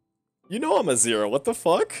 You know I'm a 0. What the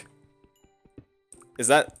fuck? Is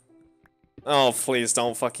that? Oh, please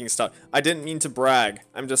don't fucking stop. I didn't mean to brag.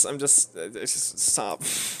 I'm just stop.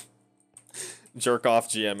 Jerk off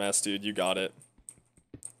GMS, dude. You got it.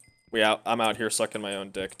 I'm out here sucking my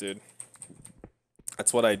own dick, dude.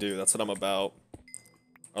 That's what I do. That's what I'm about.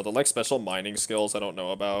 Are there like special mining skills I don't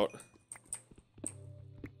know about?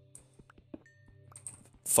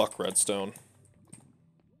 Fuck redstone.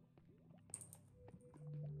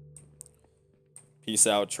 Peace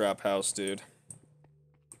out, Trap House, dude.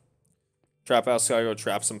 Trap House, gotta go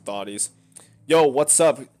trap some thotties. Yo, what's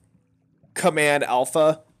up, Command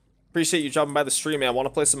Alpha? Appreciate you dropping by the stream, man. Want to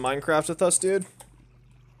play some Minecraft with us, dude?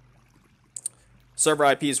 Server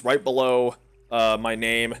IP is right below my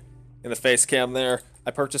name in the face cam there.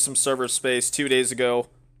 I purchased some server space 2 days ago.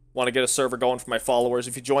 Want to get a server going for my followers.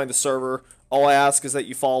 If you join the server, all I ask is that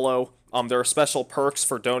you follow. There are special perks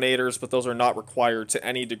for donators, but those are not required to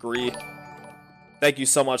any degree. Thank you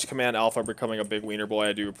so much, Command Alpha, for becoming a big wiener boy.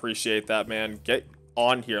 I do appreciate that, man. Get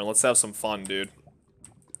on here and let's have some fun, dude.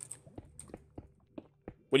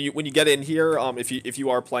 When you get in here, if you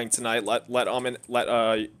are playing tonight, let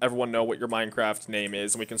everyone know what your Minecraft name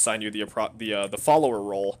is, and we can assign you the follower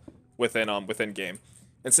role within game.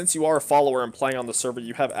 And since you are a follower and playing on the server,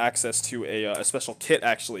 you have access to a special kit.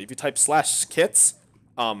 Actually, if you type /kits,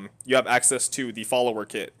 you have access to the follower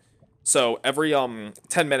kit. So every 10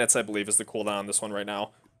 minutes, I believe, is the cooldown on this one right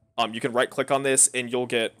now. You can right click on this and you'll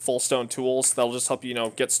get full stone tools. That'll just help you, you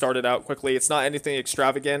know, get started out quickly. It's not anything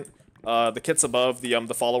extravagant. The kits above,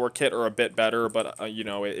 the follower kit, are a bit better, but you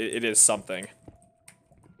know, it is something.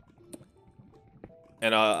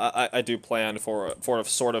 And I do plan for a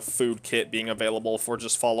sort of food kit being available for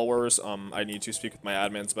just followers. I need to speak with my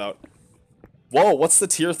admins about. Whoa, what's the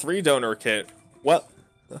tier 3 donor kit? What?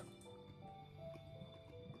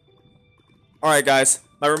 Alright guys,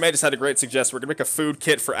 my roommate just had a great suggestion. We're gonna make a food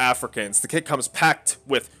kit for Africans. The kit comes packed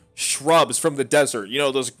with shrubs from the desert. You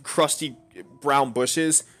know, those crusty brown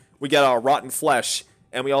bushes? We get our rotten flesh,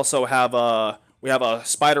 and we also have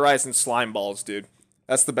spider eyes and slime balls, dude.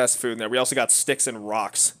 That's the best food in there. We also got sticks and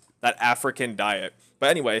rocks. That African diet. But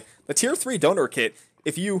anyway, the tier 3 donor kit,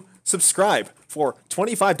 if you subscribe for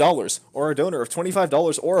 $25 or a donor of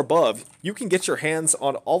 $25 or above, you can get your hands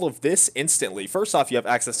on all of this instantly. First off, you have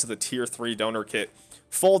access to the tier 3 donor kit.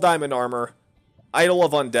 Full diamond armor, Idol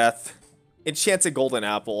of Undeath, enchanted golden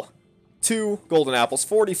apple, 2 golden apples,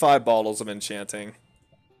 45 bottles of enchanting.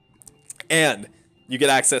 And you get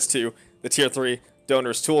access to the tier 3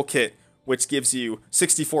 donors toolkit, which gives you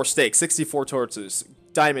 64 stakes, 64 torches,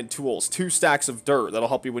 diamond tools, 2 stacks of dirt that'll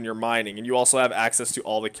help you when you're mining, and you also have access to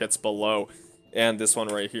all the kits below, and this one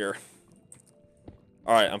right here.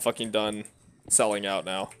 Alright, I'm fucking done selling out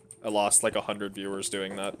now. I lost like 100 viewers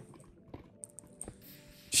doing that.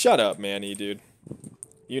 Shut up, Manny, dude.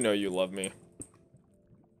 You know you love me.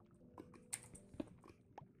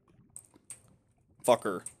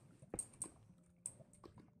 Fucker.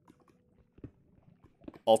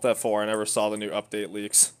 Alt F4, I never saw the new update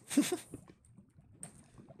leaks.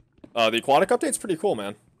 The aquatic update's pretty cool,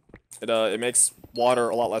 man. It makes water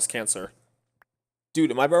a lot less cancer. Dude,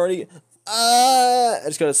 am I already... I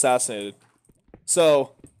just got assassinated.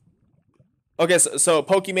 So... Okay, so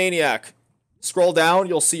Pokemaniac. Scroll down,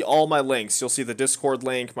 you'll see all my links. You'll see the Discord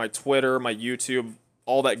link, my Twitter, my YouTube,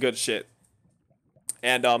 all that good shit.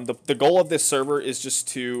 And the goal of this server is just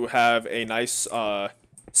to have a nice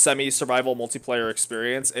semi-survival multiplayer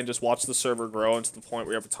experience and just watch the server grow into the point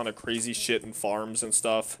where we have a ton of crazy shit and farms and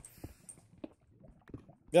stuff.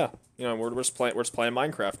 Yeah, you know, we're just playing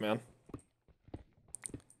Minecraft, man.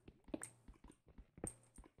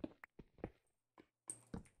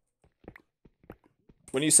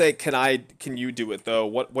 When you say can you do it though,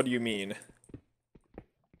 what do you mean?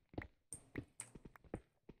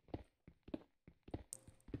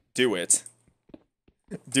 Do it.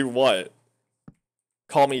 Do what?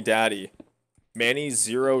 Call me daddy.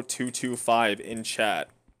 Manny0225 in chat.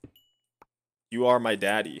 You are my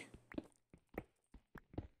daddy.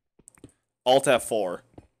 Alt F4.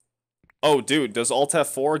 Oh, dude, does Alt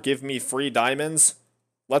F4 give me free diamonds?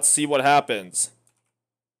 Let's see what happens.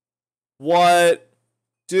 What?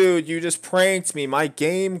 Dude, you just pranked me. My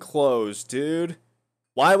game closed, dude.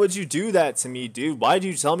 Why would you do that to me, dude? Why'd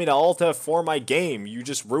you tell me to Alt F4 my game? You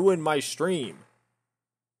just ruined my stream.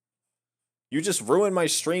 You just ruined my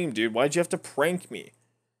stream, dude. Why'd you have to prank me?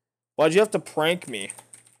 Why'd you have to prank me?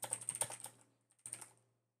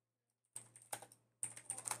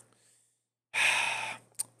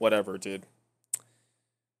 Whatever, dude.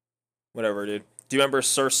 Whatever, dude. Do you remember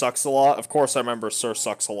Sir Sucks a Lot? Of course I remember Sir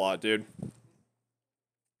Sucks a Lot, dude.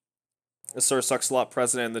 Is Sir Sucks a Lot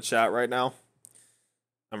present in the chat right now?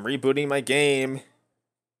 I'm rebooting my game.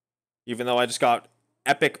 Even though I just got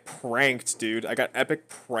epic pranked, dude. I got epic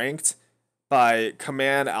pranked by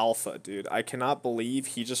Command Alpha, dude. I cannot believe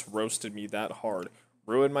he just roasted me that hard.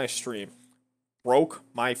 Ruined my stream. Broke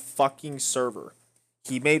my fucking server.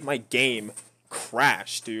 He made my game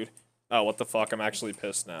crash, dude. Oh, what the fuck? I'm actually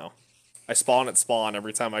pissed now. I spawn at spawn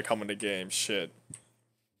every time I come into game. Shit.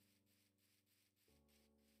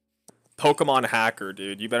 Pokemon hacker,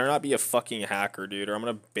 dude. You better not be a fucking hacker, dude, or I'm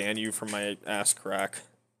gonna ban you from my ass crack.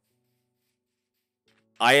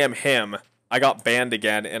 I am him. I got banned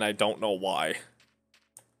again, and I don't know why.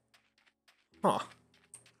 Huh.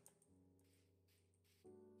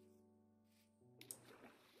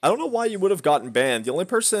 I don't know why you would have gotten banned. The only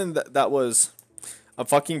person that was... I'm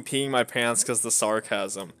fucking peeing my pants because the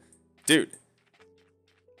sarcasm. Dude.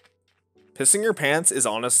 Pissing your pants is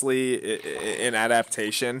honestly an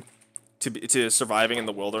adaptation to surviving in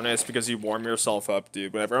the wilderness because you warm yourself up,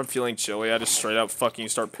 dude. Whenever I'm feeling chilly, I just straight up fucking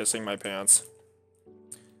start pissing my pants.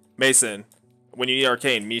 Mason, when you need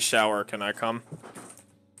arcane, me shower, can I come?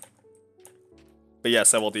 But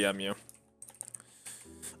yes, I will DM you.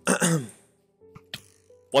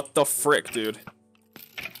 What the frick, dude?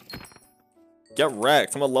 Get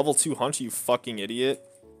wrecked. I'm a level 2 hunter, you fucking idiot.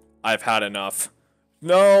 I've had enough.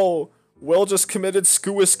 No! Will just committed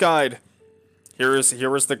suicide. Here is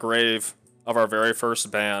the grave of our very first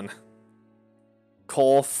ban.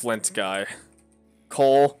 Cole Flint guy.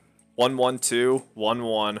 Cole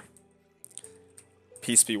 11211.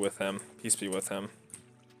 Peace be with him. Peace be with him.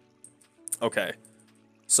 Okay.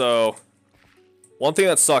 So one thing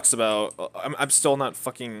that sucks about I'm still not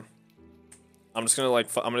fucking. I'm just gonna like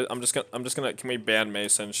I'm just gonna can we ban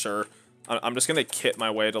Mason? Sure. I'm just gonna kit my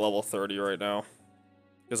way to level 30 right now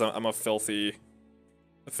because I'm a filthy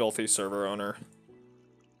server owner.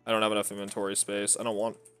 I don't have enough inventory space. I don't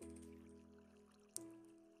want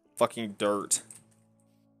fucking dirt.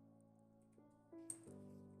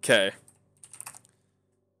 Okay.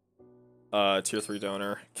 Tier 3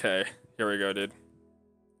 donor. Okay. Here we go, dude.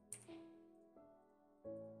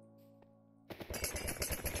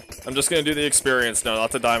 I'm just gonna do the experience. No,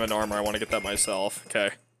 not the diamond armor. I want to get that myself.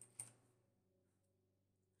 Okay.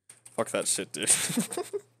 Fuck that shit, dude.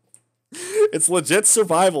 It's legit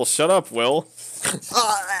survival. Shut up, Will.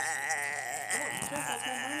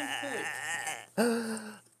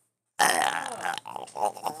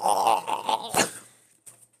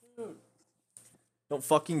 Don't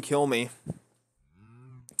fucking kill me.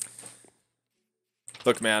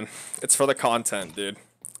 Look, man, it's for the content, dude.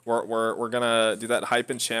 We're gonna do that hype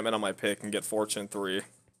enchantment on my pick and get Fortune 3.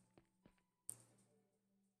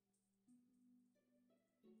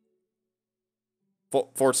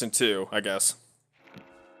 Fortune 2, I guess.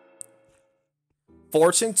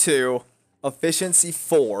 Fortune 2, Efficiency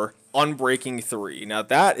 4, Unbreaking 3. Now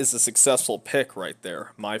that is a successful pick right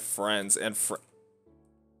there, my friends and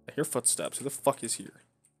I hear footsteps. Who the fuck is here?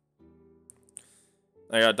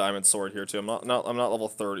 I got a diamond sword here too. I'm not level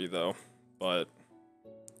 30 though, but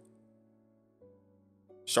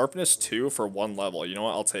sharpness 2 for 1 level. You know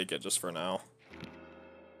what? I'll take it just for now.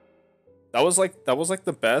 That was like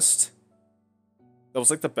the best. That was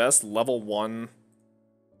like the best level 1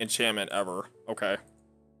 enchantment ever. Okay.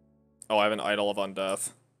 Oh, I have an Idol of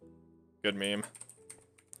Undeath. Good meme.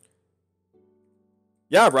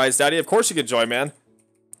 Yeah, Rise Daddy, of course you can join, man.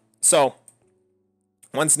 So,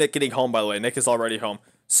 when's Nick getting home, by the way? Nick is already home.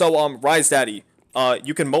 So, Rise Daddy,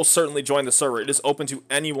 you can most certainly join the server. It is open to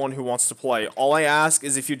anyone who wants to play. All I ask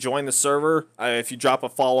is if you join the server, if you drop a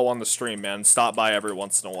follow on the stream, man. Stop by every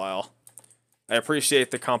once in a while. I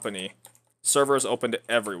appreciate the company. Server is open to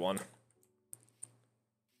everyone.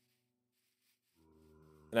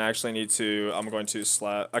 And I actually need to, I'm going to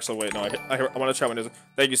slap, actually wait, no, I want to try one.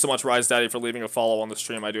 Thank you so much, Rise Daddy, for leaving a follow on the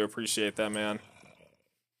stream. I do appreciate that, man.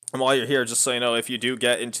 And while you're here, just so you know, if you do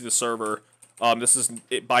get into the server, this is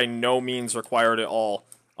by no means required at all.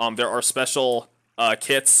 There are special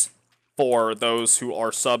kits for those who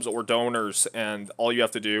are subs or donors, and all you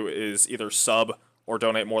have to do is either sub or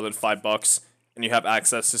donate more than $5, and you have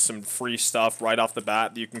access to some free stuff right off the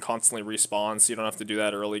bat that you can constantly respawn, so you don't have to do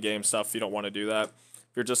that early game stuff if you don't want to do that.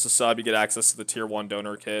 If you're just a sub, you get access to the tier 1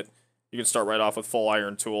 donor kit. You can start right off with full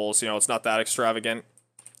iron tools. You know, it's not that extravagant.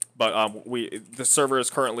 But the server is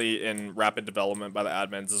currently in rapid development by the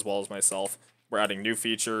admins as well as myself. We're adding new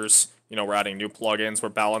features. You know, we're adding new plugins. We're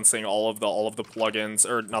balancing all of the plugins,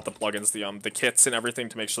 or not the plugins, the kits and everything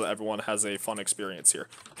to make sure that everyone has a fun experience here.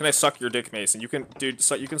 Can I suck your dick, Mason? You can, dude.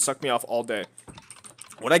 You can suck me off all day.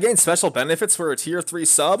 Would I gain special benefits for a tier 3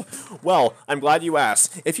 sub? Well, I'm glad you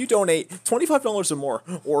asked. If you donate $25 or more,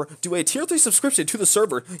 or do a tier 3 subscription to the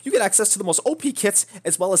server, you get access to the most OP kits,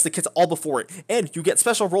 as well as the kits all before it. And you get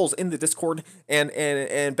special roles in the Discord,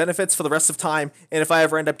 and benefits for the rest of time. And if I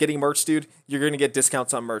ever end up getting merch, dude, you're gonna get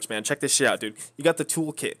discounts on merch, man. Check this shit out, dude. You got the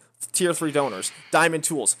toolkit, tier 3 donors, diamond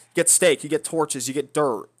tools, get steak, you get torches, you get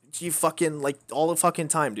dirt. You fucking, like, all the fucking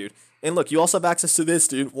time, dude. And look, you also have access to this,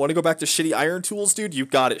 dude. Want to go back to shitty iron tools, dude? You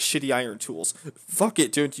got it, shitty iron tools. Fuck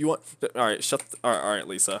it, dude. You want? All right, all right,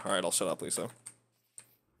 Lisa. All right, I'll shut up, Lisa.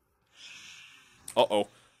 Uh-oh.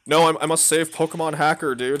 No, I must save Pokemon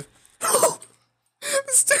Hacker, dude.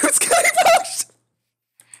 This dude's getting pushed.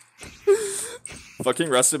 Fucking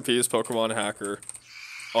rest in peace, Pokemon Hacker.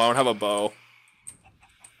 Oh, I don't have a bow.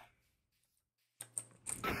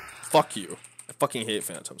 Fuck you. I fucking hate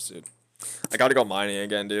phantoms, dude. I gotta go mining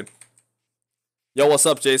again, dude. Yo, what's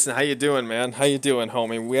up, Jason? How you doing, man? How you doing,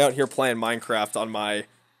 homie? We out here playing Minecraft on my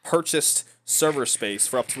purchased server space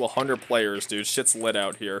for up to 100 players, dude. Shit's lit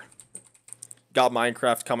out here. Got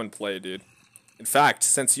Minecraft, come and play, dude. In fact,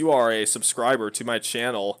 since you are a subscriber to my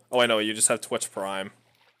channel... Oh, I know, you just have Twitch Prime.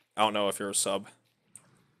 I don't know if you're a sub.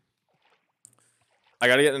 I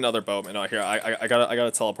gotta get another boatman. Oh, here, I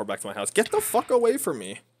gotta teleport back to my house. Get the fuck away from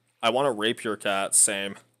me. I want to rape your cat,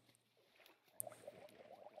 same.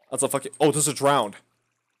 That's a fucking... Oh, this is drowned.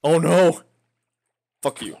 Oh, no.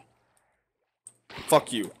 Fuck you.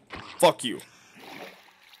 Fuck you. Fuck you.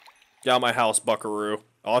 Get out of my house, buckaroo.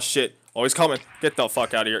 Oh, shit. Oh, he's coming. Get the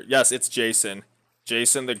fuck out of here. Yes, it's Jason.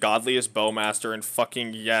 Jason, the godliest bowmaster, and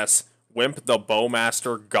fucking yes, Wimp, the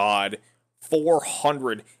bowmaster god.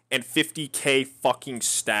 450k fucking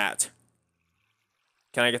stat.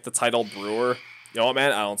 Can I get the title Brewer? You know what,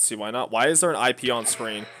 man? I don't see why not. Why is there an IP on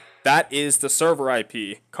screen? That is the server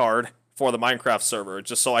IP card for the Minecraft server,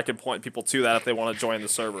 just so I can point people to that if they want to join the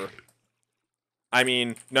server. I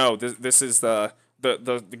mean, no, this is the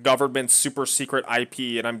government's super secret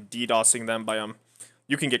IP, and I'm DDoSing them by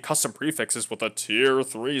You can get custom prefixes with a tier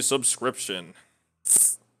 3 subscription.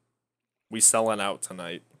 We selling out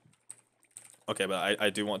tonight. Okay, but I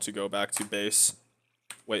do want to go back to base.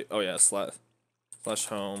 Wait, oh yeah, slash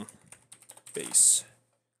home base.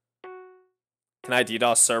 Can I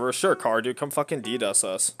DDoS server? Sure, car dude, come fucking DDoS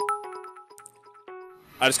us.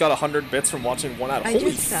 I just got 100 bits from watching one ad. I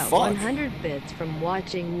Holy just got fuck. 100 bits from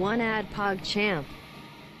watching one ad PogChamp.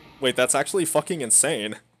 Wait, that's actually fucking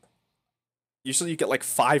insane. Usually you get like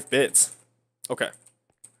 5 bits. Okay.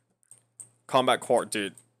 Combat Core,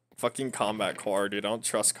 dude. Fucking Combat Core, dude. I don't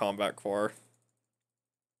trust Combat Core.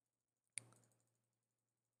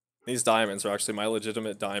 These diamonds are actually my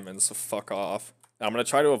legitimate diamonds, so fuck off. I'm gonna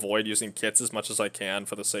try to avoid using kits as much as I can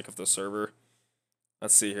for the sake of the server.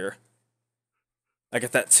 Let's see here. I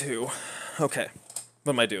get that too. Okay.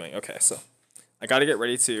 What am I doing? Okay, so I gotta get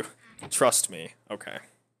ready to trust me. Okay.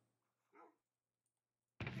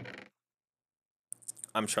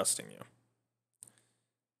 I'm trusting you.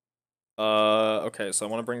 Okay, so I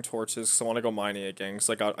want to bring torches because I want to go mining again because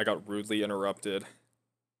I got rudely interrupted.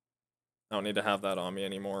 I don't need to have that on me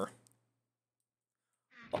anymore.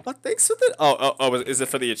 Oh, thanks for the... Oh, is it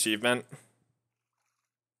for the achievement?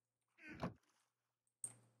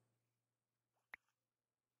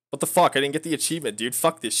 What the fuck? I didn't get the achievement, dude.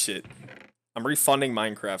 Fuck this shit. I'm refunding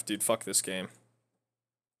Minecraft, dude. Fuck this game.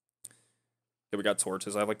 Okay, we got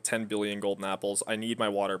torches. I have like 10 billion golden apples. I need my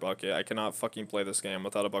water bucket. I cannot fucking play this game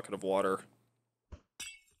without a bucket of water.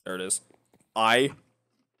 There it is. I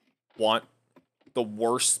want the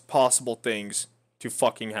worst possible things to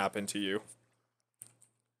fucking happen to you.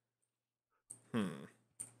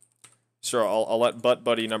 Sure, I'll let Butt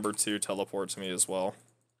Buddy number 2 teleport to me as well.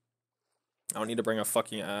 I don't need to bring a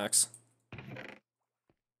fucking axe.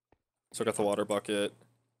 So I got the water bucket.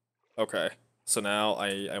 Okay. So now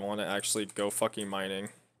I want to actually go fucking mining.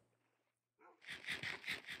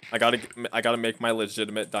 I gotta make my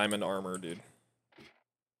legitimate diamond armor, dude.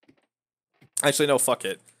 Actually, no, fuck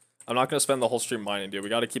it. I'm not gonna spend the whole stream mining, dude. We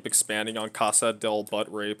gotta keep expanding on Casa del Butt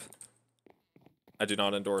Rape. I do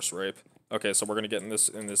not endorse rape. Okay, so we're gonna get in this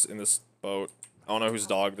boat. I don't know whose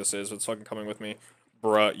dog this is, but it's fucking coming with me.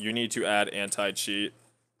 Bruh, you need to add anti-cheat.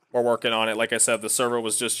 We're working on it. Like I said, the server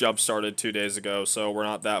was just jump-started 2 days ago, so we're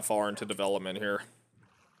not that far into development here.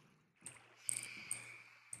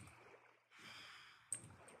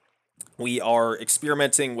 We are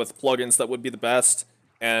experimenting with plugins that would be the best,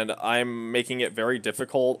 and I'm making it very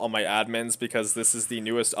difficult on my admins because this is the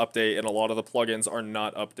newest update and a lot of the plugins are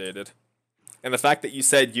not updated. And the fact that you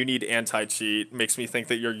said you need anti-cheat makes me think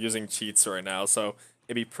that you're using cheats right now, so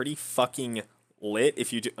it'd be pretty fucking lit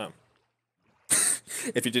if you do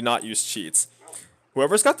if you did not use cheats.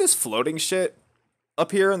 Whoever's got this floating shit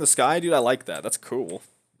up here in the sky, dude, I like that. That's cool.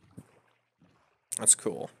 That's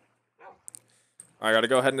cool. I gotta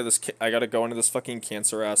go ahead into this. I gotta go into this fucking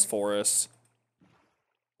cancer-ass forest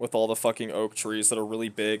with all the fucking oak trees that are really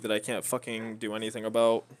big that I can't fucking do anything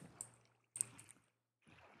about.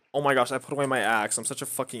 Oh my gosh, I put away my axe. I'm such a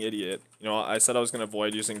fucking idiot. You know, I said I was gonna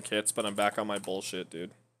avoid using kits, but I'm back on my bullshit,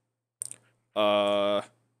 dude.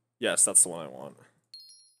 Yes, that's the one I want.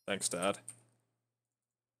 Thanks, Dad.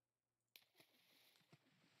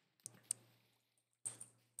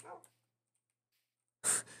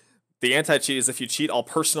 The anti-cheat is if you cheat, I'll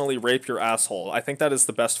personally rape your asshole. I think that is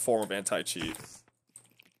the best form of anti-cheat.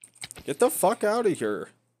 Get the fuck out of here.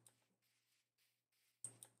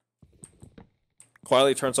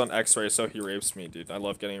 Quietly turns on X-ray, so he rapes me, dude. I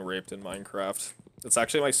love getting raped in Minecraft. It's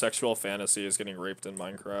actually my sexual fantasy is getting raped in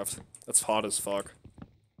Minecraft. That's hot as fuck.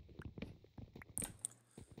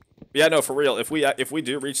 But yeah, no, for real. If we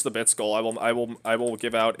do reach the bits goal, I will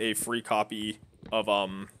give out a free copy of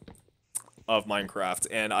Minecraft,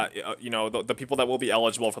 and you know, the people that will be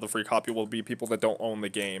eligible for the free copy will be people that don't own the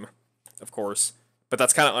game, of course. But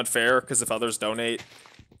that's kind of unfair because if others donate,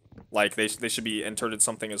 like they should be entered in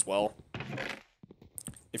something as well.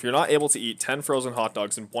 If you're not able to eat 10 frozen hot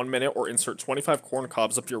dogs in 1 minute or insert 25 corn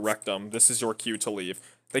cobs up your rectum, this is your cue to leave.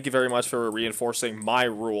 Thank you very much for reinforcing my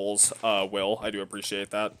rules, Will. I do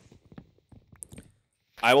appreciate that.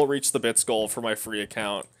 I will reach the bits goal for my free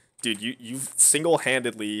account. Dude, you've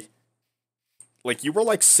single-handedly... Like, you were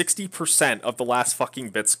like 60% of the last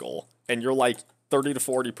fucking bits goal. And you're like 30 to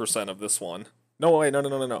 40% of this one. No, wait,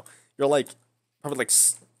 no. You're like, probably like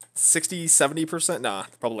 60, 70%? Nah,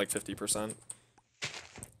 probably like 50%.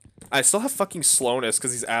 I still have fucking slowness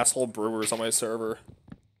because these asshole brewers on my server.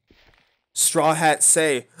 Straw Hat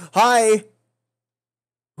say, hi!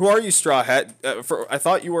 Who are you, Straw Hat? I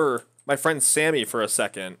thought you were my friend Sammy for a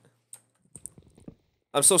second.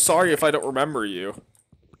 I'm so sorry if I don't remember you.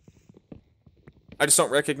 I just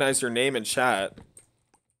don't recognize your name in chat.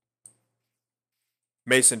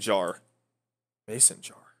 Mason jar. Mason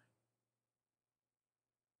jar.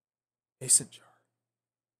 Mason jar.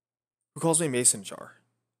 Who calls me Mason jar?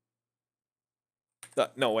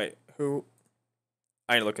 No, wait. Who?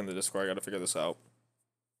 I need to look in the Discord. I gotta figure this out.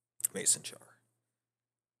 Mason jar.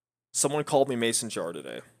 Someone called me Mason jar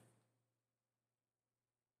today.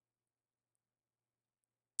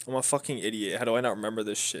 I'm a fucking idiot. How do I not remember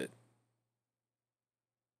this shit?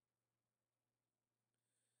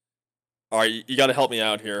 Alright, you gotta help me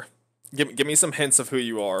out here. Give me some hints of who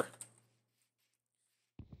you are.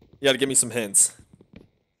 You gotta give me some hints.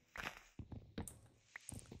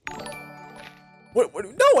 What?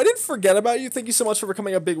 No, I didn't forget about you. Thank you so much for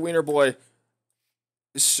becoming a big wiener boy.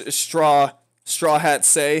 Straw Hat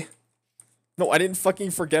say. No, I didn't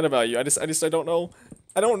fucking forget about you. I don't know.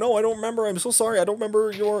 I don't remember. I'm so sorry. I don't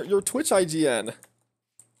remember your Twitch IGN.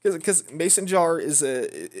 Because Mason jar is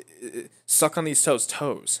suck on these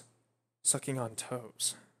toes. Sucking on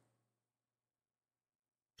toes.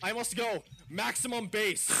 I must go maximum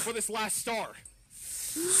base for this last star.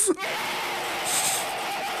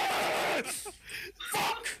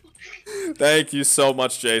 Fuck! Thank you so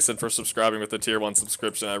much, Jason, for subscribing with the tier 1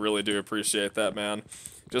 subscription. I really do appreciate that, man.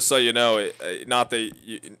 Just so you know,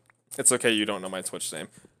 it's okay you don't know my Twitch name.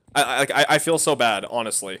 I feel so bad,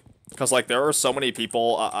 honestly. Because, like, there are so many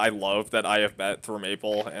people I love that I have met through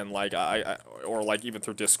Maple, and, like, or, like, even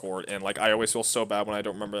through Discord, and, like, I always feel so bad when I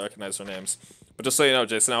don't recognize their names. But just so you know,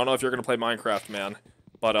 Jason, I don't know if you're gonna play Minecraft, man,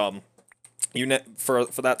 but, for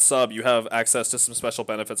that sub, you have access to some special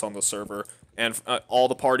benefits on the server, and all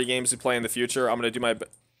the party games you play in the future, I'm gonna do my...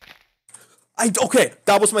 Okay,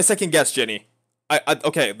 that was my second guess, Jenny.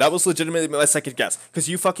 Okay, that was legitimately my second guess. Because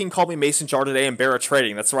you fucking called me Mason Jar today in Barra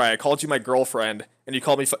Trading. That's right, I called you my girlfriend, and you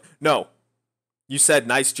called me No. You said,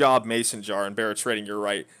 nice job, Mason Jar, in Barra Trading, you're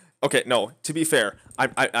right. Okay, no, to be fair,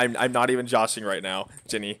 I'm not even joshing right now,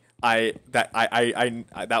 Jenny.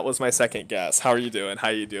 That was my second guess. How are you doing? How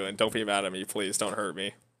you doing? Don't be mad at me, please. Don't hurt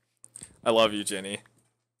me. I love you, Jenny.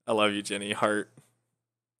 I love you, Jenny. Heart.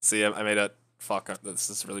 See, I made a... Fuck, this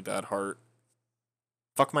is really bad. Heart.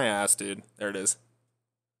 Fuck my ass, dude. There it is.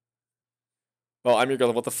 Well, I'm your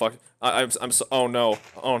girl. What the fuck? I'm so... Oh, no.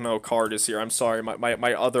 Oh, no. Card is here. I'm sorry.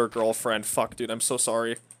 My other girlfriend. Fuck, dude. I'm so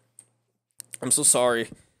sorry. I'm so sorry.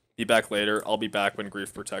 Be back later. I'll be back when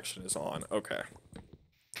grief protection is on. Okay.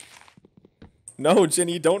 No,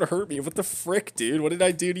 Jenny, don't hurt me. What the frick, dude? What did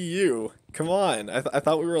I do to you? Come on. I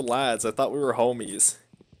thought we were lads. I thought we were homies.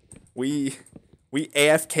 We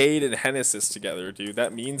AFK'd and Hennessis together, dude.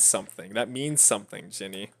 That means something. That means something,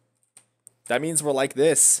 Jenny. That means we're like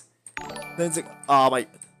this. Then it's like, oh my...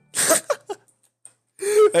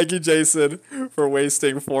 Thank you, Jason, for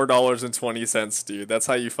wasting $4.20, dude. That's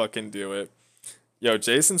how you fucking do it. Yo,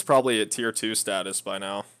 Jason's probably at tier 2 status by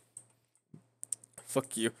now.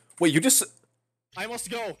 Fuck you. Wait, you just... I must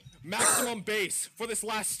go maximum base for this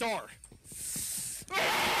last star.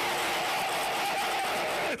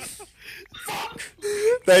 Fuck!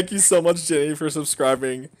 Thank you so much, Jenny, for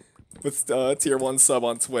subscribing with tier 1 sub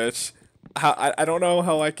on Twitch. I don't know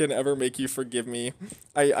how I can ever make you forgive me.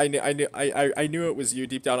 I knew it was you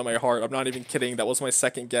deep down in my heart. I'm not even kidding. That was my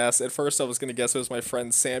second guess. At first, I was gonna guess it was my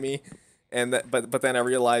friend Sammy, and but then I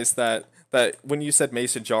realized that when you said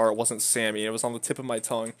Mason Jar, it wasn't Sammy. It was on the tip of my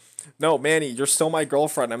tongue. No, Manny, you're still my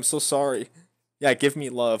girlfriend. I'm so sorry. Yeah, give me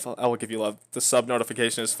love. I will give you love. The sub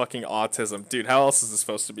notification is fucking autism. Dude, how else is this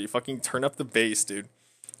supposed to be? Fucking turn up the bass, dude.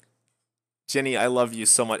 Jenny, I love you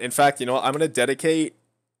so much. In fact, you know what? I'm going to dedicate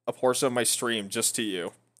a portion of my stream just to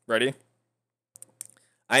you. Ready?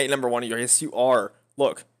 I ain't number one of your... Yes, you are.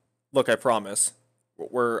 Look, I promise.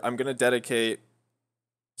 I'm going to dedicate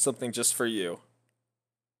something just for you.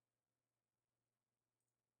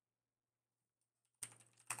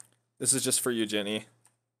 This is just for you, Jenny.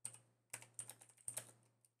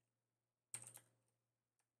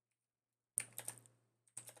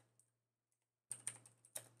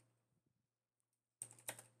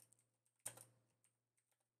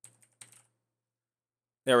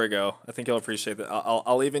 There we go. I think you'll appreciate that.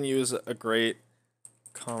 I'll even use a great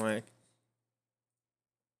comic.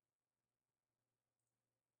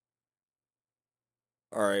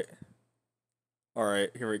 All right,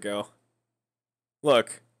 here we go.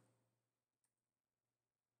 Look.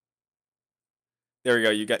 There we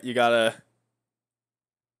go. You gotta.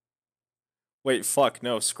 Wait, fuck,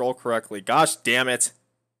 no, scroll correctly. Gosh damn it.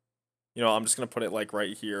 You know, I'm just gonna put it like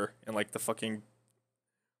right here in like the fucking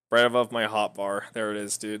right above my hotbar. There it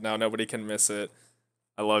is, dude. Now nobody can miss it.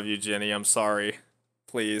 I love you, Jenny. I'm sorry.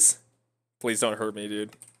 Please. Please don't hurt me,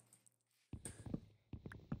 dude.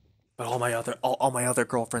 But all my other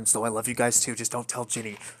girlfriends though, I love you guys too. Just don't tell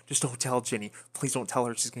Ginny. Just don't tell Ginny. Please don't tell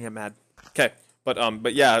her, she's gonna get mad. Okay.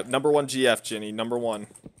 But yeah, number 1 GF, Ginny, number 1.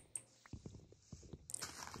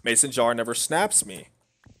 Mason Jar never snaps me.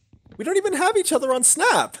 We don't even have each other on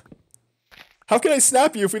Snap. How can I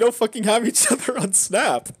snap you if we don't fucking have each other on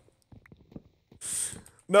Snap?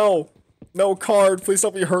 No. No, Card, please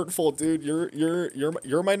don't be hurtful, dude.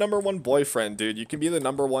 You're my number 1 boyfriend, dude. You can be the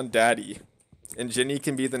number 1 daddy. And Ginny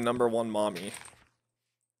can be the number 1 mommy.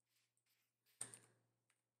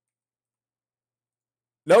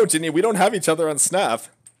 No, Ginny, we don't have each other on Snap.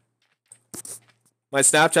 My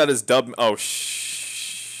Snapchat is Dub. Oh,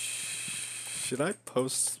 should I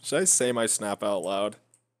say my Snap out loud?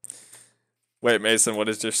 Wait, Mason, what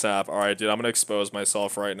is your Snap? Alright, dude, I'm gonna expose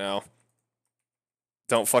myself right now.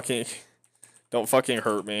 Don't fucking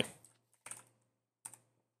hurt me.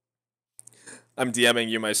 I'm DMing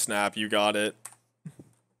you my Snap, you got it.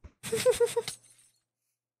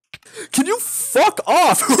 Can you fuck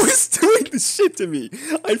off? Who is doing this shit to me?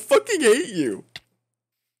 I fucking hate you.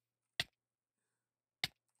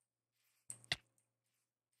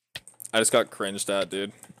 I just got cringed at,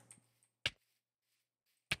 dude.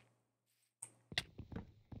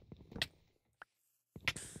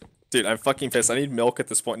 Dude, I'm fucking pissed. I need milk at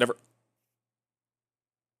this point.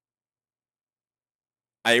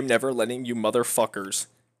 I am never letting you motherfuckers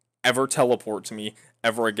ever teleport to me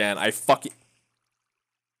ever again. I fucking...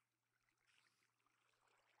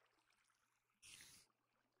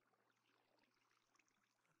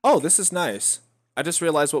 Oh, this is nice. I just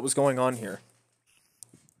realized what was going on here.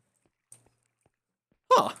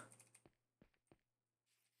 Huh.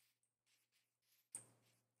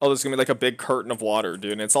 Oh, there's gonna be like a big curtain of water,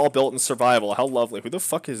 dude, and it's all built in survival. How lovely. Who the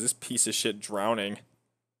fuck is this piece of shit drowning?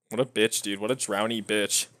 What a bitch, dude. What a drowny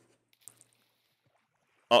bitch.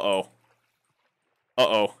 Uh-oh.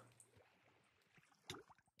 Uh-oh.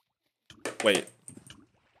 Wait.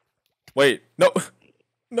 Wait. No.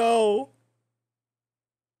 No.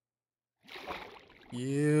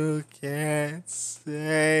 You can't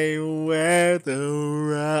say where the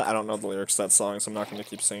road... I don't know the lyrics to that song, so I'm not gonna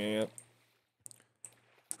keep singing it.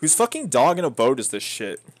 Whose fucking dog in a boat is this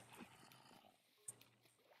shit?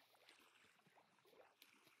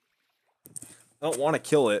 I don't want to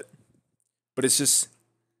kill it, but it's just...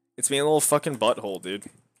 It's being a little fucking butthole, dude.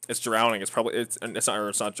 It's drowning. It's probably... It's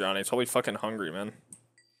not drowning. It's probably fucking hungry, man.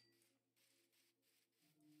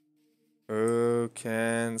 Who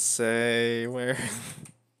can say where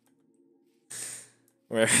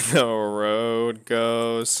the road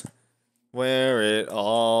goes, where it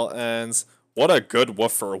all ends? What a good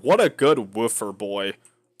woofer. What a good woofer, boy.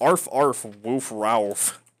 Arf, arf, woof,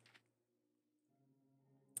 Ralph.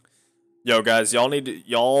 Yo, guys, y'all need to...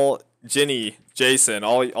 Y'all... Ginny, Jason,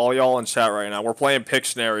 all y'all in chat right now. We're playing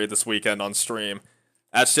Pictionary this weekend on stream.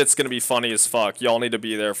 That shit's gonna be funny as fuck. Y'all need to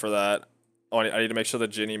be there for that. Oh, I need to make sure the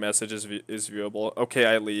Ginny message is viewable. Okay,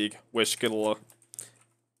 I league. Wish Skittle.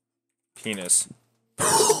 Penis.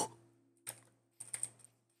 I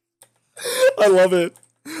love it.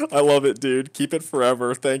 I love it, dude. Keep it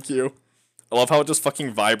forever. Thank you. I love how it just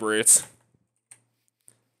fucking vibrates.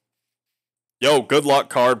 Yo, good luck,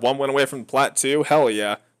 Card. 1 win away from Plat 2? Hell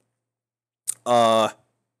yeah.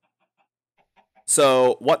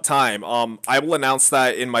 So, what time? I will announce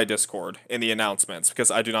that in my Discord, in the announcements,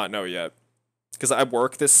 because I do not know yet. Because I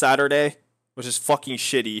work this Saturday, which is fucking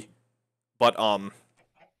shitty. But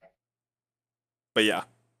yeah.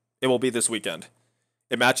 It will be this weekend.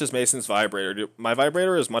 It matches Mason's vibrator. Dude, my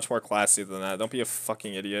vibrator is much more classy than that. Don't be a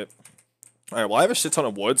fucking idiot. Alright, well I have a shit ton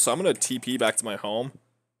of wood, so I'm gonna TP back to my home.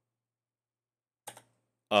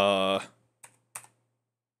 Oh,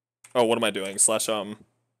 what am I doing? Slash home.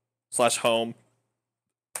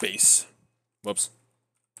 Base. Whoops.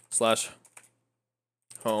 Slash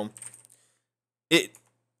home. It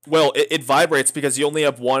vibrates because you only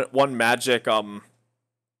have one magic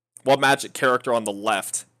character on the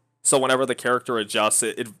left. So whenever the character adjusts,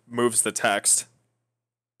 it moves the text.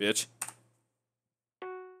 Bitch.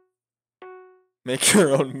 Make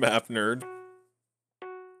your own map, nerd.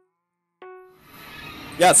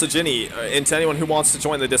 Yeah, so Ginny, and to anyone who wants to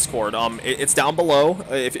join the Discord, it's down below.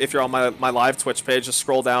 If you're on my live Twitch page, just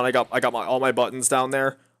scroll down. I got all my buttons down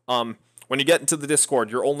there. We're When you get into the Discord,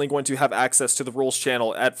 you're only going to have access to the rules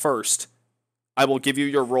channel at first. I will give you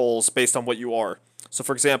your roles based on what you are. So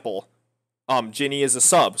for example, Ginny is a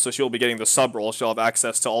sub, so she'll be getting the sub role. She'll have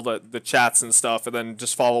access to all the chats and stuff, and then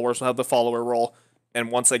just followers will have the follower role.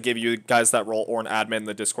 And once I give you guys that role, or an admin in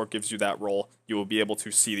the Discord gives you that role, you will be able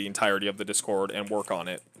to see the entirety of the Discord and work on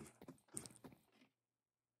it.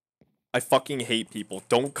 I fucking hate people.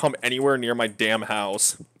 Don't come anywhere near my damn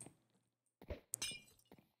house.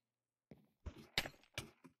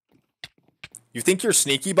 You think you're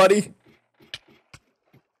sneaky, buddy?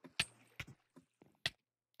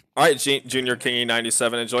 Alright, Junior Kingy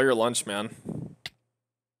 97, enjoy your lunch, man.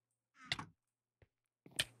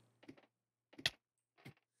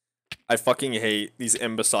 I fucking hate these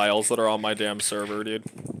imbeciles that are on my damn server, dude.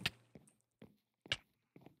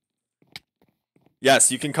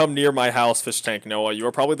 Yes, you can come near my house, Fish Tank Noah. You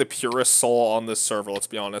are probably the purest soul on this server, let's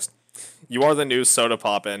be honest. You are the new soda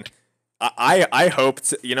poppin'. I hope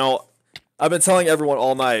to, you know, I've been telling everyone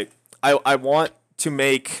all night, I want to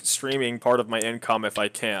make streaming part of my income if I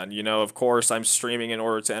can. You know, of course, I'm streaming in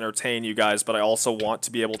order to entertain you guys, but I also want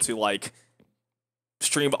to be able to, like,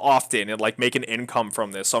 stream often and, like, make an income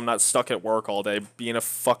from this, so I'm not stuck at work all day being a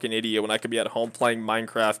fucking idiot when I could be at home playing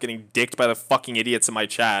Minecraft, getting dicked by the fucking idiots in my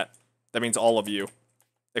chat. That means all of you.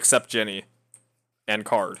 Except Jenny. And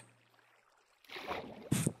Card.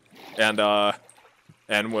 And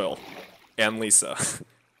Will. And Lisa.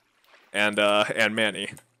 and Manny.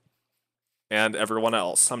 And everyone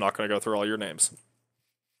else. I'm not gonna go through all your names.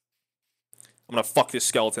 I'm gonna fuck this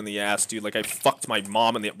skeleton in the ass, dude. Like I fucked my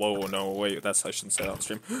mom in the— Whoa, no, wait. That's— I shouldn't say that on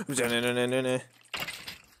stream.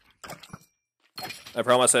 I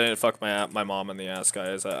promise I didn't fuck my mom in the ass,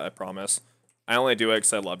 guys. I promise. I only do it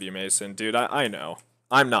because I love you, Mason. Dude, I know.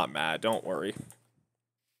 I'm not mad. Don't worry.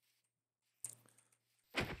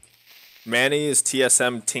 Manny is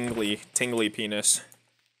TSM tingly penis.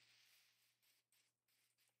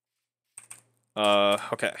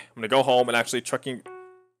 Okay. I'm gonna go home and actually trucking.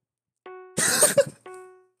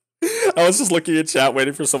 I was just looking at chat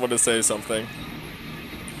waiting for someone to say something.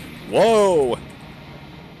 Whoa!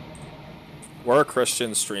 We're a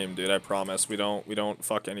Christian stream, dude, I promise. We don't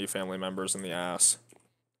fuck any family members in the ass.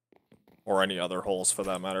 Or any other holes for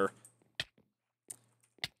that matter.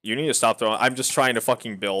 You need to stop throwing— I'm just trying to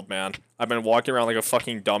fucking build, man. I've been walking around like a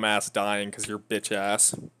fucking dumbass dying because you're bitch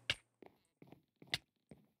ass.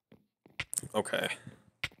 Okay.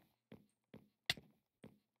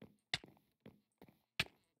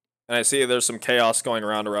 And I see there's some chaos going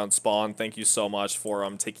around spawn. Thank you so much for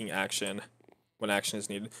taking action when action is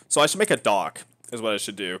needed. So I should make a dock, is what I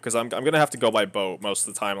should do, because I'm gonna have to go by boat most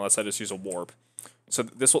of the time unless I just use a warp. So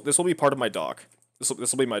this will be part of my dock. This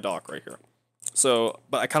will be my dock right here. So,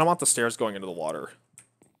 but I kind of want the stairs going into the water.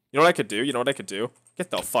 You know what I could do? You know what I could do? Get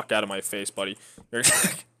the fuck out of my face, buddy. We're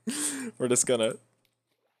just gonna—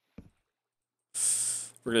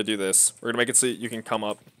 we're gonna do this. We're gonna make it so you can come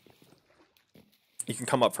up. You can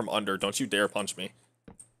come up from under. Don't you dare punch me.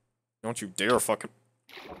 Don't you dare fucking—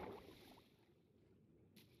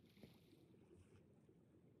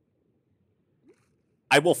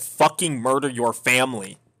 I will fucking murder your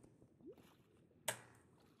family.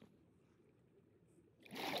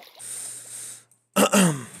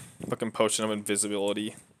 Fucking potion of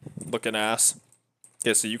invisibility. Looking ass.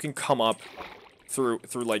 Yeah, so you can come up through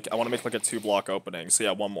like— I want to make like a 2-block opening. So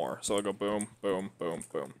yeah, one more. So I'll go boom, boom, boom,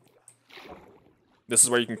 boom. This is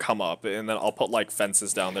where you can come up, and then I'll put like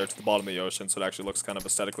fences down there to the bottom of the ocean so it actually looks kind of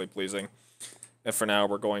aesthetically pleasing. And for now,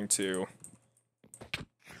 we're going to—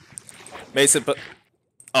 Mason, but—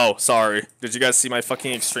 oh, sorry. Did you guys see my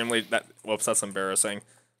fucking extremely— whoops, that's embarrassing.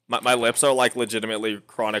 My lips are like legitimately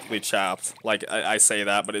chronically chapped. Like I say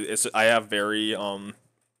that, but it's— I have very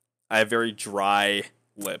dry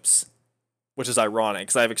lips, which is ironic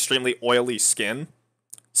because I have extremely oily skin.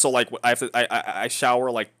 So like I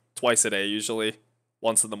shower like twice a day usually,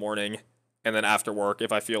 once in the morning, and then after work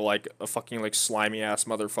if I feel like a fucking like slimy ass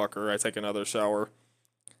motherfucker, I take another shower.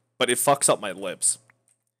 But it fucks up my lips.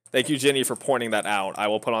 Thank you, Jenny, for pointing that out. I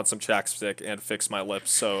will put on some chapstick and fix my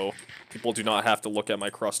lips so people do not have to look at my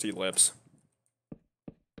crusty lips.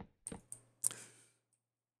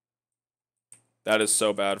 That is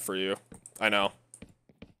so bad for you. I know.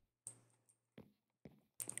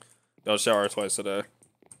 Don't shower twice a day.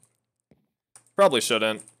 Probably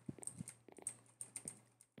shouldn't.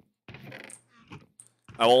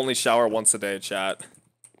 I will only shower once a day, chat.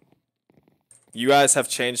 You guys have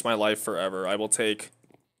changed my life forever. I will take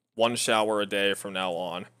 1 shower a day from now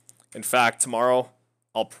on. In fact, tomorrow,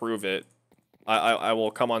 I'll prove it. I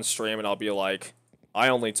will come on stream and I'll be like, I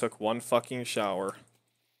only took 1 fucking shower.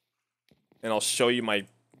 And I'll show you my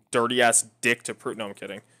dirty ass dick to prove. No, I'm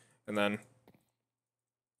kidding. And then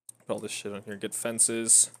put all this shit on here. Get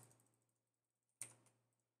fences.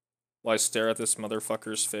 While I stare at this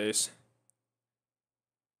motherfucker's face.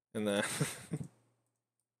 And then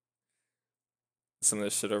some of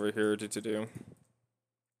this shit over here to do.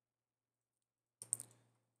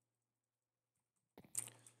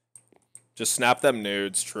 Just snap them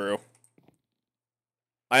nudes, true.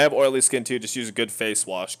 I have oily skin too, just use a good face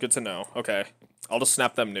wash. Good to know. Okay. I'll just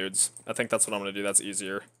snap them nudes. I think that's what I'm gonna do. That's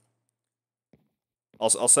easier. I'll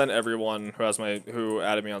send everyone who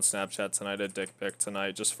added me on Snapchat tonight a dick pic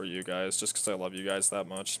tonight just for you guys, just because I love you guys that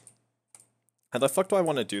much. How the fuck do I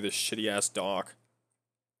want to do this shitty ass dock?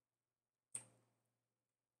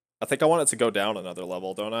 I think I want it to go down another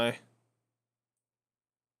level, don't I?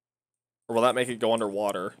 Or will that make it go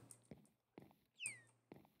underwater?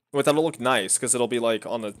 Wait, that'll look nice, because it'll be like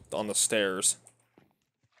on the stairs.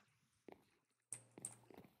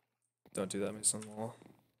 Don't do that, Mason Wall.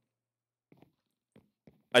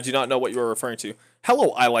 I do not know what you are referring to.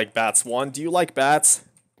 Hello, I like bats 1. Do you like bats?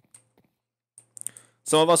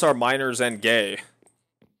 Some of us are minors and gay.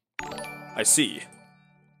 I see.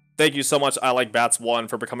 Thank you so much, I like bats 1,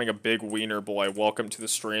 for becoming a big wiener boy. Welcome to the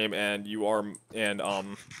stream, and you are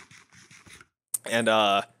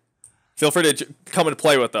feel free to come and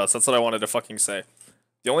play with us. That's what I wanted to fucking say.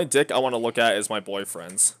 The only dick I want to look at is my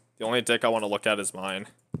boyfriend's. The only dick I want to look at is mine.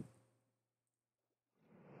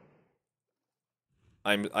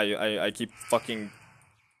 I keep fucking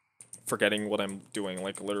forgetting what I'm doing,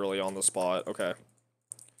 like literally on the spot. Okay.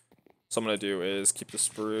 So I'm gonna do is keep the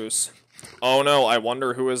spruce. Oh no, I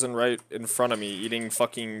wonder who is right in front of me eating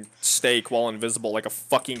fucking steak while invisible like a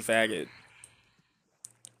fucking faggot.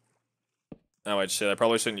 Oh wait, shit, I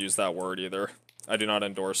probably shouldn't use that word either. I do not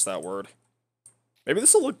endorse that word. Maybe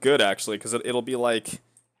this will look good actually, because it'll be like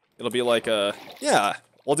a, yeah,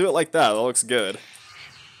 we'll do it like that. That looks good.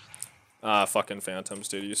 Ah, fucking phantoms,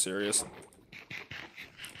 dude. Are you serious?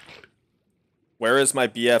 Where is my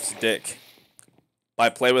BF's dick? By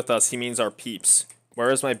play with us, he means our peeps.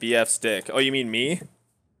 Where is my BF's dick? Oh, you mean me?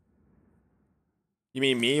 You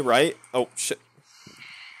mean me, right? Oh, shit.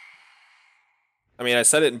 I mean, I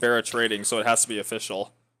said it in Barra Trading, so it has to be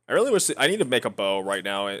official. I really wish... I need to make a bow right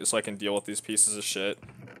now so I can deal with these pieces of shit.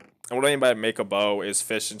 And what I mean by make a bow is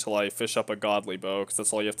fish until I fish up a godly bow, because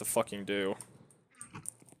that's all you have to fucking do.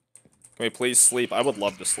 Can we please sleep? I would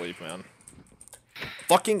love to sleep, man.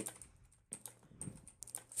 Fucking...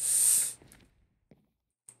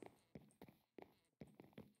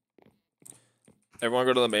 Everyone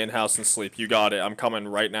go to the main house and sleep. You got it. I'm coming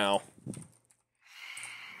right now.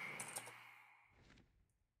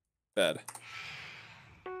 Bed.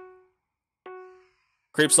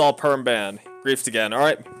 Creeps all perm ban. Griefed again.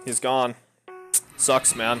 Alright, he's gone.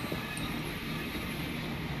 Sucks, man.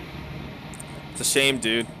 It's a shame,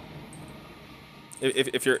 dude.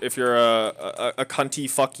 If you're a cunty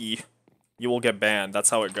fucky, you will get banned.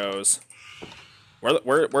 That's how it goes.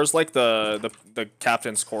 Where's like the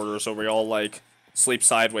captain's quarters where we all like sleep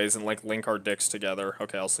sideways and like link our dicks together?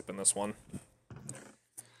 Okay, I'll sleep in this one.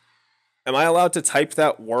 Am I allowed to type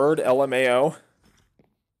that word, LMAO?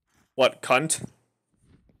 What, cunt?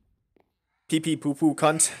 Pee-pee poo-poo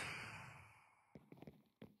cunt?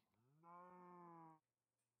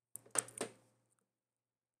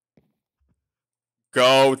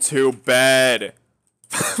 Go to bed.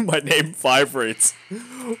 My name vibrates.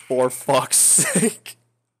 For fuck's sake.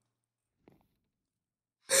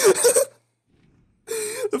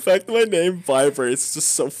 The fact that my name vibrates is just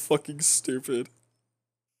so fucking stupid.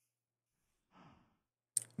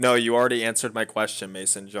 No, you already answered my question,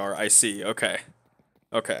 Mason Jar. I see. Okay.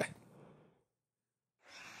 Okay.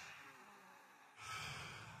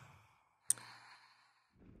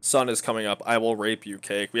 Sun is coming up. I will rape you,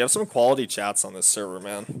 Cake. We have some quality chats on this server,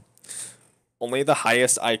 man. Only the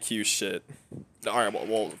highest IQ shit. Alright,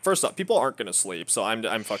 well, first up, people aren't gonna sleep, so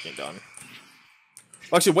I'm fucking done.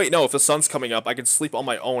 Actually, wait, no, if the sun's coming up, I can sleep on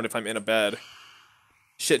my own if I'm in a bed.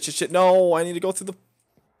 Shit, no, I need to go through the...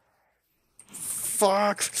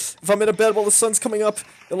 Fuck! If I'm in a bed while the sun's coming up,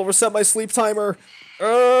 it'll reset my sleep timer.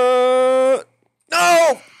 No!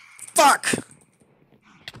 Fuck!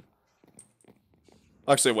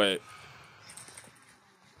 Actually, wait.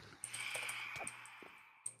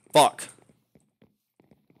 Fuck.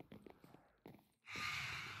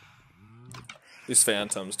 These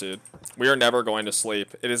phantoms, dude. We are never going to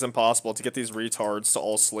sleep. It is impossible to get these retards to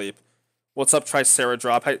all sleep. What's up,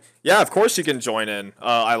 Triceradrop? Hey, yeah, of course you can join in.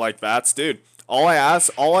 I like bats, dude. All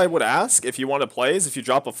I would ask if you want to play is if you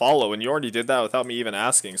drop a follow, and you already did that without me even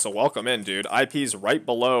asking. So welcome in, dude. IP's right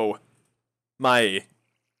below my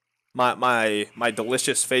my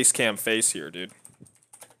delicious face cam face here, dude.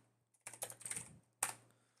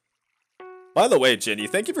 By the way, Ginny,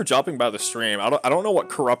 thank you for dropping by the stream. I don't know what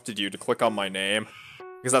corrupted you to click on my name,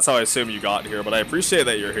 because that's how I assume you got here, but I appreciate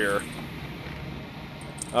that you're here.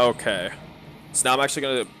 Okay. So now I'm actually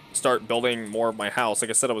gonna start building more of my house. Like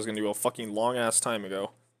I said, I was gonna do a fucking long-ass time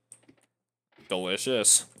ago.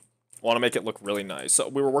 Delicious. I want to make it look really nice. So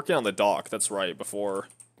we were working on the dock, that's right, before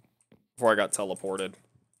I got teleported.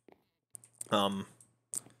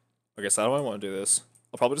 Okay, so how do I want to do this?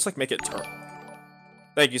 I'll probably just, like, make it turn.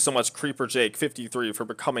 Thank you so much, Creeper Jake 53, for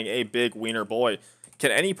becoming a big wiener boy.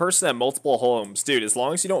 Can any person have multiple homes? Dude, as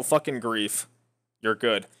long as you don't fucking grief, you're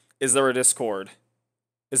good. Is there a Discord?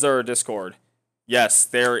 Is there a Discord? Yes,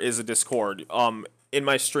 there is a Discord. In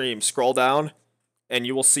my stream, scroll down, and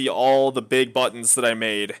you will see all the big buttons that I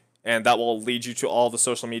made, and that will lead you to all the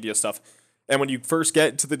social media stuff. And when you first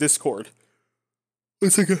get to the Discord,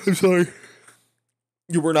 one second, I'm sorry.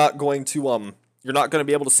 You were not going to, you're not going to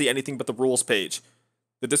be able to see anything but the rules page.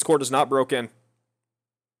 The Discord is not broken.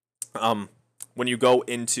 When you go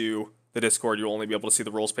into the Discord, you'll only be able to see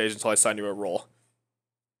the rules page until I assign you a role.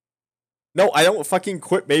 No, I don't fucking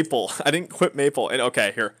quit Maple. I didn't quit Maple. And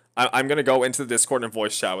okay, here. I'm going to go into the Discord and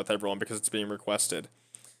voice chat with everyone because it's being requested.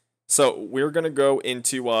 So, we're going to go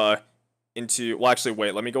into, well, actually,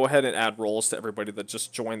 wait. Let me go ahead and add roles to everybody that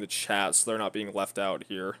just joined the chat so they're not being left out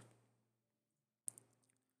here.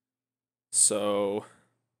 So,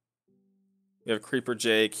 we have Creeper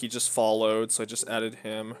Jake. He just followed, so I just added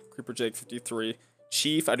him. Creeper Jake 53.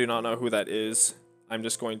 Chief, I do not know who that is. I'm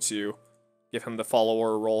just going to give him the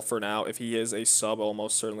follower role for now. If he is a sub, I'll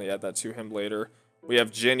most certainly add that to him later. We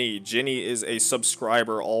have Ginny. Ginny is a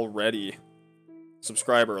subscriber already.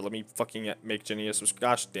 Subscriber. Let me fucking make Ginny a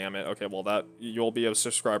subscriber. Gosh damn it. Okay, well, that you'll be a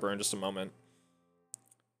subscriber in just a moment.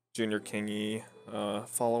 Junior Kingy.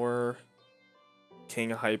 Follower.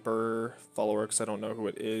 King Hyper. Follower, because I don't know who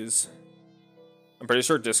it is. I'm pretty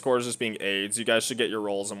sure Discord is just being AIDS. You guys should get your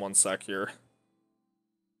roles in one sec here.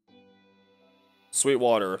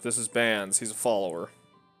 Sweetwater, this is Bands. He's a follower.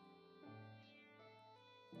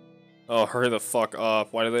 Oh, hurry the fuck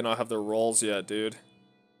up. Why do they not have their roles yet, dude?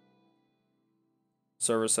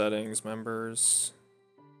 Server settings, members.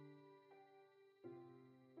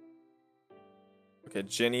 Okay,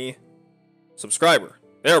 Ginny. Subscriber.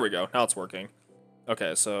 There we go. Now it's working.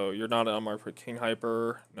 Okay, so you're not an unmarked for King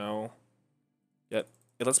Hyper. No. Yet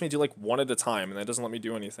it lets me do like one at a time, and that doesn't let me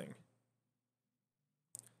do anything.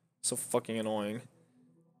 So fucking annoying.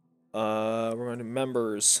 We're going to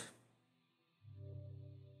members.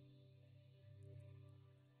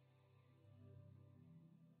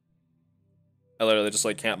 I literally just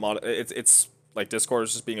like can't mod. It's like Discord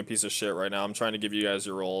is just being a piece of shit right now. I'm trying to give you guys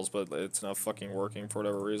your roles, but it's not fucking working for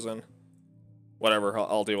whatever reason. Whatever,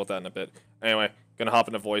 I'll deal with that in a bit. Anyway, gonna hop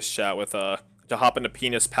into voice chat with to hop into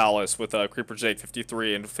Penis Palace with Creeper Jake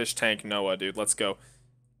 53 and Fish Tank Noah, dude. Let's go.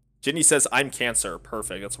 Ginny says I'm Cancer.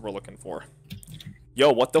 Perfect. That's what we're looking for.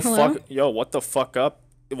 Yo, what the fuck? Yo, what the fuck up?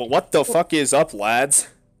 What the fuck is up, lads?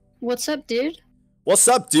 What's up, dude? What's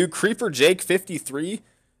up, dude? Creeper Jake 53,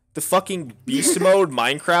 the fucking beast mode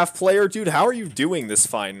Minecraft player, dude. How are you doing this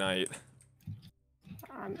fine night?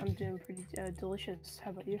 I'm doing pretty delicious.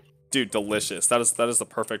 How about you? Dude, delicious. That is the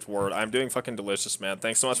perfect word. I'm doing fucking delicious, man.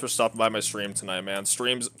 Thanks so much for stopping by my stream tonight, man.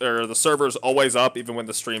 The server's always up, even when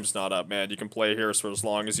the stream's not up, man. You can play here for as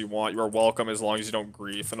long as you want. You are welcome as long as you don't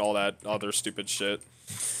grief and all that other stupid shit.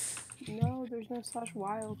 No, there's no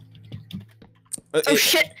 /wild. Oh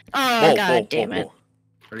shit! Oh god damn it.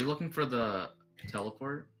 Are you looking for the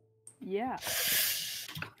teleport? Yeah.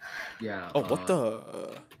 Yeah. Oh, what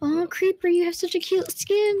the? Oh, Creeper, you have such a cute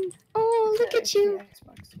skin. Oh, look at you.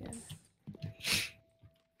 Xbox skin.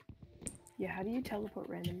 Yeah, how do you teleport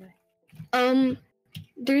randomly? I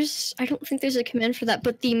don't think there's a command for that,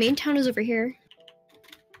 but the main town is over here.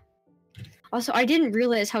 Also, I didn't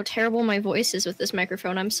realize how terrible my voice is with this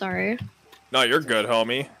microphone. I'm sorry. No, you're good,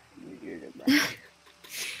 homie. You're good, bro.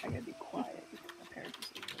 I gotta be quiet. My parents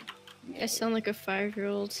are sleeping. I sound like a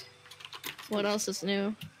 5-year-old. What else is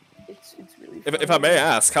new? It's really If I may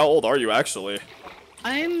ask, how old are you actually?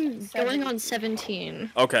 I'm going on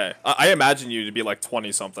 17. Okay, I imagine you to be like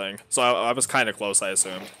 20 something. So I was kind of close, I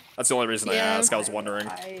assumed. That's the only reason I asked. I was wondering.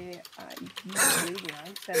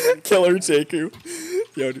 Killer Jaku.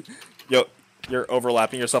 Yo, you're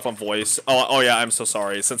overlapping yourself on voice. Oh yeah, I'm so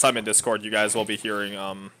sorry. Since I'm in Discord, you guys will be hearing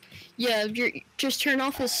Yeah, just turn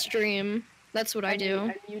off his stream. That's what I do.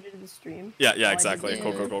 I muted the stream. Yeah, exactly.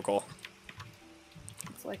 Cool.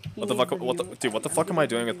 Like What the fuck? What the fuck am I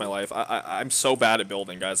doing with my life? I'm so bad at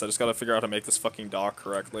building, guys. I just gotta figure out how to make this fucking dock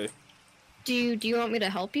correctly. Do you want me to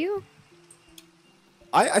help you?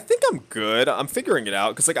 I think I'm good. I'm figuring it out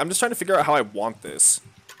because like I'm just trying to figure out how I want this.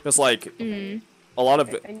 Because like a lot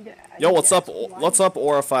of yo, what's up? What's up,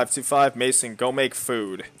 Aura525 Mason? Go make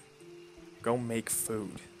food. Go make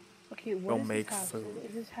food. Okay, Go what is make this house? food.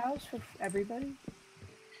 Is this house for everybody?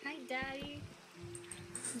 Hi, Daddy.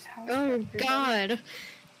 Is this house for Oh everybody? God.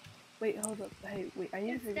 Wait, hold up. Hey, wait, I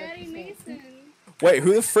need to figure out this thing. Wait,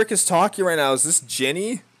 who the frick is talking right now? Is this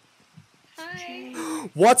Ginny? Hi.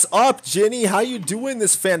 What's up, Ginny? How you doing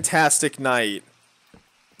this fantastic night?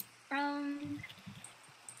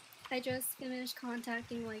 I just finished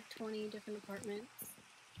contacting like 20 different apartments.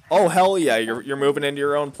 Oh hell yeah, you're moving into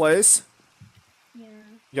your own place? Yeah.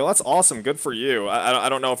 Yo, that's awesome. Good for you. I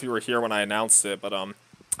don't know if you were here when I announced it, but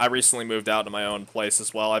I recently moved out to my own place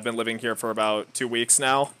as well. I've been living here for about 2 weeks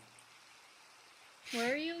now.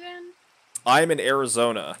 Where are you again? I'm in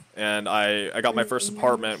Arizona, and I got my first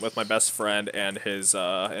apartment with my best friend and his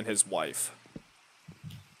wife.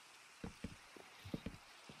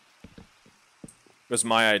 It was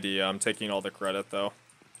my idea. I'm taking all the credit though.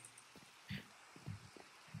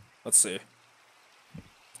 Let's see.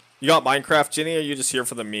 You got Minecraft, Ginny, or are you just here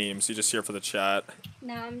for the memes? You just here for the chat?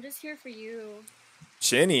 No, I'm just here for you.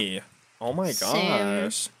 Ginny. Oh my Same.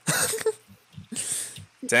 gosh.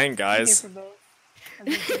 Dang, guys.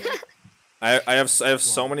 I have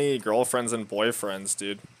so many girlfriends and boyfriends,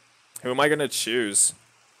 dude. Who am I gonna choose?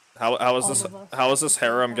 How is this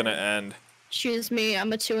harem gonna end? Choose me.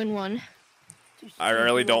 I'm a 2-in-1. I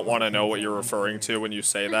really don't want to know what you're referring to when you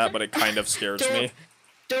say that, but it kind of scares me.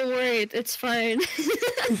 Don't worry, it's fine.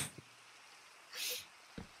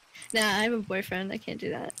 Nah, I have a boyfriend. I can't do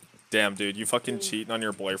that. Damn, dude, you fucking cheating on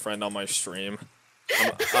your boyfriend on my stream.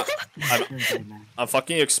 I'm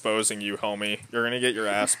fucking exposing you, homie. You're gonna get your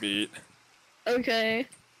ass beat. Okay.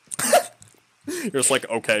 You're just like,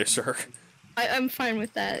 okay, sure. I'm fine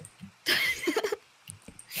with that.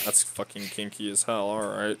 That's fucking kinky as hell.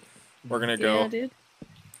 Alright. We're gonna go. Yeah, dude.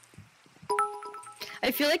 I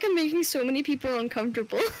feel like I'm making so many people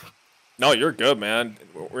uncomfortable. No, you're good, man.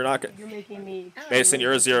 We're not gonna. You're making me. Mason,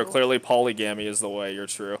 you're a 0. Clearly, polygamy is the way. You're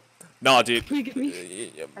true. No, dude.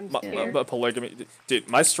 But polygamy, dude.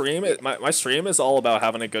 My stream is all about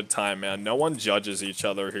having a good time, man. No one judges each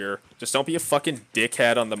other here. Just don't be a fucking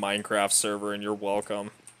dickhead on the Minecraft server, and you're welcome.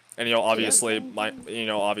 And obviously,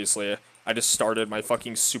 obviously, I just started my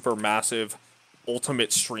fucking super massive,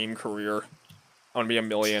 ultimate stream career. I want to be a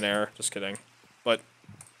millionaire. Just kidding. But,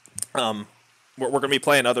 we're gonna be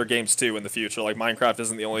playing other games too in the future. Like Minecraft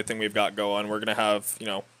isn't the only thing we've got going. We're gonna have,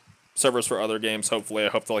 servers for other games. Hopefully, I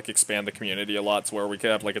hope to like expand the community a lot to where we could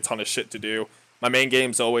have like a ton of shit to do. My main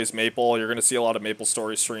game's always Maple. You're gonna see a lot of Maple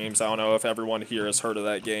Story streams. I don't know if everyone here has heard of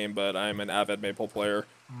that game, but I'm an avid Maple player.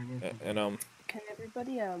 And Can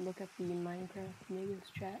everybody look at the Minecraft natives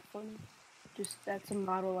chat for me? Just that's a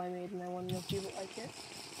model I made, and I want to know if you would like it.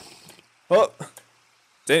 Oh,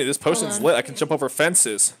 Danny, this potion's lit. I can jump over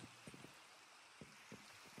fences.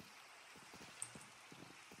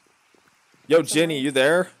 Yo, Jenny, you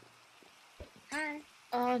there? Hi.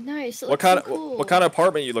 Oh, nice. It What looks kind so cool. what kind of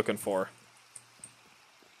apartment you looking for?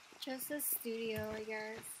 Just a studio, I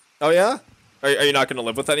guess. Oh yeah? Are you not gonna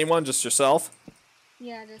live with anyone? Just yourself?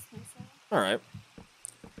 Yeah, just myself. All right.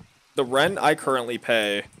 The rent I currently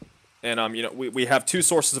pay, and we have 2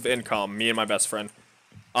 sources of income. Me and my best friend.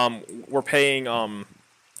 We're paying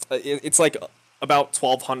it's like about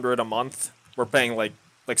 $1,200 a month. We're paying like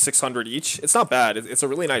 $600 each. It's not bad. It's a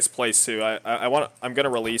really nice place too. I'm gonna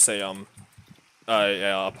release a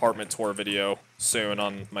apartment tour video soon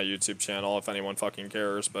on my YouTube channel if anyone fucking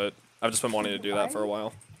cares. But I've just been wanting to do that for a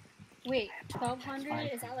while. Wait,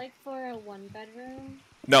 1,200? Is that like for a 1-bedroom?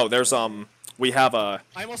 No, there's we have a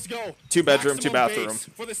I must go. 2-bedroom, Maximum 2-bathroom. base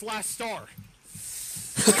for this last star.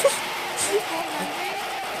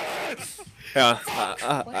 Yeah,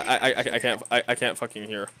 I can't fucking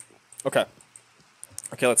hear. Okay,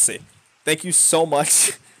 let's see. Thank you so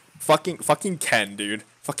much, fucking Ken, dude.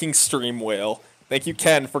 Fucking stream whale. Thank you,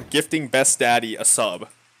 Ken, for gifting Best Daddy a sub.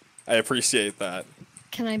 I appreciate that.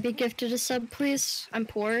 Can I be gifted a sub, please? I'm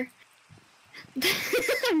poor.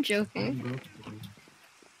 I'm joking.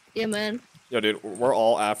 Yeah, man. Yo, dude, we're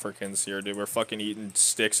all Africans here, dude. We're fucking eating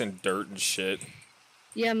sticks and dirt and shit.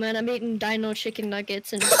 Yeah, man, I'm eating dino chicken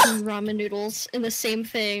nuggets and ramen noodles in the same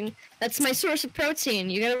thing. That's my source of protein.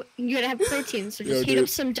 You gotta have protein, so just heat up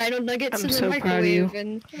some dino nuggets in the microwave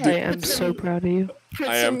and I am so proud of you. put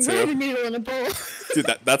I am some too. ramen noodle in a bowl. Dude,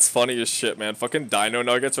 that's funny as shit, man. Fucking dino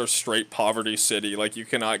nuggets are straight poverty city. Like, you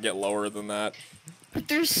cannot get lower than that. But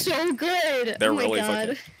they're so good. They're oh my really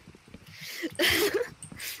god.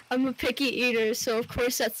 I'm a picky eater, so of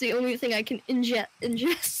course that's the only thing I can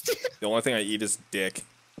ingest. The only thing I eat is dick.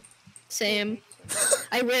 Same.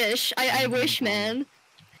 I wish. I wish, man.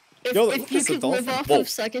 If, Yo, if look, you it's a could live dolphin. off Whoa. of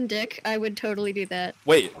sucking dick, I would totally do that.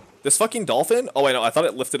 Wait, this fucking dolphin? Oh, wait, no, I thought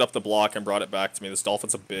it lifted up the block and brought it back to me. This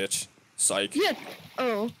dolphin's a bitch. Psych. Yeah.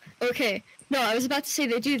 Oh, okay. No, I was about to say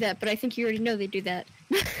they do that, but I think you already know they do that.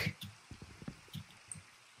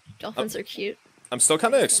 Dolphins are cute. I'm still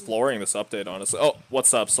kind of exploring this update, honestly. Oh,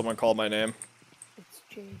 what's up? Someone called my name. It's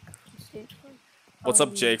Jake from State Farm. What's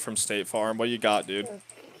up, Jake from State Farm? What you got, dude?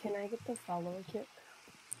 Can I get the follower kit?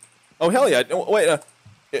 Oh, hell yeah. Oh, wait,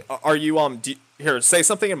 are you, here, say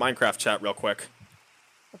something in Minecraft chat real quick.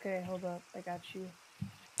 Okay, hold up. I got you.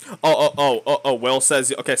 Oh, Will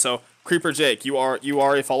says, okay, so, Creeper Jake, you are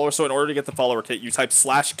a follower, so in order to get the follower kit, you type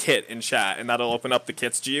 /kit in chat, and that'll open up the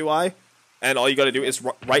kit's GUI, and all you gotta do is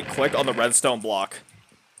right-click on the redstone block.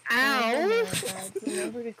 Ow! Oh my god,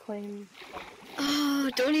 remember to claim... Oh,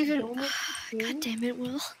 don't even... God damn it,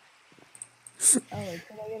 Will. Oh,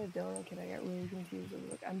 can I get a donut? Can I get really confused?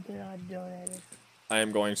 Look, I'm not a donut. I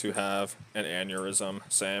am going to have an aneurysm,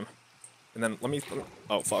 same. And then, let me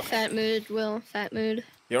oh, fuck. Fat mood, Will. Fat mood.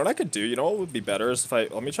 You know what I could do? You know what would be better is if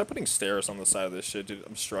let me try putting stairs on the side of this shit, dude.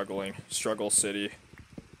 I'm struggling. Struggle city.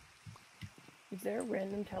 Is there a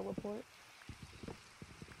random teleport?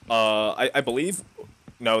 I believe...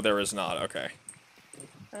 No, there is not. Okay.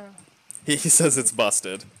 Oh. He says it's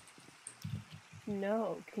busted.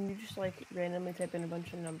 No, can you just like randomly type in a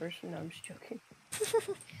bunch of numbers? No, I'm just joking.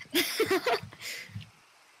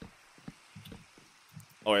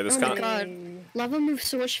 Oh wait, this Oh kind my god. Lava moves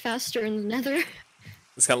so much faster in the nether.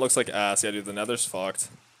 This kind of looks like ass. Yeah, dude, the nether's fucked.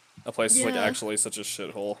 That place is like Yeah. actually such a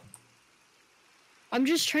shithole. I'm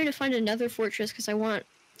just trying to find another fortress because I want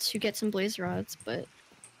to get some blaze rods, but...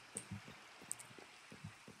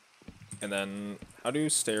 And then, how do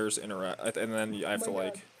stairs interact? And then I have to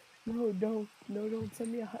like... No, don't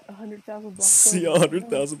send me 100,000 blocks. See over.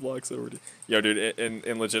 100,000 blocks over. Yo, dude,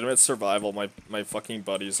 in legitimate survival, my fucking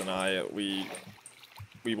buddies and I, we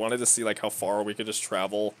wanted to see like how far we could just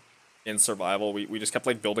travel in survival. We just kept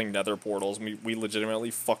like building nether portals. We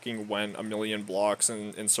legitimately fucking went 1,000,000 blocks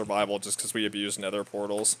in survival just because we abused nether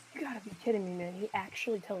portals. You gotta be kidding me, man. He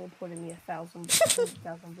actually teleported me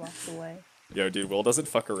 1,000 blocks away. Yo, dude, Will doesn't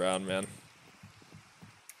fuck around, man.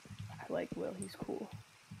 I like Will, he's cool.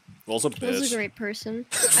 Will's a bitch. Will's a great person.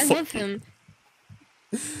 I love him.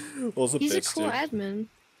 Will's a He's bitch, a cool dude. admin.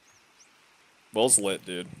 Will's lit,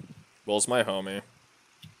 dude. Will's my homie.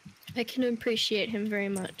 I can appreciate him very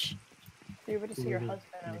much. So you were to see your husband,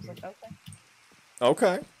 I was like, okay.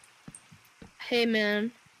 Okay. Hey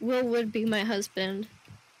man, Will would be my husband.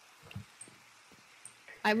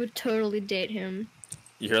 I would totally date him.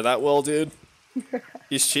 You hear that, Will, dude?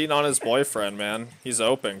 He's cheating on his boyfriend, man. He's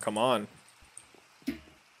open. Come on.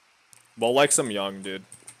 Will likes him young, dude.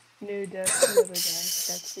 No, that's the other guy.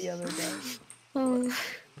 That's the other guy. Oh.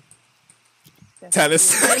 That's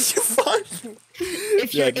Tennis. You fuck.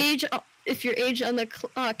 If Yeah, your age on the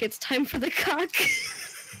clock, it's time for the cock.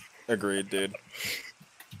 Agreed, dude.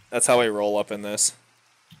 That's how we roll up in this.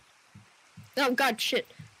 Oh god, shit.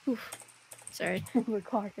 Oof. Sorry. The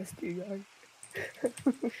clock is too young.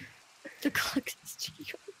 The clock is too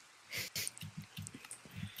young.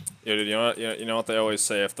 Yeah, dude, you know what they always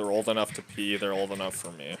say? If they're old enough to pee, they're old enough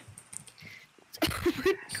for me. Oh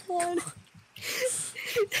my god.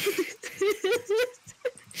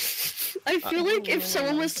 I feel like if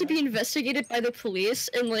someone was to be investigated by the police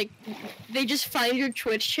and like they just find your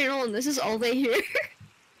Twitch channel and this is all they hear.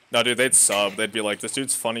 No, dude, they'd sub. They'd be like, this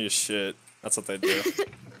dude's funny as shit. That's what they do.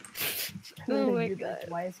 Oh my You'd be god.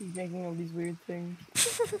 like, why is he making all these weird things?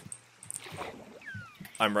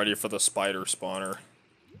 I'm ready for the spider spawner.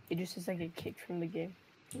 It just is like a kick from the game.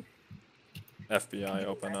 FBI,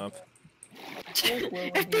 open up.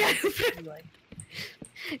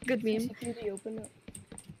 Good meme. Open up.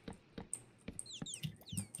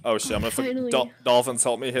 Oh shit, I'm gonna Finally. dolphins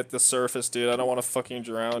help me hit the surface, dude. I don't want to fucking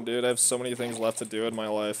drown, dude. I have so many things left to do in my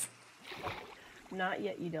life. Not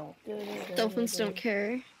yet, you don't. Dolphins don't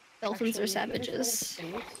care. Dolphins are Actually, if you just savages.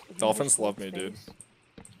 hold space- if you Dolphins just hold love me, dude. space-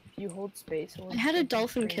 If you hold space, I had a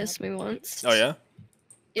dolphin kiss me once. Oh yeah?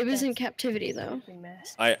 It was in captivity though.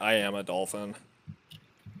 I am a dolphin.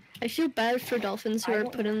 I feel bad for dolphins who I are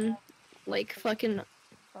don't put in like fucking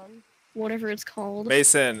whatever it's called.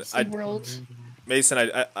 Mason, Mason,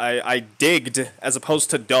 I digged as opposed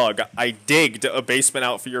to dug. I digged a basement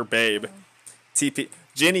out for your babe. TP,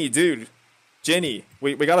 Ginny, dude, Ginny,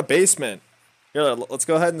 we got a basement. Here, let's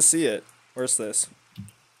go ahead and see it. Where's this?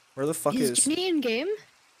 Where the fuck Is is? Ginny in game?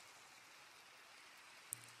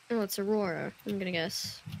 Oh, it's Aurora. I'm gonna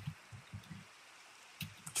guess.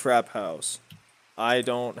 trap house. I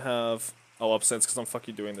don't have... Oh, upsets because I'm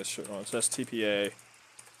fucking doing this shit wrong. It's just TPA.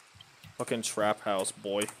 Fucking trap house,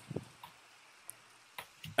 boy.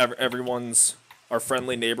 Everyone's... Our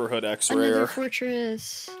friendly neighborhood X-Rare. Another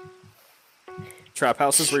fortress. Trap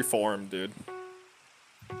house is reformed, dude.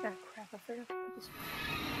 Ah, crap, I forgot to put this.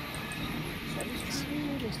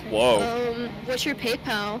 Whoa. What's your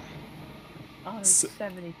PayPal? Oh, it's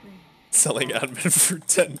 73. Selling admin for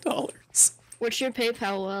 $10. What's your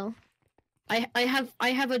PayPal, Will? I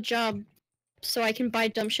have a job, so I can buy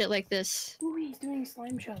dumb shit like this. Ooh, he's doing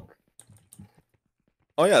slime chunk.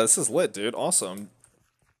 Oh yeah, this is lit, dude. Awesome.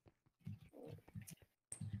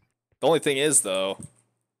 The only thing is, though,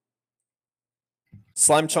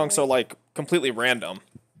 slime chunks are, like, completely random.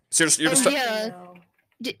 So you're just yeah.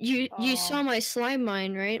 You saw my slime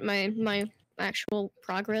mine, right? My actual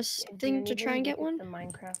progress thing to try and get one? The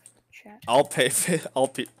Minecraft chat. I'll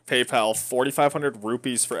PayPal 4,500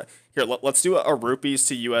 rupees for... Here, let's do a rupees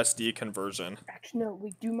to USD conversion. Actually, no,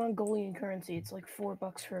 we do Mongolian currency. It's like $4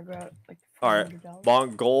 for about, like, $400. Alright,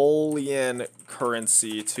 Mongolian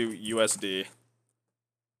currency to USD.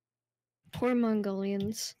 Poor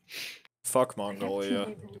Mongolians. Fuck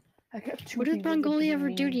Mongolia. What did Mongolia ever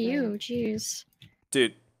do to you? Jeez.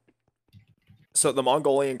 Dude. So the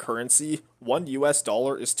Mongolian currency, $1 US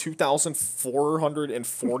is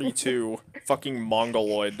 2,442 fucking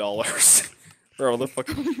Mongoloid dollars. Bro, the fuck.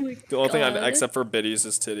 The only thing I except for biddies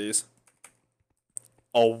is titties.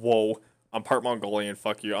 Oh whoa. I'm part Mongolian,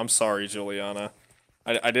 fuck you. I'm sorry, Juliana.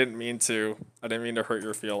 I didn't mean to. I didn't mean to hurt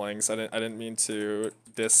your feelings. I didn't mean to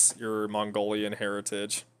diss your Mongolian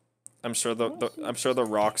heritage. I'm sure the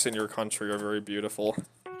rocks in your country are very beautiful.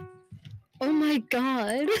 Oh my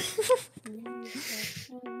god.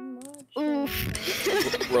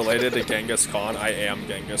 Oof. Related to Genghis Khan, I am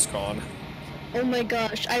Genghis Khan. Oh my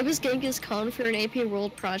gosh, I was Genghis Khan for an AP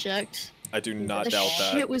World project. I do not doubt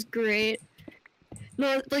that. It was great.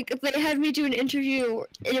 No, like, they had me do an interview,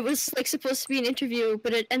 and it was, like, supposed to be an interview,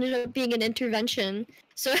 but it ended up being an intervention.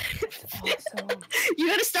 So, Awesome. You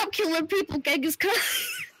gotta stop killing people, Genghis Khan!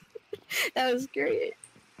 That was great.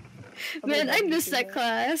 Man, I missed that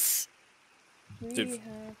class. Dude. We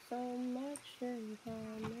have so much in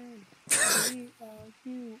common. We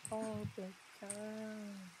argue all the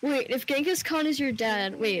time. Wait, if Genghis Khan is your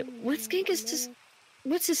dad, wait, what's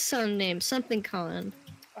his son name? Something Khan.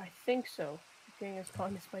 I think so. Genghis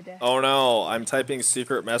Khan is my dad. Oh no, I'm typing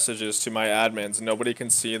secret messages to my admins. Nobody can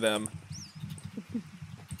see them.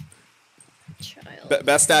 Child.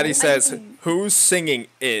 Best Daddy says, "Who's singing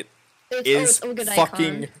it is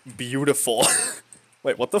fucking beautiful."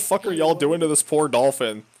 Wait, what the fuck are y'all doing to this poor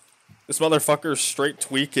dolphin? This motherfucker's straight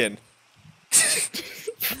tweaking.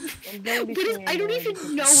 I don't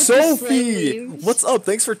even know what Sophie, what's up?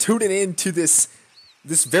 Thanks for tuning in to this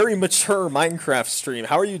very mature Minecraft stream.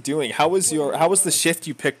 How are you doing? How was the shift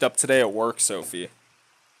you picked up today at work, Sophie?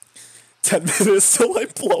 10 minutes till I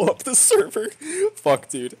blow up the server. Fuck,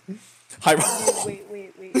 dude. Hi. Wait.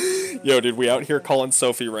 Yo, dude, we out here calling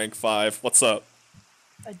Sophie rank 5. What's up?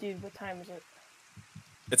 Dude, what time is it?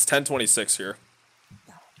 It's 10:26 here.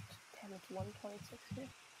 Oh, damn, it's 1:26 here.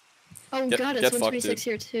 Oh god, it's 1:26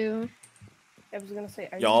 here too. I was gonna say,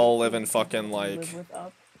 y'all live in fucking like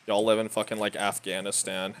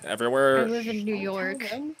Afghanistan. Everywhere. I live in New York.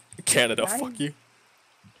 Canada, fuck you.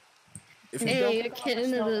 Hey,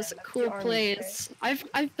 Canada's a cool place. I've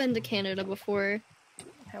been to Canada before.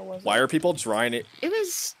 How was it? Why are people drying it? It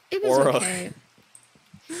was okay.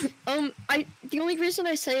 The only reason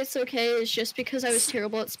I say it's okay is just because I was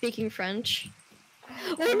terrible at speaking French.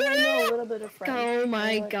 Oh, I know a little bit of French. Oh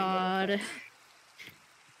my god.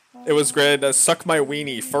 It was great. Suck my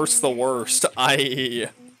weenie. First the worst.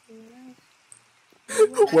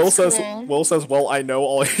 Will says, well, I know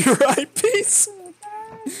all your IPs.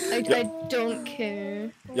 I don't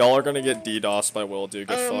care. Y'all are gonna get DDoS by Will, dude.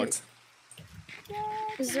 Get fucked.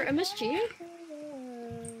 Is there MSG?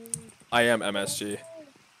 I am MSG.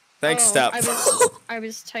 Thanks, Step. I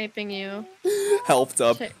was typing you. Helped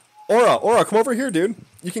up. Aura, come over here, dude.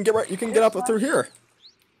 You can get up through here.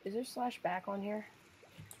 Is there /back on here?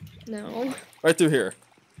 No. Right through here.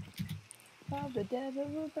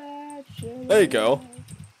 There you go.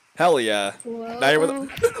 Hell yeah. Whoa, Now you're with my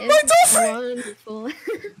wonderful. Do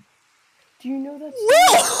you know that?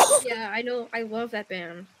 Will! Yeah, I know. I love that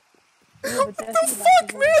band. Yeah, What the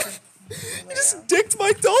fuck, man? You just dicked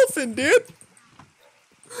my dolphin, dude.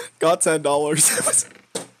 Got $10.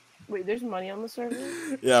 Wait, there's money on the server?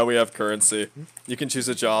 Yeah, we have currency. You can choose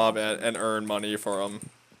a job and earn money for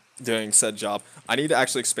doing said job. I need to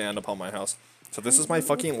actually expand upon my house. So this is my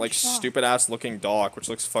fucking, like, stupid-ass looking dock, which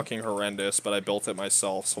looks fucking horrendous, but I built it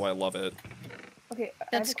myself, so I love it. Okay,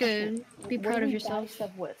 That's good. Be proud of yourself. Buy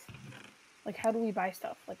stuff with? Like, how do we buy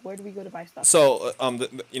stuff? Like, where do we go to buy stuff? So,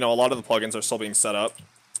 you know, a lot of the plugins are still being set up.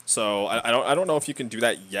 So, I don't know if you can do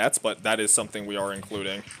that yet, but that is something we are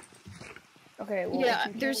including. Okay, well, Yeah,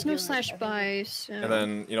 there's no /buy, so... And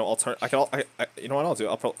then, you know, you know what I'll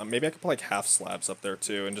do? Maybe I could put, like, half slabs up there,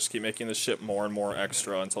 too, and just keep making this shit more and more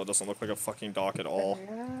extra until it doesn't look like a fucking dock at all.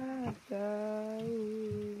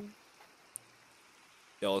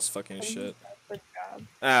 Yellow fucking shit.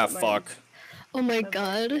 Ah, fuck. Oh my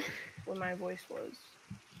god. What my voice was.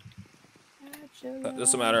 That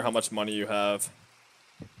doesn't matter how much money you have.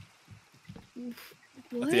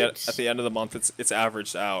 What? At the end of the month, it's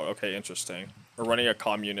averaged out. Okay, interesting. We're running a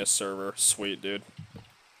communist server. Sweet, dude.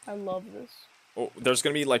 I love this. Oh, there's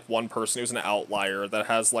gonna be like one person who's an outlier that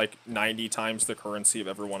has like 90 times the currency of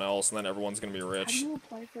everyone else, and then everyone's gonna be How do rich. you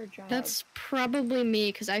apply for a job? That's probably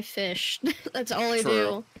me, because I fish. That's all I True.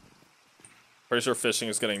 do. Pretty sure fishing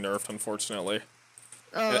is getting nerfed, unfortunately.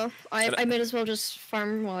 I might as well just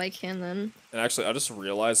farm while I can then. And actually, I just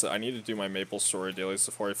realized that I need to do my Maple Story dailies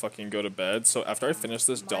before I fucking go to bed. So after I finish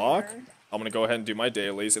this doc, I'm gonna go ahead and do my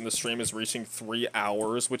dailies. And the stream is reaching 3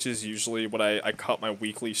 hours, which is usually what I cut my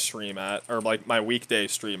weekly stream at, or like my weekday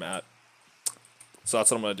stream at. So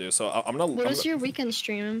that's what I'm gonna do. So I'm gonna. What is your weekend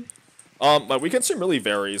stream? My weekend stream really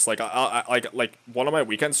varies. Like like one of my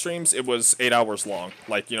weekend streams, it was 8 hours long.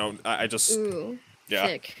 Like, you know, I just Ooh. yeah.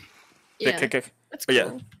 Kick. Yeah. Kick. That's But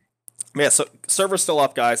cool. yeah, so server's still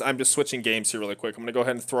up, guys. I'm just switching games here really quick. I'm gonna go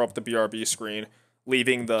ahead and throw up the BRB screen,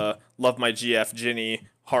 leaving the Love My GF Ginny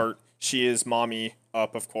heart. She is mommy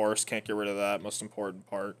up, of course. Can't get rid of that. Most important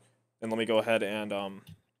part. And let me go ahead and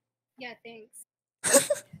Yeah, thanks.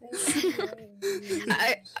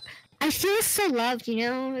 I feel so loved, you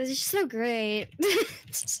know? It's just so great.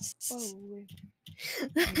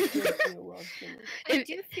 I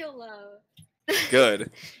do feel love.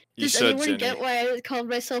 Good. You Does should, anyone Ginny. get why I called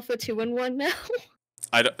myself a 2-in-1 now?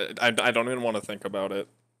 I don't even want to think about it.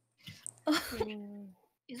 Is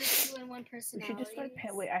it 2-in-1 personality? We should just start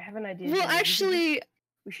wait, I have an idea. Well, Ginny. actually,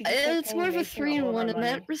 we should just start it's more of a paying Mason all 3-in-1 our in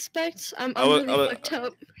that money. respect. I'm I was- really fucked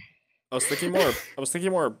up. I was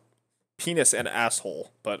thinking more penis and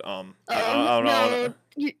asshole, but I don't know.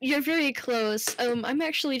 No, you're very close. I'm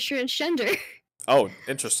actually transgender. Oh,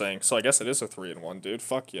 interesting. So I guess it is a 3-in-1, dude.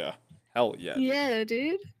 Fuck yeah. Hell yeah. Yeah,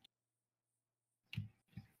 dude.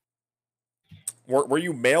 Were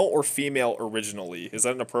you male or female originally? Is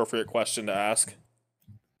that an appropriate question to ask?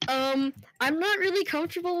 I'm not really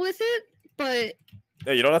comfortable with it, but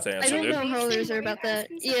Yeah, you don't have to I answer, don't dude. know how others are about that.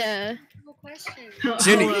 Yeah.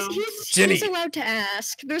 Ginny, Ginny. He's allowed to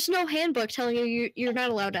ask. There's no handbook telling you're not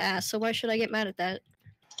allowed to ask, so why should I get mad at that?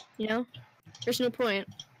 You know? There's no point.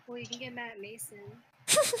 Well, you can get mad at Mason.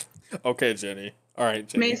 Okay, Jenny. All right,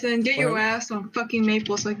 Jenny. Mason, get your ass on fucking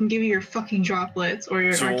Maple so I can give you your fucking droplets or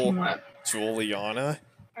your arcane whip. Juliana?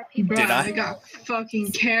 Bruh, Did I? got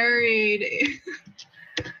fucking carried.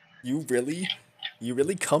 You really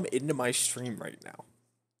come into my stream right now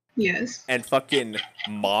Yes. and fucking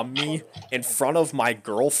mom me in front of my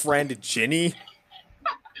girlfriend, Ginny?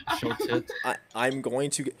 Show tit. I'm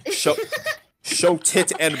going to show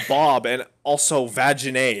tit and bob and also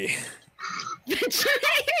vaginae.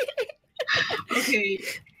 Okay.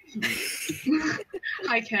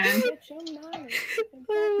 I can.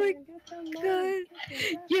 Oh my god.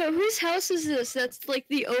 Yo, whose house is this? That's like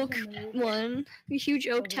the oak one. The huge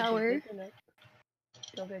oak tower.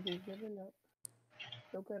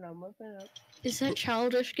 Is that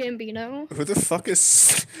Childish Gambino? Who the fuck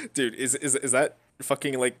is... Dude, is that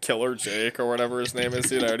fucking, like, Killer Jake or whatever his name is,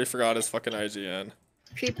 dude? I already forgot his fucking IGN.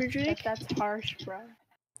 Paper Jake? That's harsh, bruh.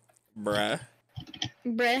 Bruh.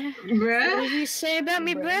 Bruh. Bruh? What did you say about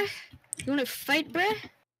me, bruh? You wanna fight, bruh?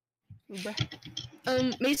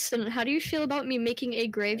 Mason, how do you feel about me making a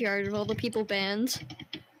graveyard of all the people banned?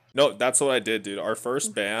 No, that's what I did, dude. Our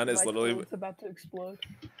first ban is literally... It's about to explode.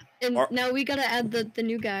 And now we gotta add the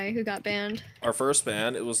new guy who got banned. Our first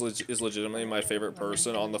ban is legitimately my favorite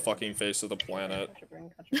person on the fucking face of the planet.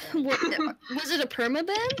 What, was it a perma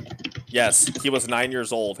ban? Yes, he was 9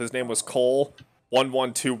 years old. His name was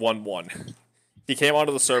Cole11211. He came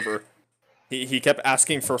onto the server. He kept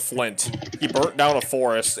asking for flint. He burnt down a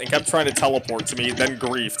forest and kept trying to teleport to me, then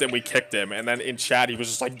griefed, and we kicked him. And then in chat, he was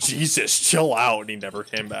just like, Jesus, chill out, and he never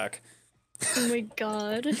came back. Oh my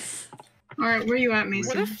god. Alright, where you at,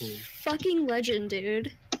 Mason? What a fucking legend,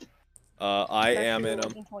 dude. I am in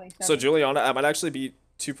So, Juliana, I might actually be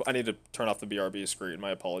I need to turn off the BRB screen.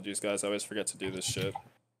 My apologies, guys. I always forget to do this shit.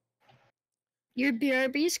 Your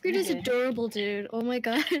BRB screen is adorable, dude. Oh my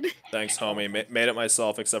god. Thanks, homie. Made it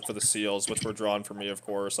myself, except for the seals, which were drawn for me, of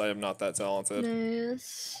course. I am not that talented.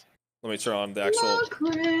 Nice. Let me turn on the actual.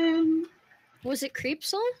 Lachlan. Was it Creep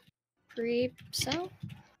Cell? Creep Cell?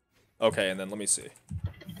 Okay, and then let me see.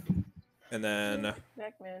 And then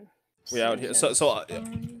Backman. we out here. So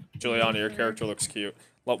Juliana, your character looks cute.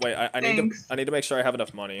 Wait, I need to make sure I have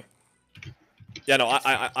enough money. Yeah, no,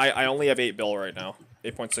 I only have 8 bill right now.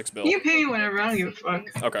 8.6 bill. You can pay me whenever. I don't give a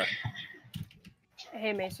fuck. Okay.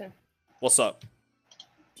 Hey Mason, What's up?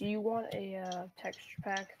 do you want a texture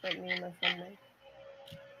pack that me and my friend made?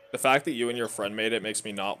 The fact that you and your friend made it makes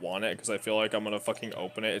me not want it, because I feel like I'm gonna fucking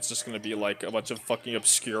open it. It's just gonna be like a bunch of fucking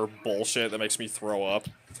obscure bullshit that makes me throw up.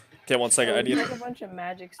 Okay, one second. I need It's like a bunch of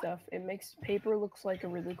magic stuff. It makes paper looks like a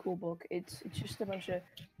really cool book. It's just a bunch of.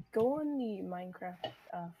 Go on the Minecraft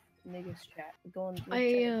niggas chat. Go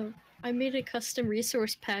on. I made a custom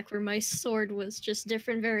resource pack where my sword was just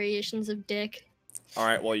different variations of dick.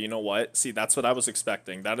 Alright, well, you know what? See, that's what I was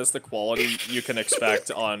expecting. That is the quality you can expect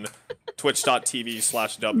on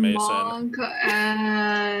twitch.tv/Dubmason. Monka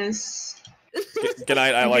ass. Good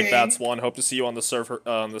night, I like that's one. Hope to see you on the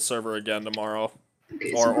server again tomorrow.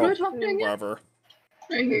 Okay, or so what do I talk to again? wherever.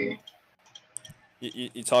 Right here.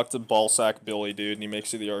 You talk to Ballsack Billy, dude, and he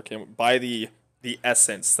makes you the arcane. Buy the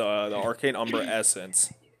essence, the arcane umbra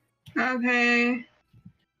essence. Okay.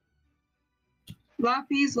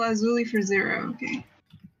 Lapis Lazuli for 0. Okay.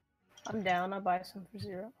 I'm down. I'll buy some for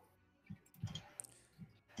 0.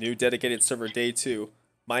 New dedicated server day 2.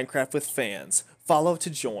 Minecraft with fans. Follow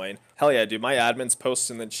to join. Hell yeah, dude. My admins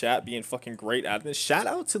post in the chat being fucking great admins. Shout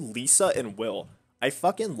out to Lisa and Will. I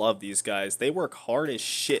fucking love these guys. They work hard as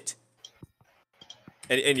shit.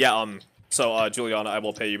 And yeah, so Juliana, I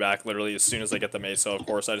will pay you back literally as soon as I get the Mesa, of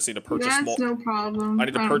course. I just need to purchase more. That's no problem. I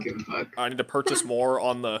need to purchase more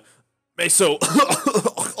on the Mesa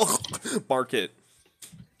market.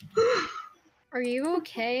 Are you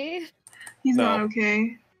okay? He's not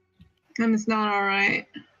okay. And it's not alright.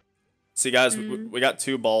 See guys, we got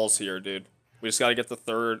 2 balls here, dude. We just gotta get the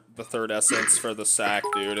third essence for the sack,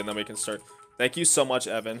 dude, do, and then we can start. Thank you so much,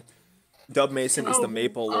 Evan. Dubmason is the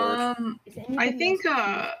Maple Lord. I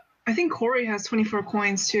think Corey has 24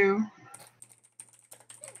 coins too.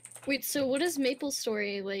 Wait, so what is Maple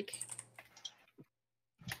Story like?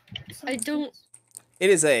 I don't. It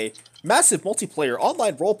is a massive multiplayer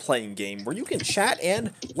online role-playing game where you can chat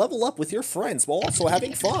and level up with your friends while also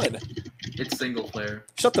having fun. It's single player.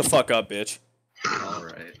 Shut the fuck up, bitch.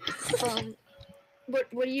 Alright. What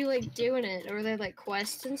do you like do in it? Are there like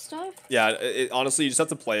quests and stuff? Yeah, honestly, you just have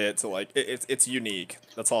to play it to like it's unique.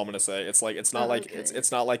 That's all I'm gonna say. It's like it's not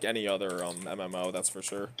it's not like any other MMO. That's for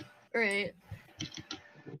sure. Right.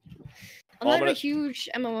 I'm not a huge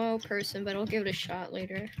MMO person, but I'll give it a shot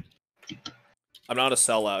later. I'm not a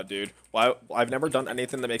sellout, dude. Well, I've never done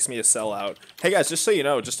anything that makes me a sellout. Hey guys, just so you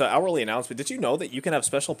know, just an hourly announcement. Did you know that you can have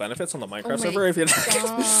special benefits on the Minecraft server if you?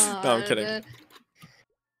 No, I'm kidding.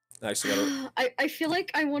 I actually gotta. I feel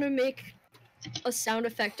like I want to make a sound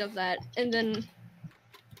effect of that, and then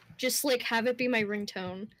just like have it be my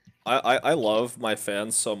ringtone. I love my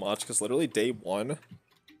fans so much because literally day 1,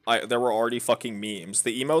 there were already fucking memes.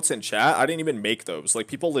 The emotes in chat, I didn't even make those. Like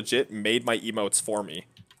people legit made my emotes for me.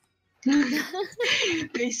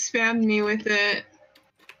 They spammed me with it.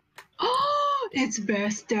 Oh, it's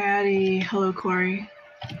Best Daddy. Hello, Corey.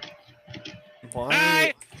 Why?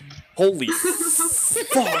 Hi. Holy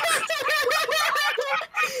fuck!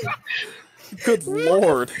 Good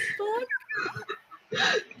lord.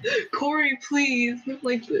 Corey, please, not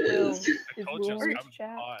like this.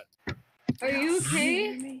 Are you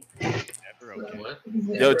okay?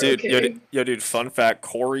 Yo, dude, yo, dude. Fun fact: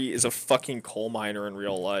 Corey is a fucking coal miner in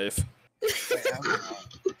real life.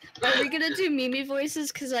 Are we gonna do Mimi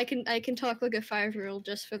voices? Cause I can talk like a 5-year-old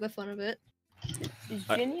just for the fun of it. Is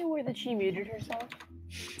Ginny aware that she muted herself?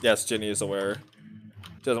 Yes, Ginny is aware.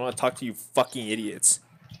 She doesn't want to talk to you fucking idiots.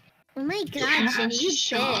 Oh my god, Ginny, you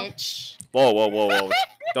bitch. Whoa, whoa, whoa, whoa!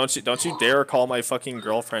 Don't you dare call my fucking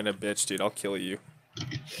girlfriend a bitch, dude. I'll kill you.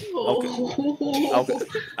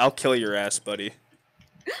 I'll kill your ass, buddy.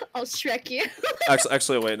 I'll Shrek you.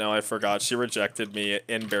 actually, wait, no, I forgot. She rejected me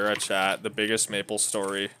in Barra chat, the biggest Maple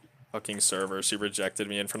Story fucking server. She rejected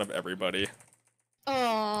me in front of everybody.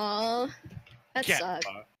 Aww, that sucks.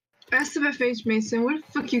 Ask about FH Mason. Where the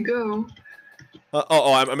fuck you go?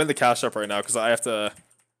 I'm in the cash shop right now because I have to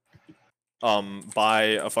buy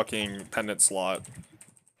a fucking pendant slot.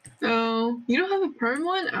 Oh, you don't have a perm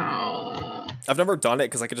one? Oh. I've never done it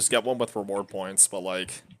because I could just get one with reward points, but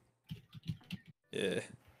like, yeah.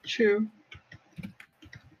 True.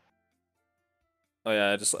 Oh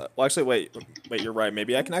yeah, just well actually wait, you're right.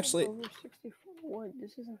 Maybe I can actually. Over 64. What?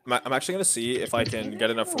 This isn't. I'm actually gonna see if I can get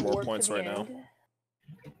enough reward points right now. End?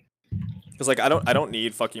 Cause like I don't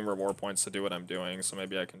need fucking reward points to do what I'm doing, so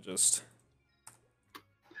maybe I can just.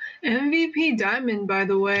 MVP Diamond, by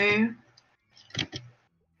the way.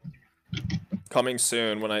 Coming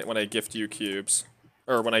soon when I gift you cubes,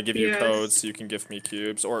 or when I give you Yes. codes, so you can gift me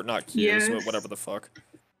cubes, or not cubes, but Yes. whatever the fuck.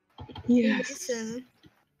 Yes. Listen,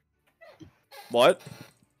 What?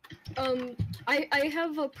 I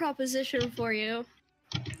have a proposition for you.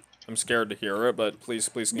 I'm scared to hear it, but please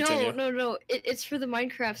continue. No. It's for the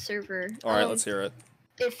Minecraft server. All right, let's hear it.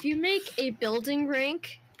 If you make a building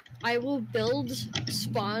rank, I will build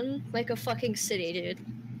spawn like a fucking city,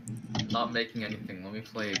 dude. Not making anything. Let me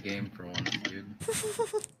play a game for once, dude.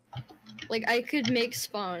 Like, I could make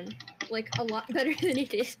spawn, like, a lot better than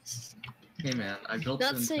it is. Hey man, I built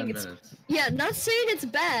Not it in saying 10 it's- minutes. Yeah, not saying it's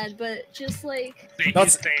bad, but just like...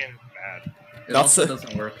 That's saying bad. It That's also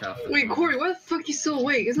doesn't work half the Wait, time. Corey, why the fuck you still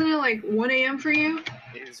awake? Isn't it like 1 a.m. for you?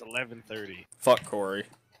 It is 11:30. fuck Corey.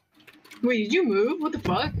 Wait, did you move? What the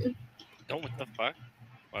fuck? Don't what the fuck?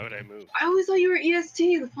 Why would I move? I always thought you were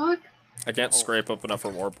EST. The fuck? I can't scrape up enough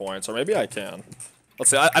reward points, or maybe I can.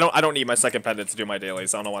 Let's see. I don't need my second pendant to do my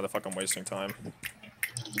dailies. I don't know why the fuck I'm wasting time.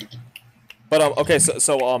 But okay,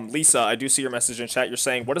 so Lisa, I do see your message in chat. You're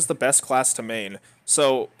saying what is the best class to main?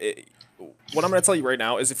 So what I'm gonna tell you right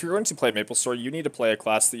now is if you're going to play MapleStory, you need to play a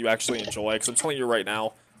class that you actually enjoy. Because I'm telling you right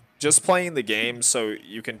now, just playing the game so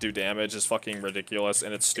you can do damage is fucking ridiculous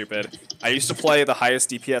and it's stupid. I used to play the highest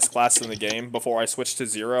DPS class in the game before I switched to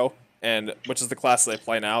 0. And which is the class that I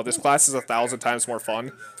play now. This class is 1,000 times more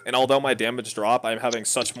fun, and although my damage drop, I'm having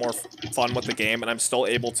such more fun with the game, and I'm still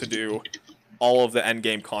able to do all of the end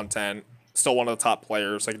game content. Still one of the top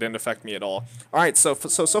players. Like it didn't affect me at all. All right, so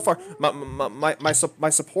far, my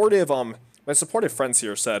supportive friends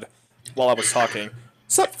here said while I was talking,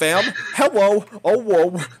 "Sup, fam? Hello. Oh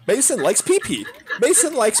whoa. Mason likes pee-pee.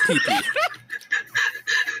 Mason likes pee-pee."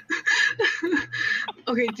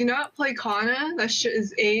 Okay, do not play Kana. That shit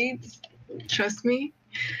is AIDS. Trust me.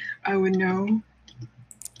 I would know.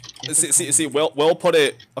 See, Will put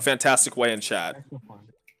it a fantastic way in chat.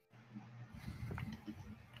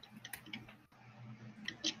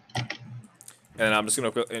 And I'm just gonna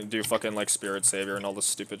go and do fucking like Spirit Savior and all this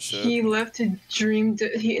stupid shit. He left to dream.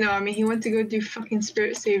 He went to go do fucking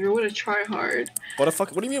Spirit Savior. What a tryhard. What do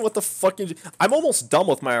you mean? What the fuck? I'm almost done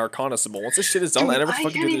with my Arcana symbol. Once this shit is done, I never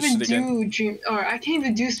fucking do this shit again. I can't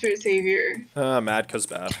even do Spirit Savior. Mad cause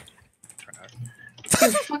bad.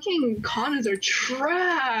 Dude, fucking Kanas are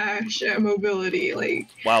trash at mobility. Like,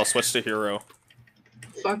 wow, switch to hero.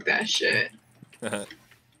 fuck that shit.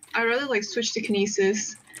 I'd rather like switch to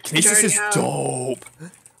Kinesis. Kinesis is dope.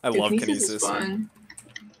 I love Kinesis. Kinesis. Is fun.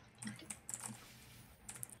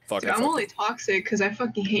 Fuck, Dude, I'm only toxic because I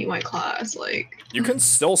fucking hate my class. Like, you can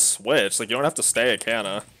still switch. Like, you don't have to stay at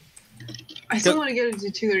Canna. I still want to get it to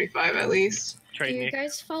 235 at least. Do you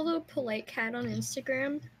guys follow Polite Cat on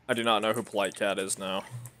Instagram? I do not know who Polite Cat is now.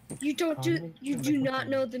 You do not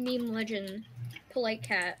know the meme legend, Polite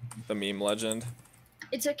Cat. The meme legend?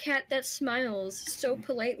 It's a cat that smiles so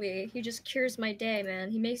politely. He just cures my day,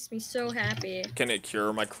 man. He makes me so happy. Can it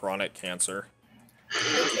cure my chronic cancer?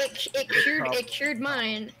 It cured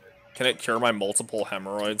mine. Can it cure my multiple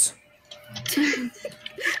hemorrhoids?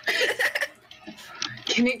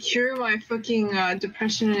 Can it cure my fucking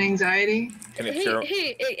depression and anxiety? Can it cure?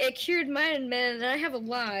 Hey, it cured mine, man, and I have a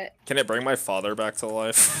lot. Can it bring my father back to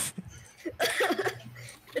life?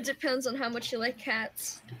 It depends on how much you like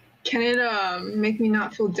cats. Can it make me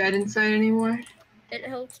not feel dead inside anymore? It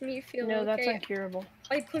helps me feel No, okay. that's uncurable.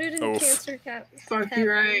 I put it in Oof. the cancer cat. Fuck, cat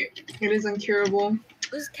you're right. It is uncurable.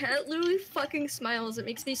 This cat literally fucking smiles. It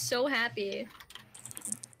makes me so happy.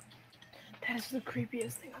 That is the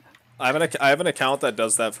creepiest thing I've ever. I have an account that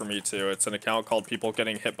does that for me too. It's an account called People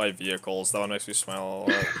Getting Hit by Vehicles. That one makes me smile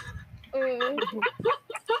a lot. Oh.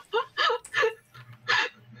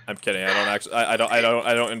 I'm kidding. I don't actually. I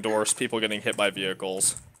don't endorse people getting hit by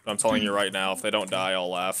vehicles. But I'm telling you right now, if they don't die, I'll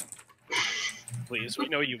laugh. Please, we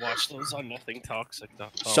know you watch those on nothingtoxic.com.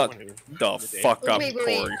 Shut the fuck up, Wait.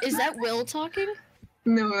 Corey. Is that Will talking?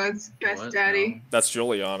 No, that's Best What? Daddy. That's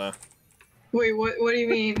Juliana. Wait, what do you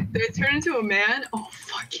mean? Did it turn into a man? Oh,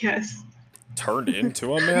 fuck yes. Turned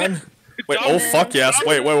into a man? Wait, Yeah, oh man. fuck yes.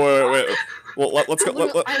 Wait. Well, let's go.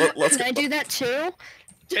 Let's Can I go. do that too?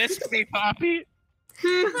 Kiss me, Poppy.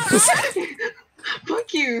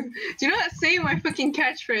 Fuck you. Do not say my fucking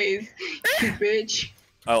catchphrase, you bitch.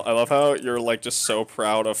 I love how you're like just so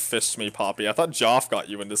proud of Fist Me Poppy. I thought Joff got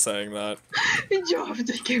you into saying that. Joff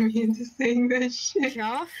did get me into saying that shit.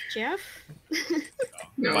 Joff? Jeff?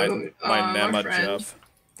 No, my Nema friend. Jeff.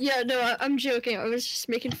 Yeah, no, I'm joking. I was just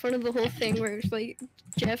making fun of the whole thing where it's like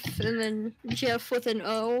Jeff and then Jeff with an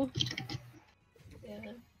O.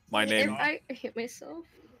 Yeah. My name. I hit myself.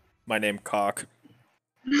 My name Cock.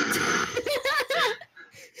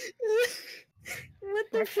 What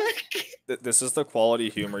the fuck? This is the quality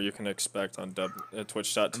humor you can expect on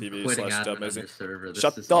twitch.tv/Dubmason.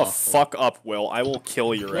 Shut the awful. fuck up, Will. I will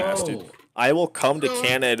kill your ass, dude. I will come to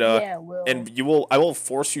Canada and I will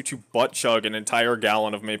force you to butt chug an entire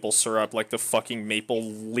gallon of maple syrup like the fucking maple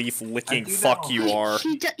leaf licking fuck you are.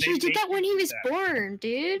 He did that when he was born,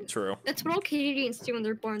 dude. True. That's what all Canadians do when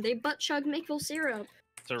they're born. They butt chug maple syrup.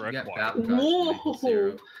 It's a red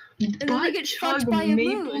Whoa! And then they get fucked by a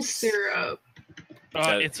maple moose. syrup.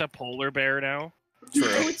 It's a polar bear now. True.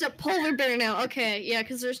 Oh, it's a polar bear now. Okay, yeah,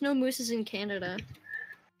 because there's no mooses in Canada.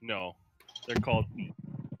 No, they're called.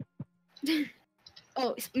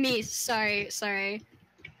 Oh, meese. Sorry.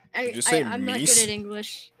 Did you say I'm not good meese? at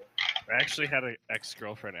English. I actually had an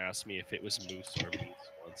ex-girlfriend ask me if it was moose or meese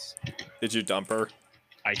once. Did you dump her?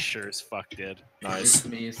 I sure as fuck did. Nice.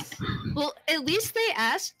 Well, at least they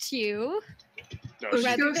asked you. No,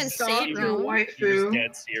 rather than say it your wrong. She was waifu.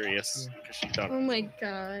 dead serious because she done. Oh my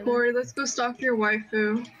god. Corey, let's go stalk your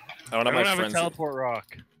waifu. I don't have I my don't have a friends teleport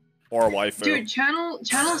rock. or a waifu. Dude, channel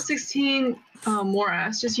 16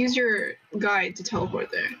 Morass. Just use your guide to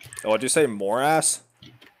teleport there. Oh, what'd you say, more ass?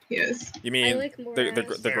 Yes. You mean like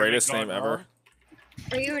the greatest name ever?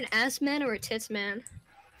 Are you an ass man or a tits man?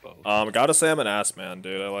 Gotta say I'm an ass man,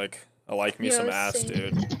 dude. I like me Yeah, some ass, same.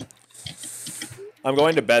 dude. I'm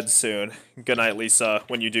going to bed soon. Good night, Lisa.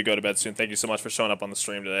 When you do go to bed soon, thank you so much for showing up on the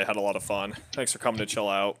stream today. Had a lot of fun. Thanks for coming to chill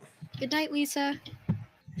out. Good night, Lisa.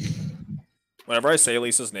 Whenever I say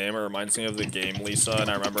Lisa's name, it reminds me of the game Lisa,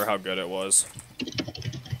 and I remember how good it was.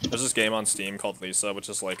 There's this game on Steam called Lisa, which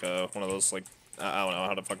is like one of those, like, I don't know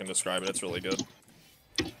how to fucking describe it. It's really good.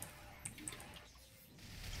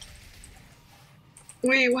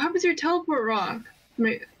 Wait, what happens to your teleport rock?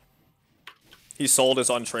 Wait, He sold his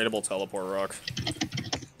untradeable teleport rock.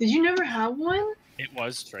 did you never have one? It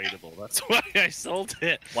was tradable. That's why I sold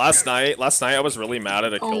it. Last night I was really mad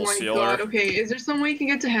at a Oh kill my stealer. god, okay. Is there some way you can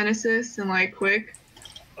get to Genesis and like quick?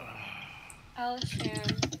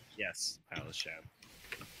 Alisham. Yes, Alisham.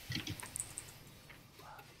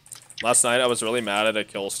 Last night I was really mad at a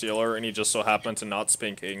kill stealer, and he just so happened to not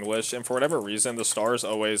speak English, and for whatever reason the stars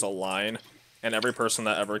always align, and every person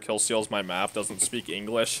that ever kill steals my map doesn't speak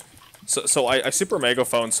English. So I super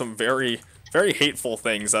megaphoned some very, very hateful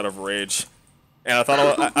things out of rage. And I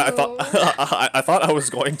thought I thought I was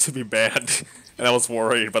going to be banned, and I was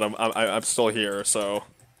worried, but I'm still here, so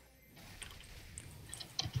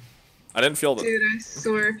I didn't feel that. Dude, I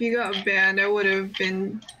swear, if you got banned, that would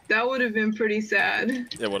have been pretty sad.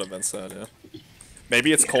 It would have been sad, yeah.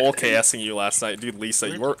 Maybe it's Cole KSing you last night, dude. Lisa,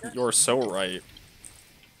 you are so right.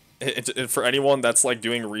 For anyone that's like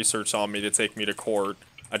doing research on me to take me to court,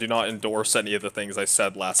 I do not endorse any of the things I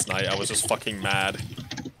said last night. I was just fucking mad.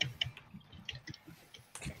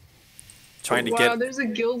 Trying to Wow, there's a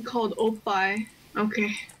guild called Oppai.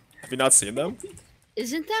 Okay. Have you not seen them?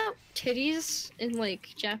 Isn't that titties in like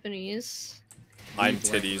Japanese? I'm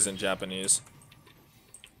titties in Japanese.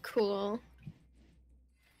 Cool.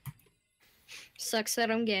 Sucks that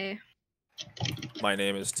I'm gay. My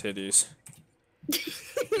name is Titties.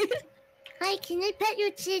 Hi, can I pet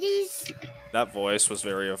your titties? That voice was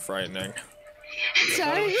very frightening.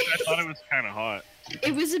 Sorry. I thought it was kind of hot.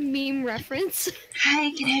 It was a meme reference.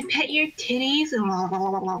 Hi, can I pet your titties?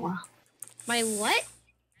 My what?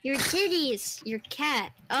 Your titties. Your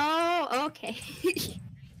cat. Oh, okay.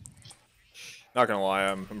 Not gonna lie,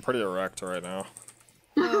 I'm pretty erect right now.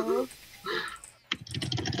 Oh.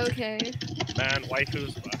 Okay. Man,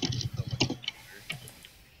 waifus.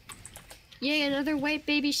 Yay, another white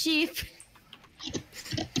baby sheep.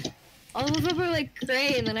 All of them are like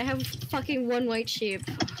gray, and then I have fucking one white sheep.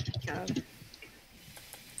 Oh my god.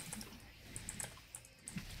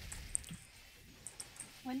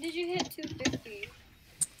 When did you hit 250?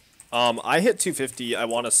 I hit 250. I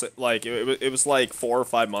want to say like it was like 4 or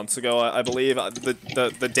 5 months ago, I believe.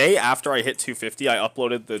 The day after I hit 250, I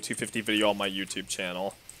uploaded the 250 video on my YouTube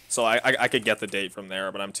channel. So I could get the date from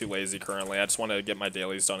there, but I'm too lazy currently. I just want to get my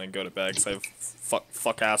dailies done and go to bed because I have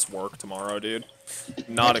fuck ass work tomorrow, dude.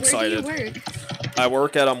 Not excited. Where do you work? I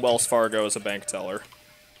work at Wells Fargo as a bank teller.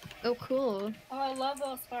 Oh, cool. Oh, I love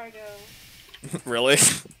Wells Fargo. Really?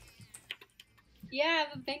 Yeah, I have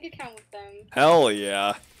a bank account with them. Hell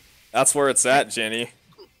yeah. That's where it's at, Jenny.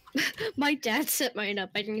 My dad set mine up.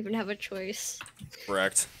 I didn't even have a choice.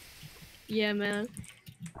 Correct. Yeah, man.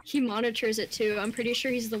 He monitors it too. I'm pretty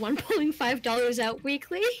sure he's the one pulling $5 out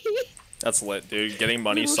weekly. That's lit, dude. Getting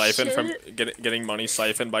money Little siphoned from shit. getting money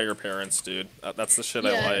siphoned by your parents, dude. That's the shit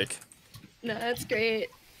I Yeah. like. No, that's great.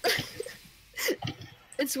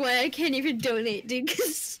 It's why I can't even donate, dude,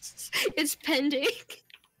 because it's pending.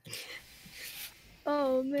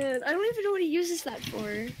 Oh man, I don't even know what he uses that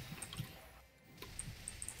for.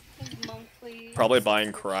 Monthly. Probably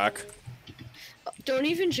buying crack. Don't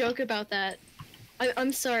even joke about that.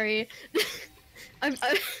 I'm sorry.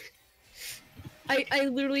 I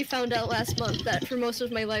literally found out last month that for most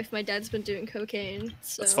of my life my dad's been doing cocaine.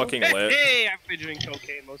 So. That's fucking lit. Hey, I've been doing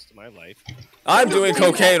cocaine most of my life. I'm doing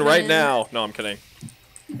cocaine right now. No, I'm kidding.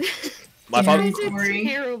 My father. It's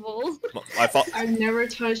terrible. I've never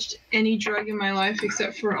touched any drug in my life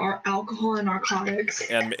except for our alcohol and narcotics.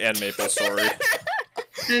 And Maple Story.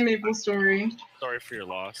 And Maple Story. Sorry for your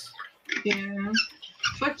loss. Yeah.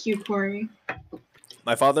 Fuck you, Corey.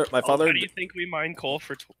 My father. How do you think we mine coal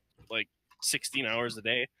for like 16 hours a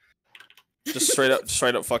day? Just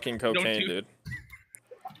straight up fucking cocaine, dude.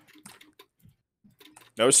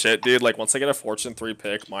 No shit, dude. Like, once I get a Fortune 3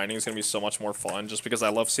 pick, mining is gonna be so much more fun, just because I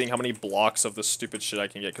love seeing how many blocks of this stupid shit I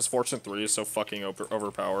can get, because Fortune 3 is so fucking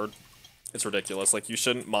overpowered. It's ridiculous. Like, you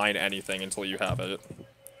shouldn't mine anything until you have it.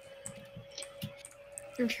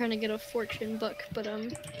 I'm trying to get a Fortune book, but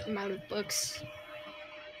I'm out of books.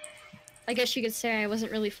 I guess you could say I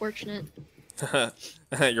wasn't really fortunate.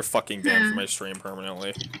 You're fucking banned from my stream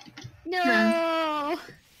permanently. No!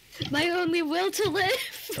 My only will to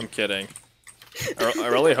live! I'm kidding. I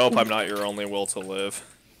really hope I'm not your only will to live.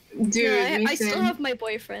 Dude, no, I still have my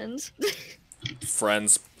boyfriends.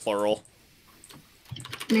 Friends, plural.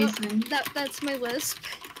 Mason. That's my lisp.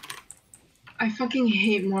 I fucking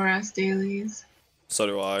hate Morass dailies. So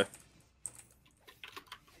do I.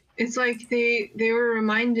 It's like they were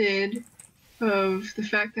reminded of the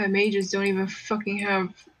fact that mages don't even fucking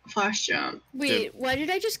have flash jump. Wait, why did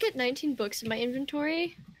I just get 19 books in my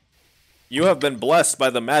inventory? You have been blessed by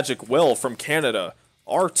the magic will from Canada.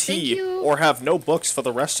 RT, or have no books for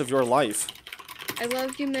the rest of your life. I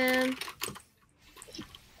love you, man.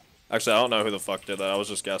 Actually, I don't know who the fuck did that. I was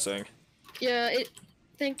just guessing. Yeah,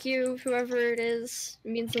 thank you, whoever it is.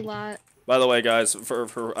 It means a lot. By the way, guys, for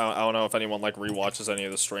I don't know if anyone like rewatches any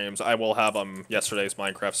of the streams. I will have yesterday's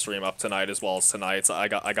Minecraft stream up tonight as well as tonight's. I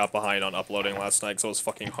got behind on uploading last night because I was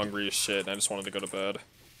fucking hungry as shit and I just wanted to go to bed.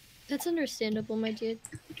 That's understandable, my dude.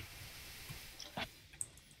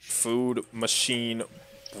 Food machine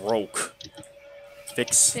broke.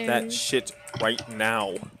 Fix that shit right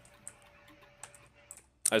now.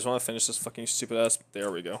 I just want to finish this fucking stupid ass.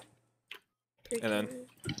 There we go. And then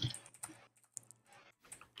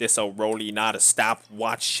this a rolly, not a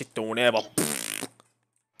stopwatch. Shit don't ever.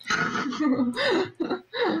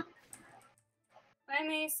 Bye,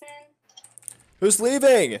 Mason. Who's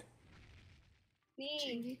leaving?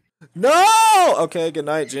 Me. No. Okay. Good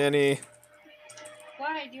night, Jenny.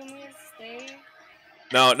 Why? Do you want me to stay?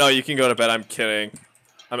 No, you can go to bed. I'm kidding.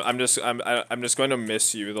 I'm just going to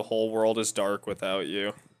miss you. The whole world is dark without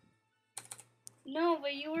you. No,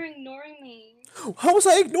 but you were ignoring me. How was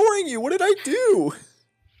I ignoring you? What did I do?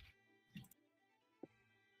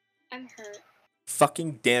 I'm hurt.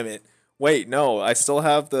 Fucking damn it. Wait, no, I still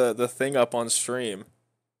have the thing up on stream.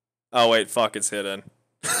 Oh wait, fuck, it's hidden.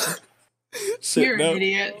 Shit, You're an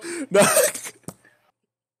idiot. No.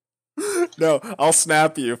 No, I'll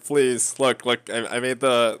snap you, please. Look, I made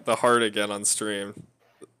the heart again on stream.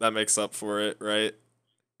 That makes up for it, right?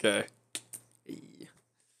 Okay.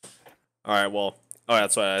 Alright, well. Oh,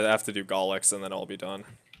 that's why I have to do Golix and then I'll be done.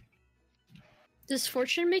 Does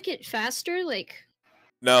Fortune make it faster? Like...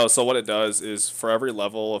 No, so what it does is for every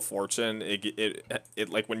level of Fortune, it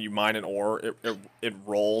like when you mine an ore, it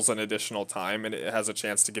rolls an additional time and it has a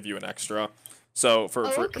chance to give you an extra. So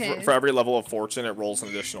for every level of Fortune, it rolls an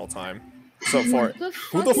additional time. So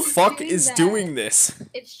who the fuck is doing this?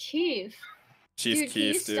 It's Chief. Chief dude,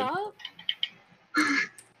 Keef, dude. Stop?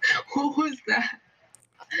 What was that?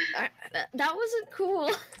 That wasn't cool.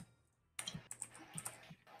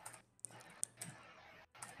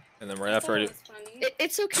 And then right after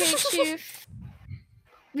It's okay, Chief.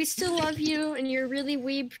 We still love you and your really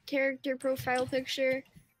weeb character profile picture.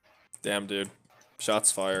 Damn, dude.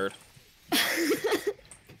 Shots fired.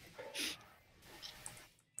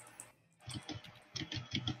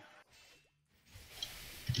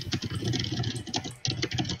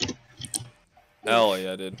 Hell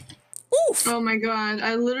yeah, dude. Oof. Oh my god,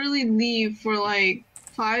 I literally leave for like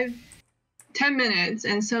 5-10 minutes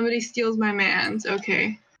and somebody steals my mans.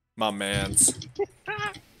 Okay. My mans.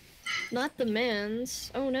 Not the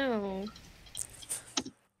man's. Oh no.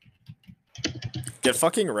 Get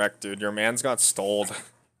fucking wrecked, dude. Your man's got stoled.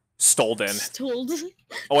 Stolen. Stoled.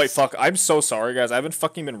 Oh wait, fuck. I'm so sorry, guys. I haven't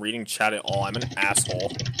fucking been reading chat at all. I'm an asshole.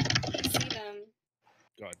 See them.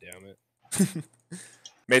 God damn it.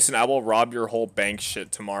 Mason, I will rob your whole bank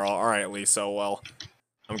shit tomorrow. Alright, Lisa, well.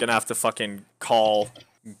 I'm gonna have to fucking call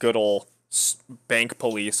good ol' bank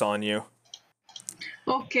police on you.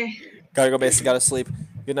 Okay. Gotta go, Mason. Gotta sleep.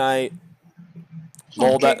 Good night.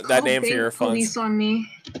 Lol, Okay, that call name for bank your funds. police on me.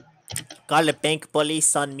 Call the bank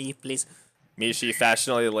police on me, please. Mishi,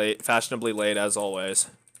 fashionably late as always.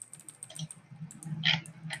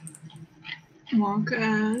 Monk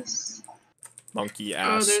ass. Monkey Oh,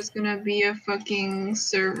 ass. there's gonna be a fucking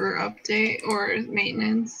server update or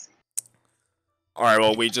maintenance. Alright,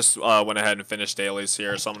 well, we just went ahead and finished dailies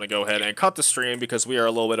here, so I'm going to go ahead and cut the stream because we are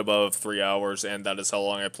a little bit above 3 hours, and that is how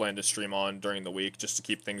long I plan to stream on during the week, just to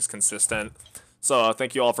keep things consistent. So,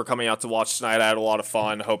 thank you all for coming out to watch tonight. I had a lot of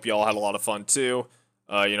fun. Hope you all had a lot of fun, too.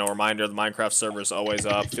 You know, reminder, the Minecraft server is always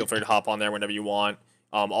up. Feel free to hop on there whenever you want.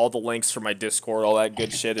 All the links for my Discord, all that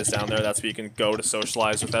good shit is down there. That's where you can go to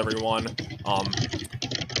socialize with everyone.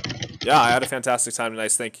 Yeah, I had a fantastic time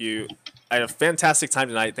tonight. Thank you. I had a fantastic time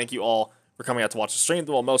tonight. Thank you all for coming out to watch the stream.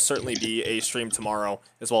 There will most certainly be a stream tomorrow,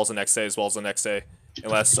 as well as the next day,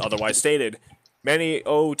 unless otherwise stated.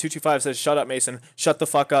 Manny0225 says, shut up, Mason. Shut the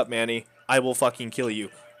fuck up, Manny. I will fucking kill you.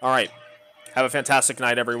 Alright. Have a fantastic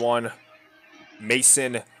night, everyone.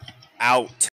 Mason out.